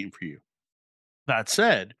not the game for you. That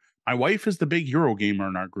said, my wife is the big Euro gamer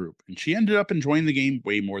in our group, and she ended up enjoying the game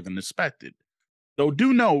way more than expected. Though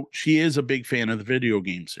do note, she is a big fan of the video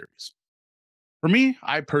game series. For me,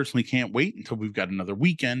 I personally can't wait until we've got another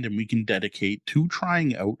weekend and we can dedicate to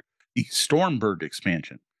trying out the Stormbird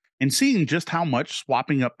expansion and seeing just how much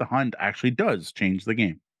swapping up the hunt actually does change the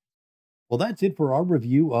game. Well, that's it for our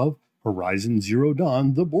review of Horizon Zero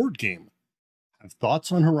Dawn, the board game. Have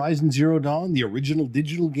thoughts on Horizon Zero Dawn, the original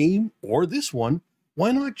digital game, or this one?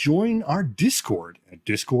 Why not join our Discord at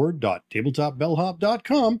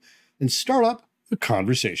discord.tabletopbellhop.com and start up a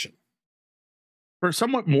conversation. For a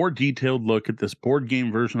somewhat more detailed look at this board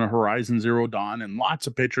game version of Horizon Zero Dawn and lots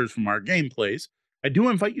of pictures from our gameplays, I do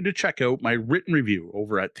invite you to check out my written review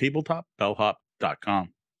over at tabletopbellhop.com.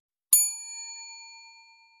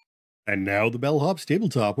 And now the Bellhop's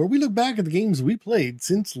Tabletop, where we look back at the games we played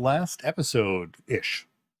since last episode-ish.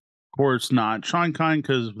 Of course, not SeanCon,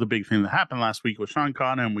 because the big thing that happened last week was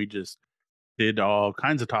SeanCon, and we just did all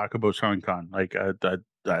kinds of talk about SeanCon. Like, I'd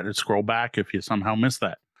scroll back if you somehow missed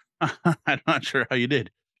that. I'm not sure how you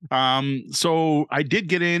did. So I did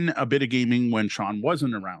get in a bit of gaming when Sean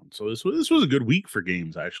wasn't around. So this was a good week for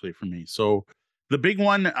games, actually, for me. So the big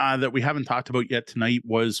one that we haven't talked about yet tonight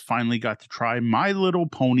was finally got to try My Little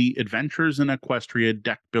Pony Adventures in Equestria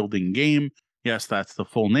deck building game. Yes, that's the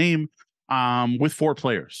full name. With 4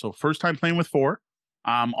 players. So first time playing with 4.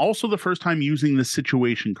 Also the first time using the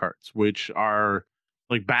situation cards, which are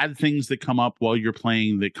like bad things that come up while you're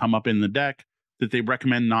playing that come up in the deck that they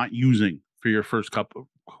recommend not using for your first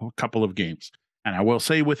couple of games. And I will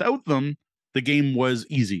say, without them, the game was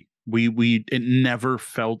easy. It never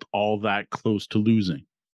felt all that close to losing.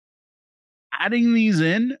 Adding these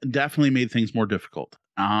in definitely made things more difficult.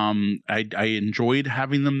 I enjoyed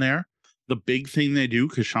having them there. The big thing they do,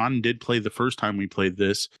 because Sean did play the first time we played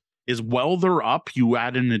this, is while they're up, you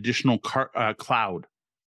add an additional cloud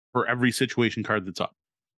for every situation card that's up.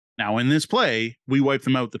 Now, in this play, we wiped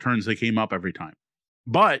them out the turns they came up every time.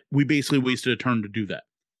 But we basically wasted a turn to do that.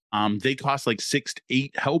 They cost like 6 to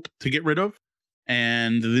 8 help to get rid of.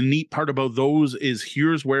 And the neat part about those is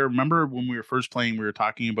here's where, remember when we were first playing, we were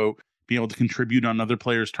talking about being able to contribute on other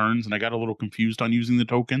players' turns, and I got a little confused on using the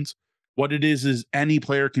tokens. What it is any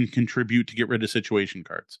player can contribute to get rid of situation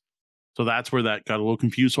cards. So that's where that got a little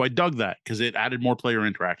confused. So I dug that because it added more player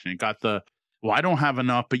interaction. It got the, well, I don't have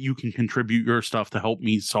enough, but you can contribute your stuff to help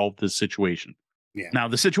me solve this situation. Yeah. Now,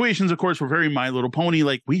 the situations, of course, were very My Little Pony.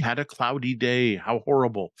 Like, we had a cloudy day. How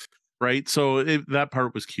horrible, right? So that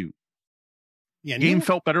part was cute. Yeah, game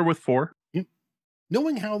felt better with 4. Yeah.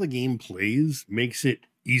 Knowing how the game plays makes it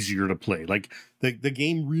easier to play. Like, the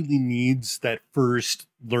game really needs that first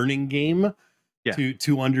learning game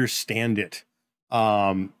to understand it.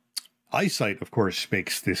 Eyesight, of course,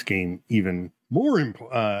 makes this game even more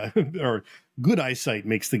or good eyesight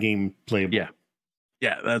makes the game playable.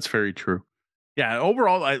 Yeah, that's very true. Yeah,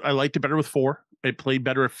 overall, I liked it better with 4. It played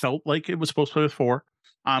better. It felt like it was supposed to play with 4.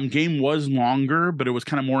 Game was longer, but it was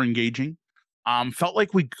kind of more engaging. Felt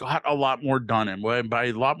like we got a lot more done. And by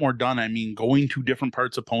a lot more done, I mean going to different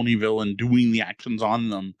parts of Ponyville and doing the actions on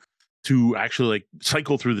them to actually like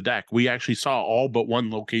cycle through the deck. We actually saw all but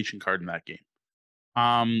 1 location card in that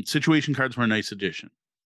game. Situation cards were a nice addition.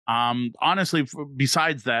 Honestly,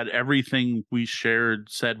 besides that, everything we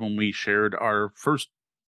said when we shared our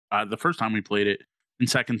the first time we played it and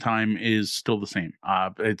second time is still the same.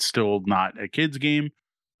 It's still not a kid's game.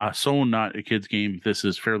 So not a kid's game. This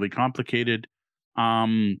is fairly complicated.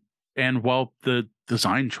 And while the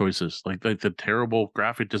design choices, like the terrible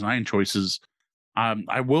graphic design choices,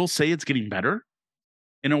 I will say it's getting better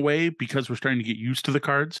in a way because we're starting to get used to the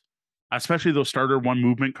cards. Especially those starter 1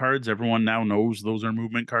 movement cards. Everyone now knows those are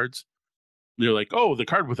movement cards. They're like, oh, the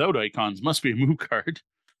card without icons must be a move card.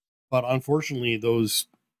 But unfortunately, those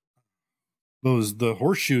the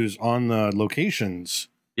horseshoes on the locations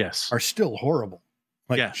Yes. are still horrible.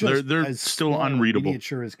 Like, Yeah, just they're as still small and unreadable.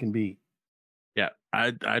 miniature as can be. Yeah,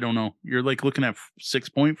 I don't know. You're like looking at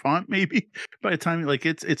 6-point font maybe by the time like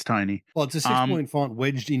it's tiny. Well, it's a 6-point font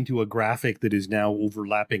wedged into a graphic that is now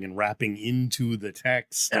overlapping and wrapping into the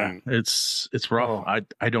text. Yeah, And it's rough. oh,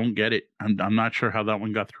 I don't get it. I'm not sure how that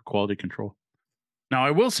one got through quality control. Now,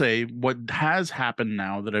 I will say what has happened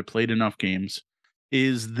now that I played enough games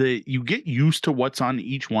is that you get used to what's on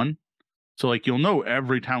each one. So like you'll know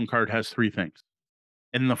every town card has 3 things.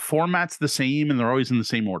 And the format's the same and they're always in the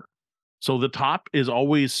same order. So the top is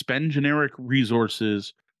always spend generic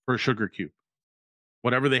resources for a sugar cube,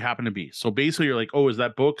 whatever they happen to be. So basically you're like, oh, is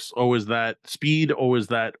that books? Oh, is that speed? Oh, is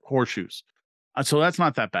that horseshoes? So that's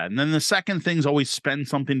not that bad. And then the second thing's always spend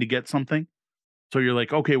something to get something. So you're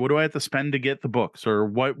like, okay, what do I have to spend to get the books? Or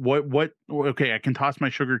what, okay, I can toss my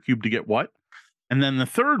sugar cube to get what? And then the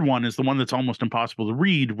third one is the one that's almost impossible to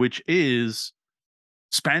read, which is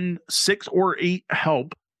spend 6 or 8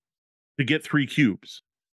 help to get 3 cubes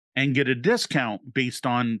and get a discount based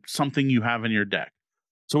on something you have in your deck.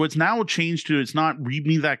 So it's now changed to, it's not read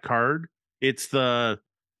me that card. It's the,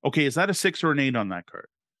 okay, is that a 6 or an 8 on that card?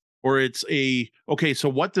 Or it's a, okay, so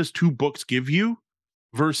what does 2 books give you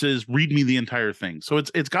versus read me the entire thing? So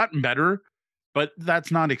it's gotten better, but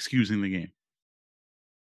that's not excusing the game.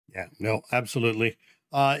 yeah, no, absolutely.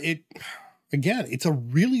 It's a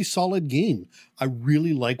really solid game. I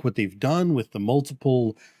really like what they've done with the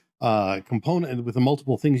multiple with the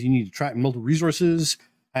multiple things you need to track, multiple resources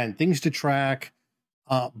and things to track.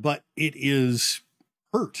 But it is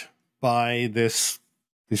hurt by this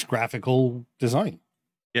graphical design.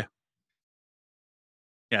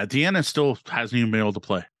 Yeah, Deanna still hasn't even been able to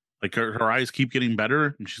play. Like her eyes keep getting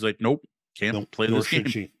better, and she's like, "Nope, can't play this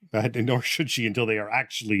game." Nor should she until they are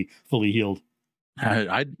actually fully healed.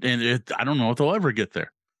 I don't know if they'll ever get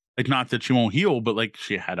there. Like, not that she won't heal, but like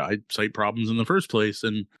she had eyesight problems in the first place,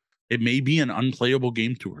 and it may be an unplayable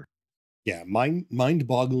game to her. Yeah,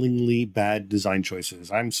 mind-bogglingly bad design choices.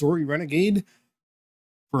 I'm sorry, Renegade.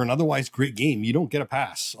 For an otherwise great game, you don't get a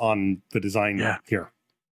pass on the design here.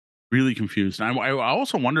 Really confused. I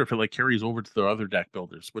also wonder if it like carries over to the other deck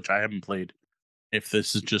builders, which I haven't played. If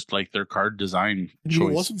this is just like their card design choice.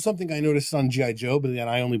 It wasn't something I noticed on G.I. Joe, but then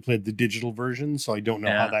I only played the digital version, so I don't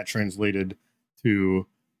know how that translated to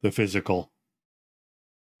the physical.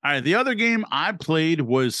 All right, the other game I played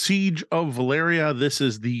was Siege of Valeria. This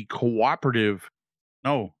is the cooperative.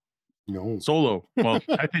 No. Solo. Well,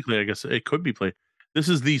 technically, I guess it could be played. This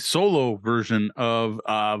is the solo version of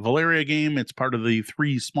Valeria game. It's part of the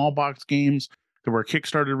 3 small box games that were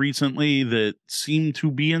kickstarted recently that seem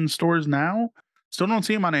to be in stores now. Still don't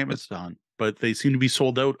see them on Amazon, but they seem to be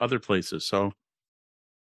sold out other places. So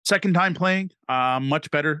second time playing, much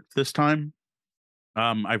better this time.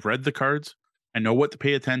 I've read the cards. I know what to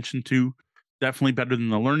pay attention to. Definitely better than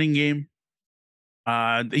the learning game.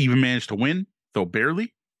 They even managed to win, though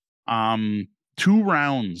barely. 2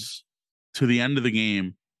 rounds to the end of the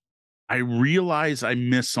game, I realized I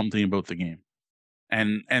missed something about the game.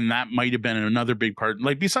 And that might have been another big part.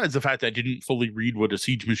 Like, besides the fact that I didn't fully read what a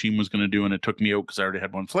siege machine was going to do, and it took me out because I already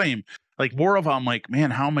had 1 flame. Like, more of I'm like,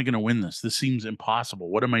 man, how am I going to win this? This seems impossible.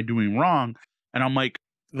 What am I doing wrong? And I'm like,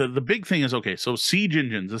 the big thing is, okay, so siege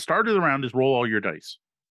engines, the start of the round is roll all your dice.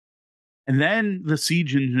 And then the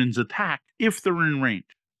siege engines attack if they're in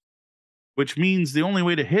range, which means the only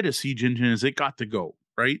way to hit a siege engine is it got to go,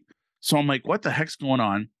 right? So I'm like, what the heck's going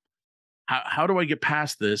on? How do I get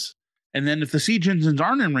past this? And then if the siege engines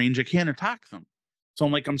aren't in range, I can't attack them. So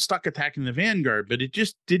I'm like, I'm stuck attacking the Vanguard, but it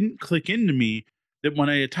just didn't click into me that when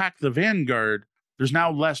I attack the Vanguard, there's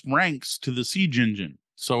now less ranks to the siege engine.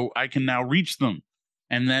 So I can now reach them.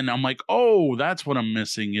 And then I'm like, oh, that's what I'm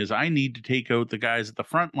missing is I need to take out the guys at the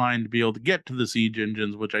front line to be able to get to the siege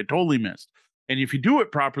engines, which I totally missed. And if you do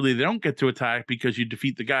it properly, they don't get to attack because you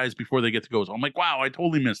defeat the guys before they get to go. So I'm like, wow, I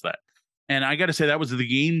totally missed that. And I got to say, that was the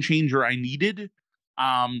game changer I needed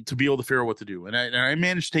to be able to figure out what to do. And I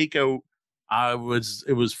managed to take out, it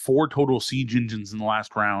was 4 total siege engines in the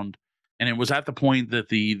last round. And it was at the point that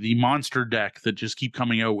the monster deck that just keep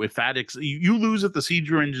coming out, if that, you lose if the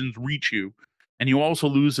siege engines reach you, and you also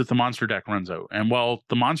lose if the monster deck runs out. And well,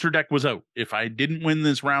 the monster deck was out. If I didn't win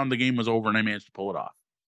this round, the game was over, and I managed to pull it off.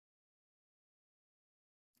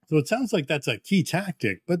 So it sounds like that's a key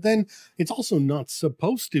tactic, but then it's also not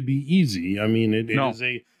supposed to be easy. I mean, it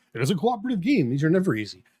is a cooperative game. These are never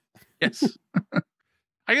easy. Yes.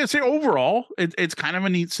 I gotta say, overall, it's kind of a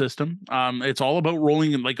neat system. It's all about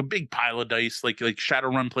rolling in like a big pile of dice. Like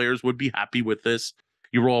Shadowrun players would be happy with this.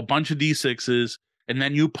 You roll a bunch of D6s, and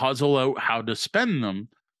then you puzzle out how to spend them.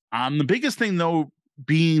 The biggest thing, though,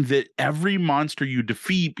 being that every monster you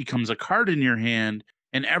defeat becomes a card in your hand,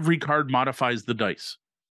 and every card modifies the dice.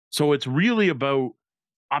 So it's really about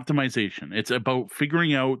optimization. It's about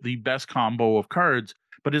figuring out the best combo of cards,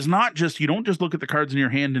 but it's not just, you don't just look at the cards in your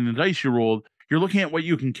hand and the dice you rolled. You're looking at what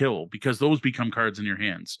you can kill, because those become cards in your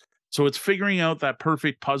hands. So it's figuring out that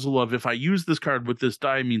perfect puzzle of, if I use this card with this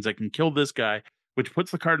die, means I can kill this guy, which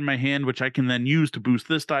puts the card in my hand, which I can then use to boost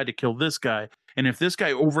this die to kill this guy. And if this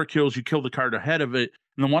guy overkills, you kill the card ahead of it.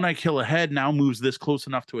 And the one I kill ahead now moves this close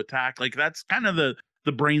enough to attack. Like, that's kind of the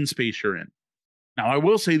brain space you're in. Now, I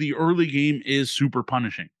will say the early game is super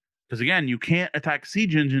punishing, because again, you can't attack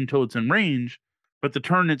Siege Engine until it's in range, but the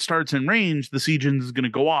turn it starts in range, the Siege Engine is going to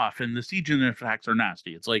go off, and the Siege Engine attacks are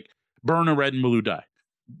nasty. It's like burn a red and blue die,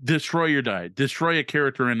 destroy your die, destroy a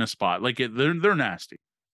character in a spot. Like, they're nasty.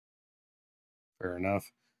 Fair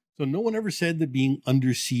enough. So no one ever said that being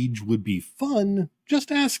under siege would be fun.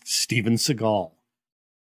 Just ask Steven Seagal.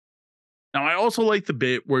 Now, I also like the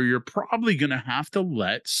bit where you're probably going to have to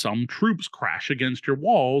let some troops crash against your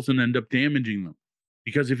walls and end up damaging them.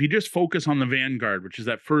 Because if you just focus on the Vanguard, which is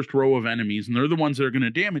that first row of enemies, and they're the ones that are going to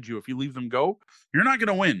damage you, if you leave them go, you're not going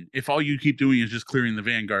to win if all you keep doing is just clearing the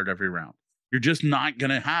Vanguard every round. You're just not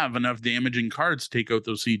going to have enough damaging cards to take out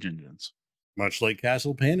those siege engines. Much like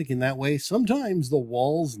Castle Panic in that way, sometimes the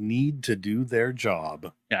walls need to do their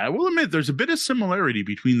job. Yeah, I will admit there's a bit of similarity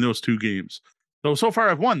between those two games. So far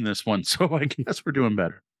I've won this one, so I guess we're doing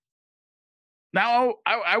better. Now,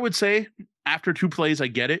 I would say after 2 plays, I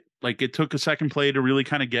get it. Like, it took a second play to really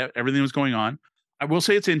kind of get everything that was going on. I will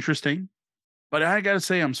say it's interesting, but I got to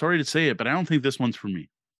say, I'm sorry to say it, but I don't think this one's for me.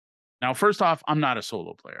 Now, first off, I'm not a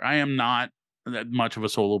solo player. I am not that much of a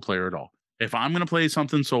solo player at all. If I'm going to play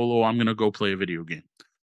something solo, I'm going to go play a video game.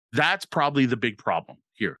 That's probably the big problem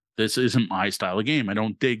here. This isn't my style of game. I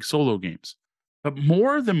don't dig solo games. But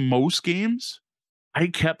more than most games, I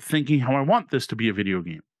kept thinking how I want this to be a video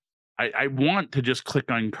game. I want to just click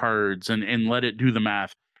on cards and let it do the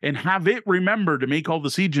math and have it remember to make all the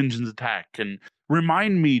siege engines attack and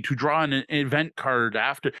remind me to draw an event card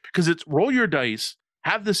after, because it's roll your dice,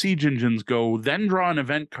 have the siege engines go, then draw an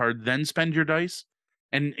event card, then spend your dice.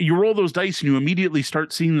 And you roll those dice and you immediately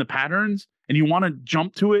start seeing the patterns and you want to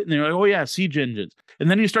jump to it. And you're like, oh yeah, siege engines. And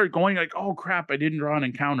then you start going like, oh crap, I didn't draw an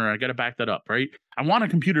encounter. I got to back that up, right? I want a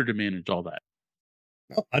computer to manage all that.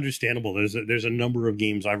 Well, understandable. There's a number of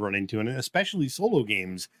games I've run into, and especially solo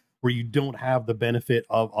games where you don't have the benefit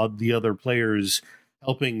of the other players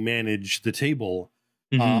helping manage the table.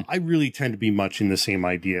 I really tend to be much in the same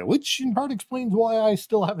idea, which in part explains why I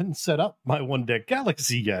still haven't set up my one deck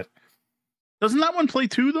galaxy yet. Doesn't that one play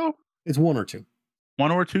 2 though? It's 1 or 2.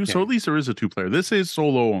 1 or 2. Yeah. So at least there is a 2-player. This is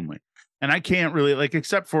solo only. And I can't really, like,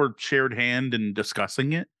 except for shared hand and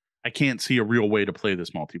discussing it, I can't see a real way to play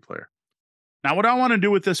this multiplayer. Now, what I want to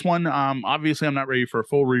do with this one, obviously I'm not ready for a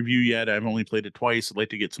full review yet. I've only played it twice. I'd like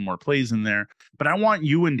to get some more plays in there, but I want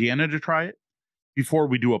you and Deanna to try it before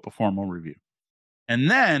we do up a formal review.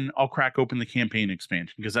 And then I'll crack open the campaign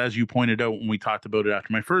expansion, because as you pointed out when we talked about it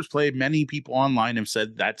after my first play, many people online have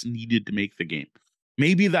said that's needed to make the game.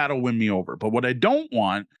 Maybe that'll win me over. But what I don't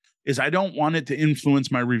want is I don't want it to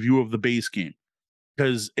influence my review of the base game,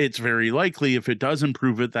 because it's very likely, if it does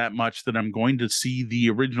improve it that much, that I'm going to see the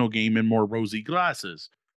original game in more rosy glasses.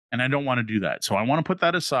 And I don't want to do that. So I want to put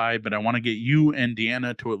that aside, but I want to get you and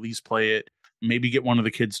Deanna to at least play it. Maybe get one of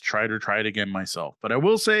the kids to try it again myself. But I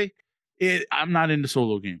will say, I'm not into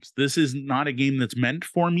solo games. This is not a game that's meant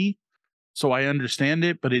for me. So I understand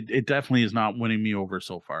it, but it definitely is not winning me over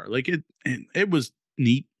so far. Like, it was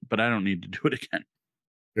neat, but I don't need to do it again.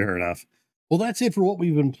 Fair enough. Well, that's it for what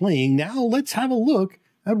we've been playing. Now let's have a look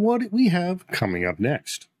at what we have coming up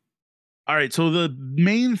next. All right, so the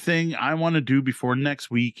main thing I want to do before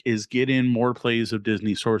next week is get in more plays of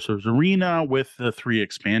Disney Sorcerer's Arena with the 3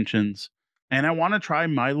 expansions. And I want to try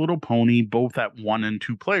My Little Pony both at 1 and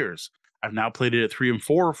 2 players. I've now played it at 3 and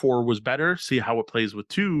 4. 4 was better. See how it plays with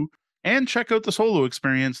 2. And check out the solo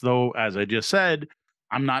experience, though, as I just said,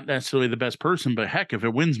 I'm not necessarily the best person, but heck, if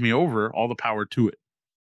it wins me over, all the power to it.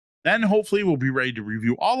 Then hopefully we'll be ready to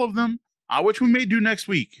review all of them, which we may do next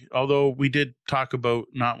week. Although we did talk about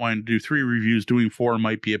not wanting to do 3 reviews, doing 4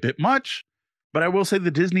 might be a bit much. But I will say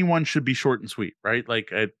the Disney one should be short and sweet, right? Like,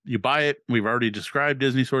 you buy it. We've already described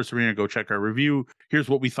Disney Sorcerer's Arena. Go check our review. Here's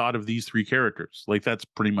what we thought of these 3 characters. Like, that's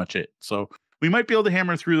pretty much it. So we might be able to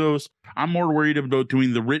hammer through those. I'm more worried about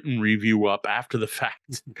doing the written review up after the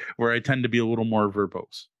fact, where I tend to be a little more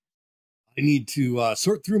verbose. I need to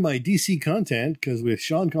sort through my DC content, because with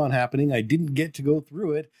SeanCon happening, I didn't get to go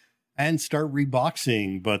through it. and start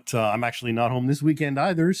reboxing. But I'm actually not home this weekend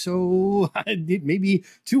either, so maybe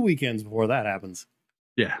 2 weekends before that happens.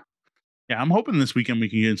 Yeah. Yeah, I'm hoping this weekend we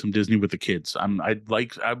can get in some Disney with the kids.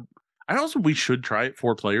 We should try it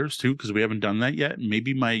 4 players too, because we haven't done that yet.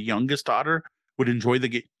 Maybe my youngest daughter would enjoy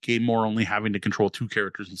the game more, only having to control 2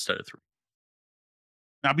 characters instead of 3.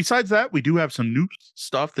 Now, besides that, we do have some new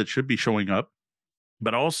stuff that should be showing up,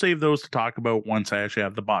 but I'll save those to talk about once I actually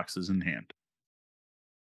have the boxes in hand.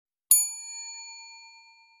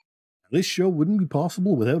 This show wouldn't be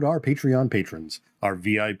possible without our Patreon patrons, our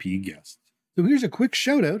VIP guests. So here's a quick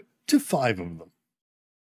shout out to 5 of them.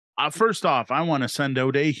 First off, I want to send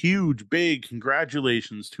out a huge, big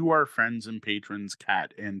congratulations to our friends and patrons,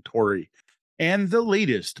 Kat and Tori, and the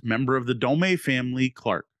latest member of the Dome family,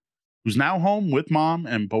 Clark, who's now home with mom,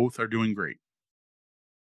 and both are doing great.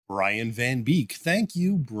 Brian Van Beek. Thank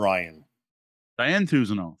you, Brian. Diane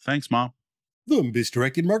Thusino. Thanks, Mom. The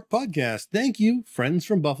Misdirected Mark Podcast. Thank you, friends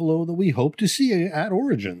from Buffalo that we hope to see at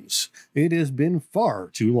Origins. It has been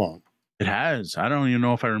far too long. It has. I don't even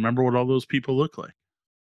know if I remember what all those people look like.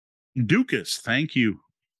 Dukas, thank you.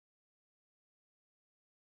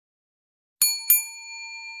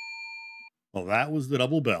 Well, that was the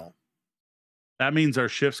double bell. That means our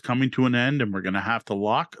shift's coming to an end and we're going to have to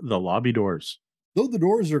lock the lobby doors. Though the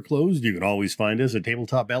doors are closed, you can always find us at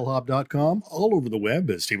tabletopbellhop.com, all over the web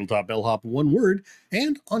as Tabletop Bellhop, one word,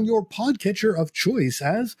 and on your podcatcher of choice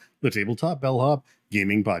as the Tabletop Bellhop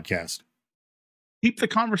Gaming Podcast. Keep the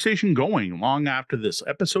conversation going long after this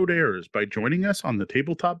episode airs by joining us on the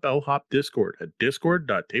Tabletop Bellhop Discord at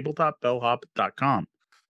discord.tabletopbellhop.com.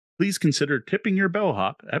 Please consider tipping your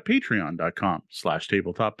bellhop at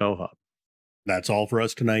patreon.com/tabletopbellhop. That's all for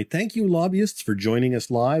us tonight. Thank you, lobbyists, for joining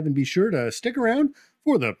us live, and be sure to stick around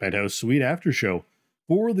for the Penthouse Suite After Show.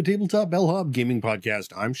 For the Tabletop Bellhop Gaming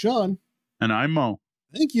Podcast, I'm Sean. And I'm Mo.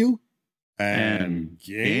 Thank you. And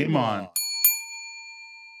game on.